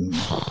out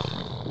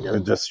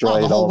and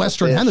destroyed the whole all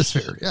Western the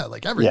Hemisphere. Yeah,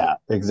 like everything. Yeah,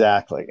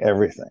 exactly.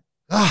 Everything.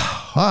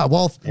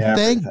 Well,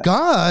 thank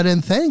God,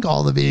 and thank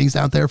all the beings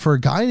out there for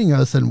guiding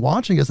us and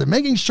watching us and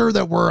making sure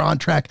that we're on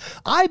track.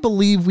 I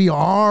believe we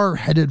are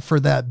headed for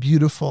that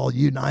beautiful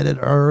united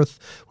Earth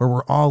where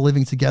we're all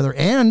living together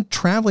and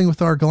traveling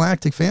with our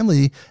galactic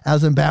family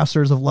as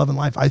ambassadors of love and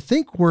life. I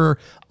think we're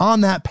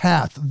on that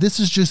path. This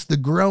is just the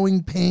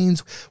growing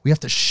pains. We have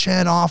to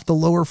shed off the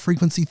lower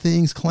frequency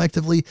things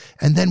collectively,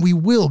 and then we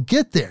will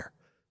get there.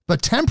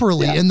 But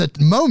temporarily, in the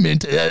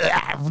moment,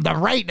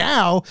 right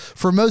now,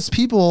 for most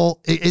people,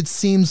 it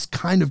seems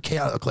kind of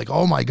chaotic. Like,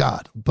 oh my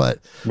God! But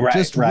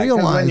just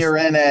realize when you're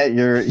in it,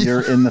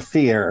 you're in the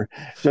fear.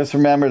 Just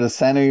remember to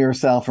center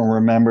yourself and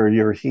remember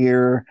you're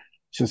here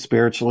to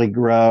spiritually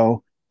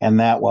grow, and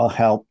that will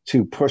help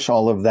to push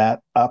all of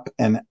that up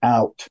and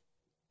out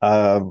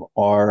of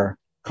our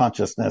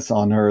consciousness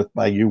on Earth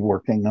by you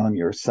working on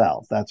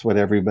yourself. That's what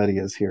everybody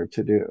is here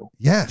to do.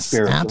 Yes,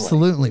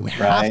 absolutely. We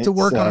have to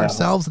work on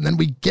ourselves, and then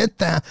we get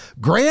that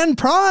grand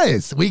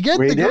prize. We get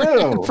the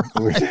grand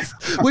prize,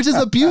 which is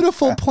a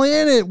beautiful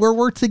planet where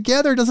we're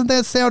together. Doesn't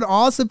that sound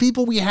awesome,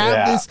 people? We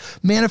have this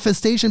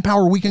manifestation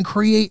power. We can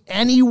create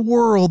any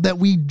world that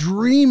we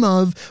dream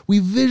of. We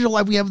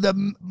visualize. We have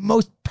the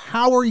most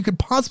power you could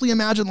possibly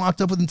imagine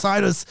locked up within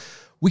inside us.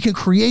 We can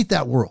create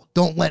that world.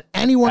 Don't let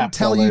anyone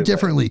tell you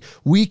differently.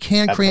 We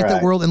can create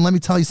that world. And let me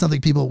tell you something,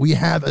 people. We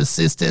have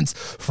assistants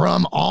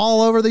from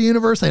all over the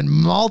universe and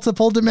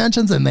multiple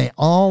dimensions, and they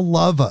all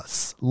love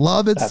us.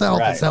 Love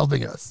itself is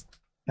helping us.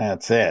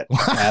 That's it.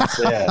 That's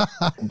it.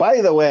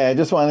 By the way, I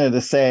just wanted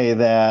to say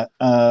that,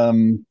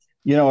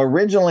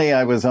 originally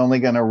I was only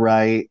going to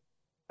write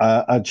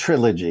a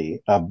trilogy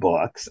of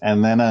books,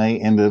 and then I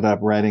ended up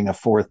writing a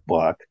fourth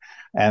book.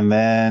 And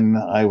then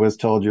I was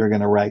told you're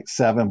going to write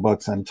 7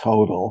 books in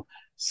total.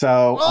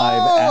 So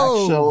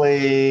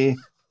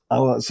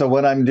so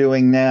what I'm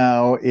doing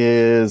now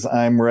is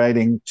I'm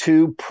writing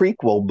 2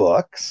 prequel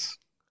books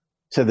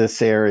to the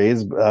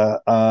series,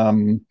 so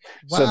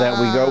that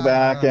we go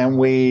back and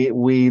we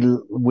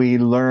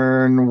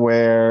learn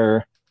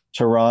where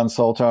Tehran,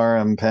 Soltar,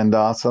 and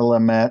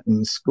Pandasala met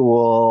in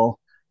school,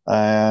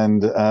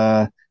 and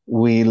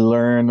we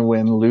learn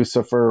when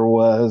Lucifer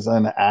was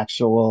an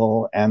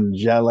actual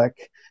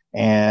angelic,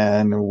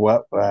 and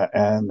what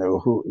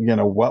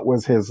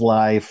was his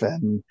life,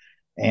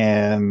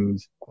 and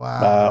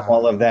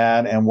all of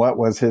that, and what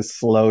was his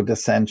slow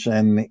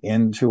descension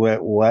into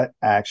it, what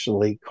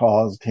actually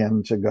caused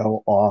him to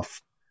go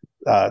off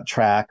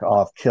track,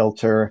 off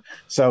kilter.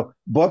 So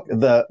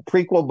the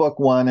prequel book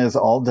 1 is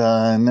all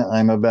done.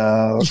 I'm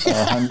about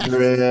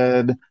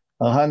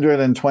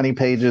 120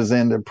 pages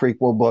into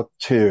prequel book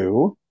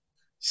 2.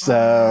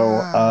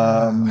 So,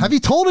 have you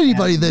told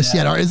anybody this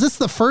yet? Or is this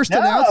the first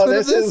announcement? No,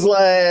 this is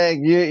like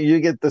you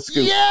get the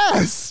scoop.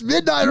 Yes,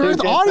 Midnight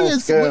Earth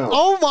audience.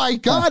 Oh my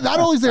God! Not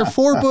only is there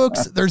 4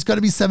 books, there's going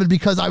to be 7.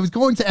 Because I was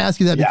going to ask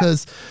you that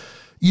because,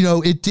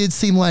 it did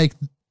seem like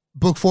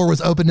book 4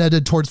 was open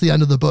ended towards the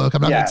end of the book.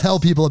 I'm not going to tell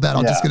people about it.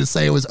 I'm just going to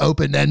say it was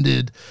open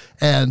ended,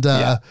 and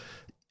I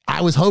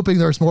was hoping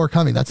there was more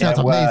coming. That sounds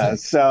amazing.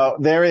 So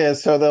there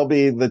is. So there'll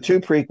be the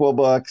 2 prequel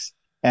books,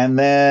 and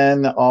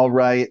then I'll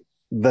write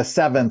the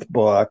 7th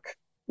book,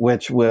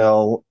 which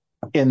will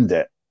end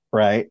it,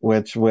 right?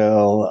 Which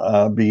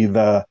will be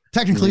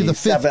technically the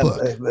 5th book.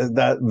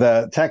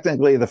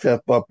 Technically the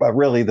 5th book, but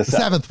really the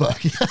 7th book.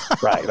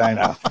 Right, I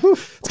know.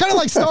 It's kind of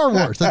like Star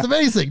Wars. That's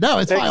amazing. No,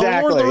 it's fine.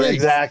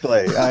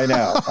 Exactly. I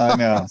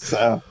know.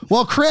 So,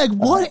 well, Craig,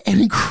 what an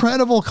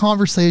incredible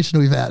conversation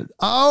we've had.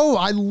 Oh,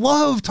 I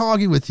love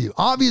talking with you.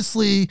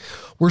 Obviously,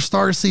 we're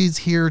starseeds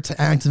here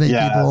to activate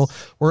people.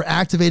 We're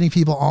activating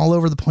people all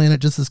over the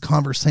planet. Just this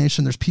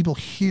conversation. There's people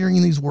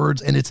hearing these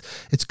words, and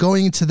it's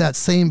going to that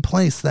same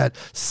place, that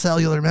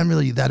cellular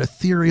memory, that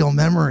ethereal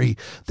memory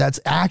that's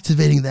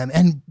activating them.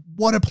 And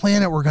what a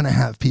planet we're going to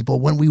have,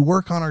 people. When we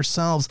work on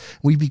ourselves,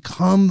 we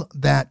become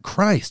that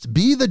Christ.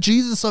 Be the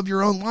Jesus of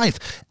your own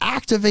life.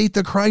 Activate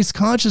the Christ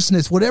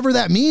consciousness, whatever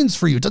that means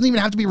for you. It doesn't even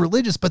have to be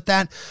religious, but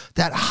that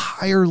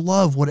higher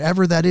love,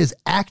 whatever that is,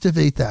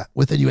 activate that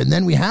within you. And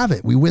then we have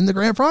it. We win the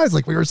grand prize,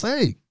 like we were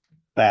saying.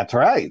 That's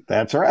right.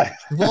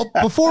 Well,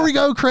 before we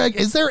go, Craig,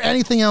 is there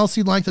anything else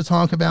you'd like to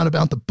talk about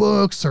the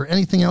books, or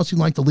anything else you'd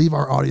like to leave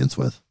our audience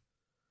with?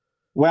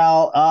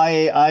 Well,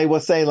 I will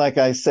say, like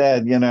I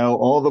said,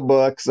 all the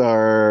books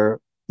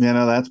are,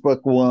 that's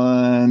book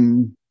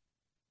 1,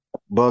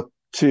 book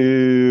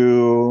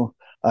 2.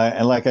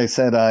 And like I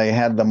said, I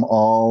had them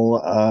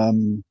all,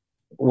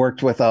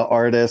 worked with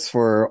artists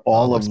for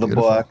all of the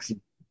books.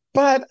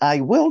 But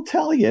I will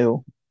tell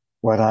you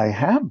what I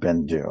have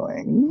been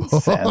doing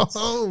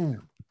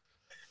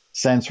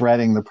since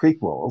writing the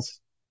prequels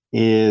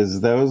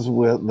is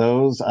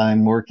those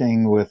I'm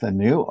working with a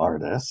new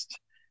artist.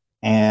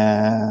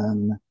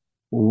 And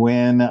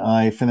when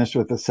I finish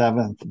with the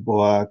 7th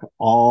book,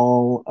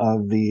 all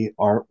of the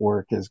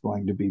artwork is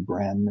going to be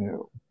brand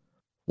new.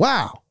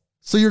 Wow.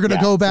 So you're going to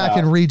go back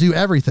and redo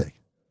everything.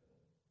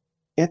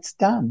 It's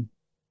done.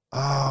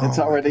 Oh, it's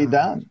already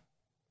done.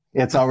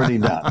 It's already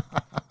done.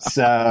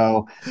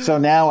 So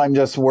now I'm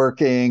just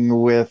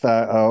working with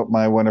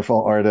my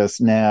wonderful artist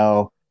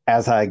now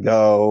as I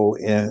go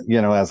in,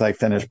 as I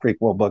finish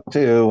prequel book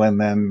 2, and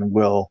then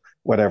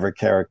whatever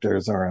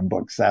characters are in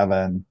book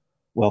 7,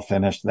 we'll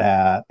finish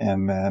that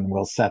and then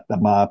we'll set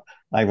them up.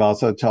 I've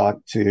also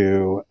talked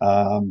to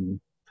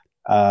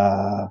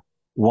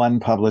one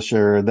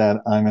publisher that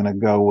I'm going to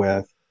go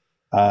with.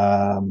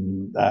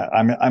 I'm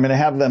going to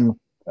have them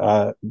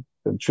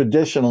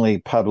traditionally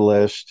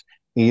published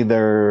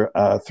either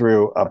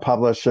through a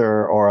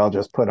publisher or I'll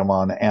just put them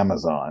on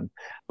Amazon.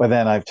 But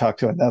then I've talked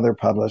to another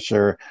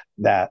publisher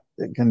that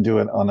can do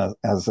it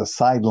as a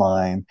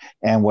sideline.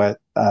 And what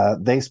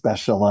they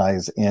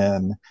specialize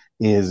in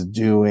is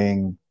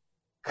doing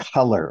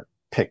color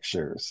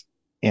pictures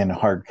in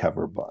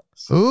hardcover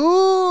books.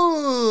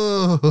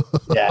 Ooh.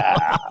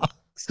 Yeah.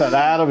 So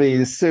that'll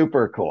be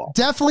super cool.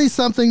 Definitely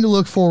something to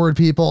look forward,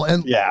 people.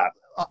 And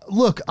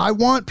look, I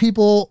want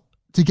people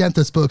to get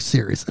this book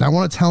series, and I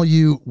want to tell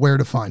you where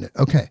to find it.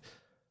 Okay.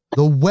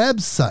 The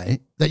website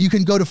that you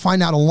can go to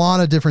find out a lot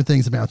of different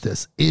things about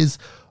this is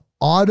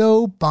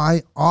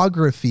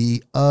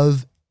Autobiography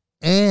of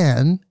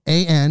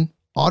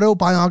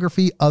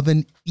Autobiography of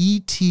an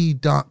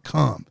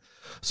ET.com.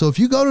 So if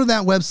you go to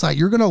that website,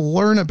 you're going to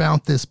learn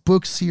about this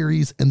book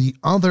series and the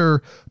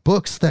other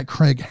books that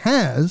Craig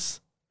has.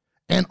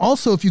 And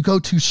also, if you go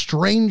to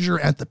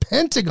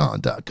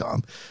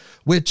strangeratthepentagon.com,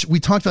 which we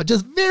talked about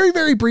just very,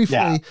 very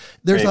briefly,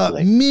 there's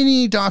a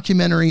mini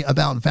documentary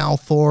about Val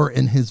Thor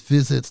and his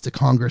visits to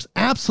Congress.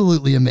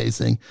 Absolutely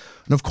amazing.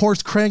 And of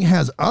course, Craig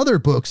has other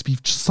books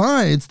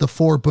besides the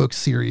 4-book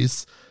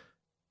series,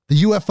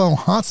 the UFO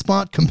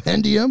Hotspot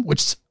Compendium,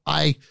 which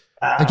I,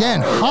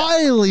 again,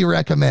 highly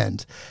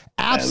recommend.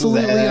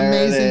 Absolutely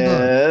amazing book.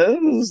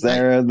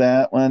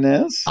 That one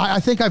is. I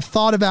think I've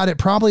thought about it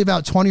probably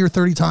about 20 or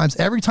 30 times.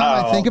 Every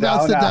time I think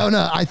about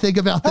Sedona, I think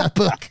about that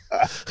book.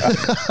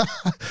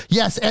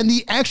 Yes, and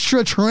the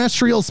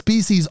Extraterrestrial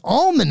Species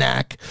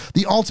Almanac,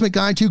 the ultimate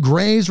guide to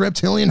grays,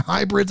 reptilian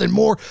hybrids, and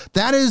more.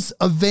 That is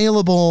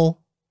available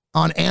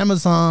on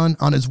Amazon,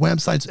 on his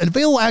websites, and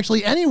available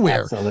actually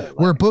anywhere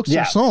where books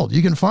are sold.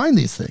 You can find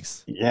these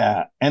things.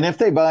 Yeah. And if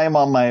they buy them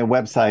on my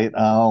website,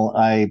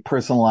 I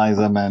personalize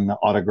them and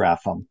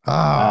autograph them. Oh,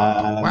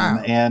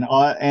 wow.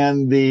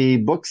 And the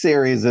book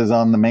series is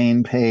on the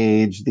main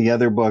page. The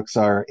other books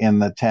are in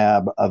the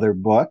tab Other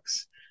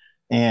Books.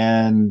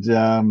 And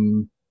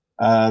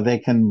they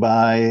can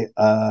buy,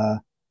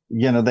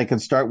 they can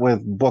start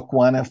with book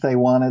 1 if they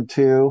wanted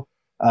to.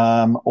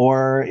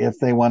 Or if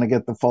they want to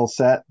get the full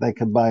set, they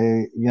could buy,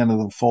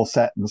 the full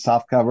set in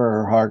softcover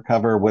or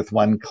hardcover with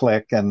one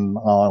click, and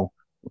I'll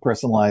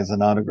personalize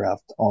and autograph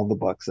all the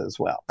books as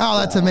well. Oh,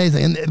 that's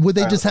amazing. And would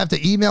they just have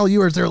to email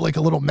you, or is there like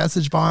a little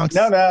message box?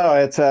 No,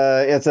 it's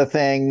a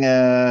thing.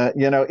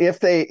 If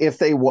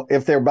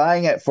they're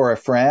buying it for a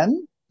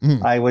friend,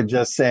 I would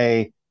just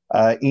say,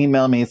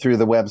 email me through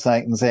the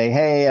website and say,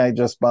 hey, I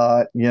just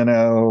bought,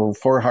 4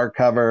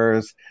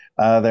 hardcovers.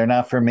 They're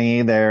not for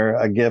me. They're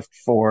a gift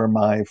for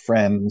my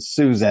friend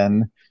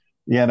Susan.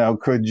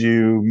 Could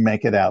you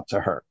make it out to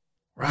her?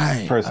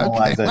 Right.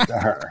 Personalize it to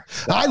her.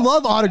 So, I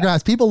love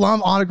autographs. People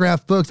love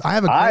autographed books. I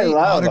have a great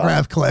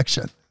autograph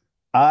collection.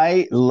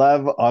 I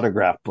love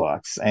autograph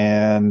books.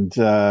 And,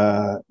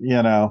 I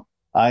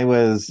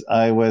was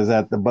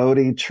at the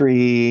Bodhi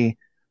tree.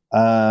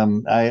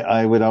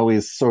 I would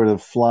always sort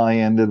of fly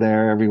into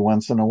there every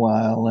once in a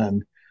while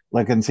and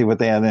look and see what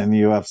they had in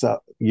the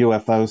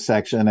UFO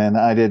section. And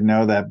I didn't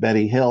know that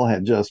Betty Hill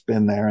had just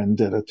been there and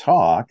did a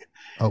talk.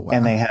 Oh, wow.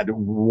 And they had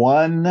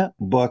one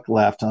book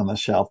left on the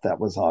shelf that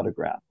was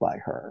autographed by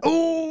her.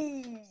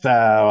 Oh, so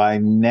I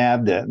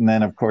nabbed it. And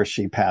then, of course,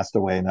 she passed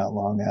away not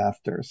long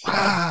after. So.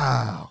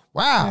 Wow.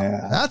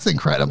 Yeah. That's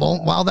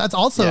incredible. Wow. That's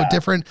also a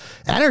different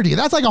energy.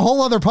 That's like a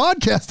whole other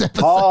podcast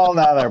episode. Whole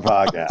other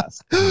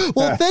podcast.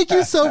 Well, thank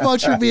you so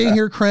much for being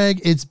here, Craig.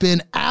 It's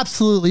been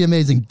absolutely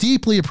amazing.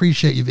 Deeply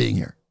appreciate you being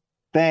here.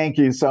 Thank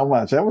you so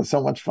much. That was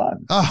so much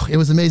fun. Oh, it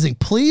was amazing.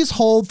 Please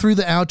hold through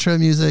the outro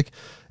music,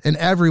 and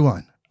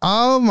everyone.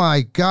 Oh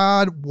my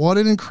God. What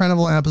an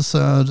incredible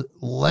episode.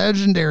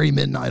 Legendary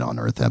Midnight on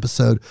Earth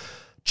episode.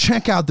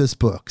 Check out this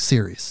book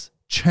series.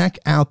 Check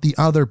out the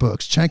other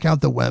books. Check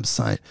out the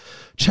website.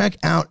 Check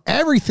out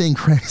everything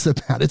Craig's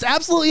about. It's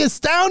absolutely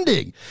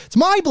astounding. It's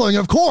mind-blowing.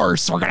 Of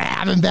course, we're going to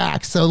have him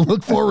back. So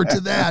look forward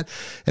to that.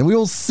 And we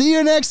will see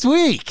you next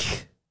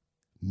week.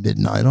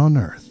 Midnight on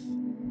Earth.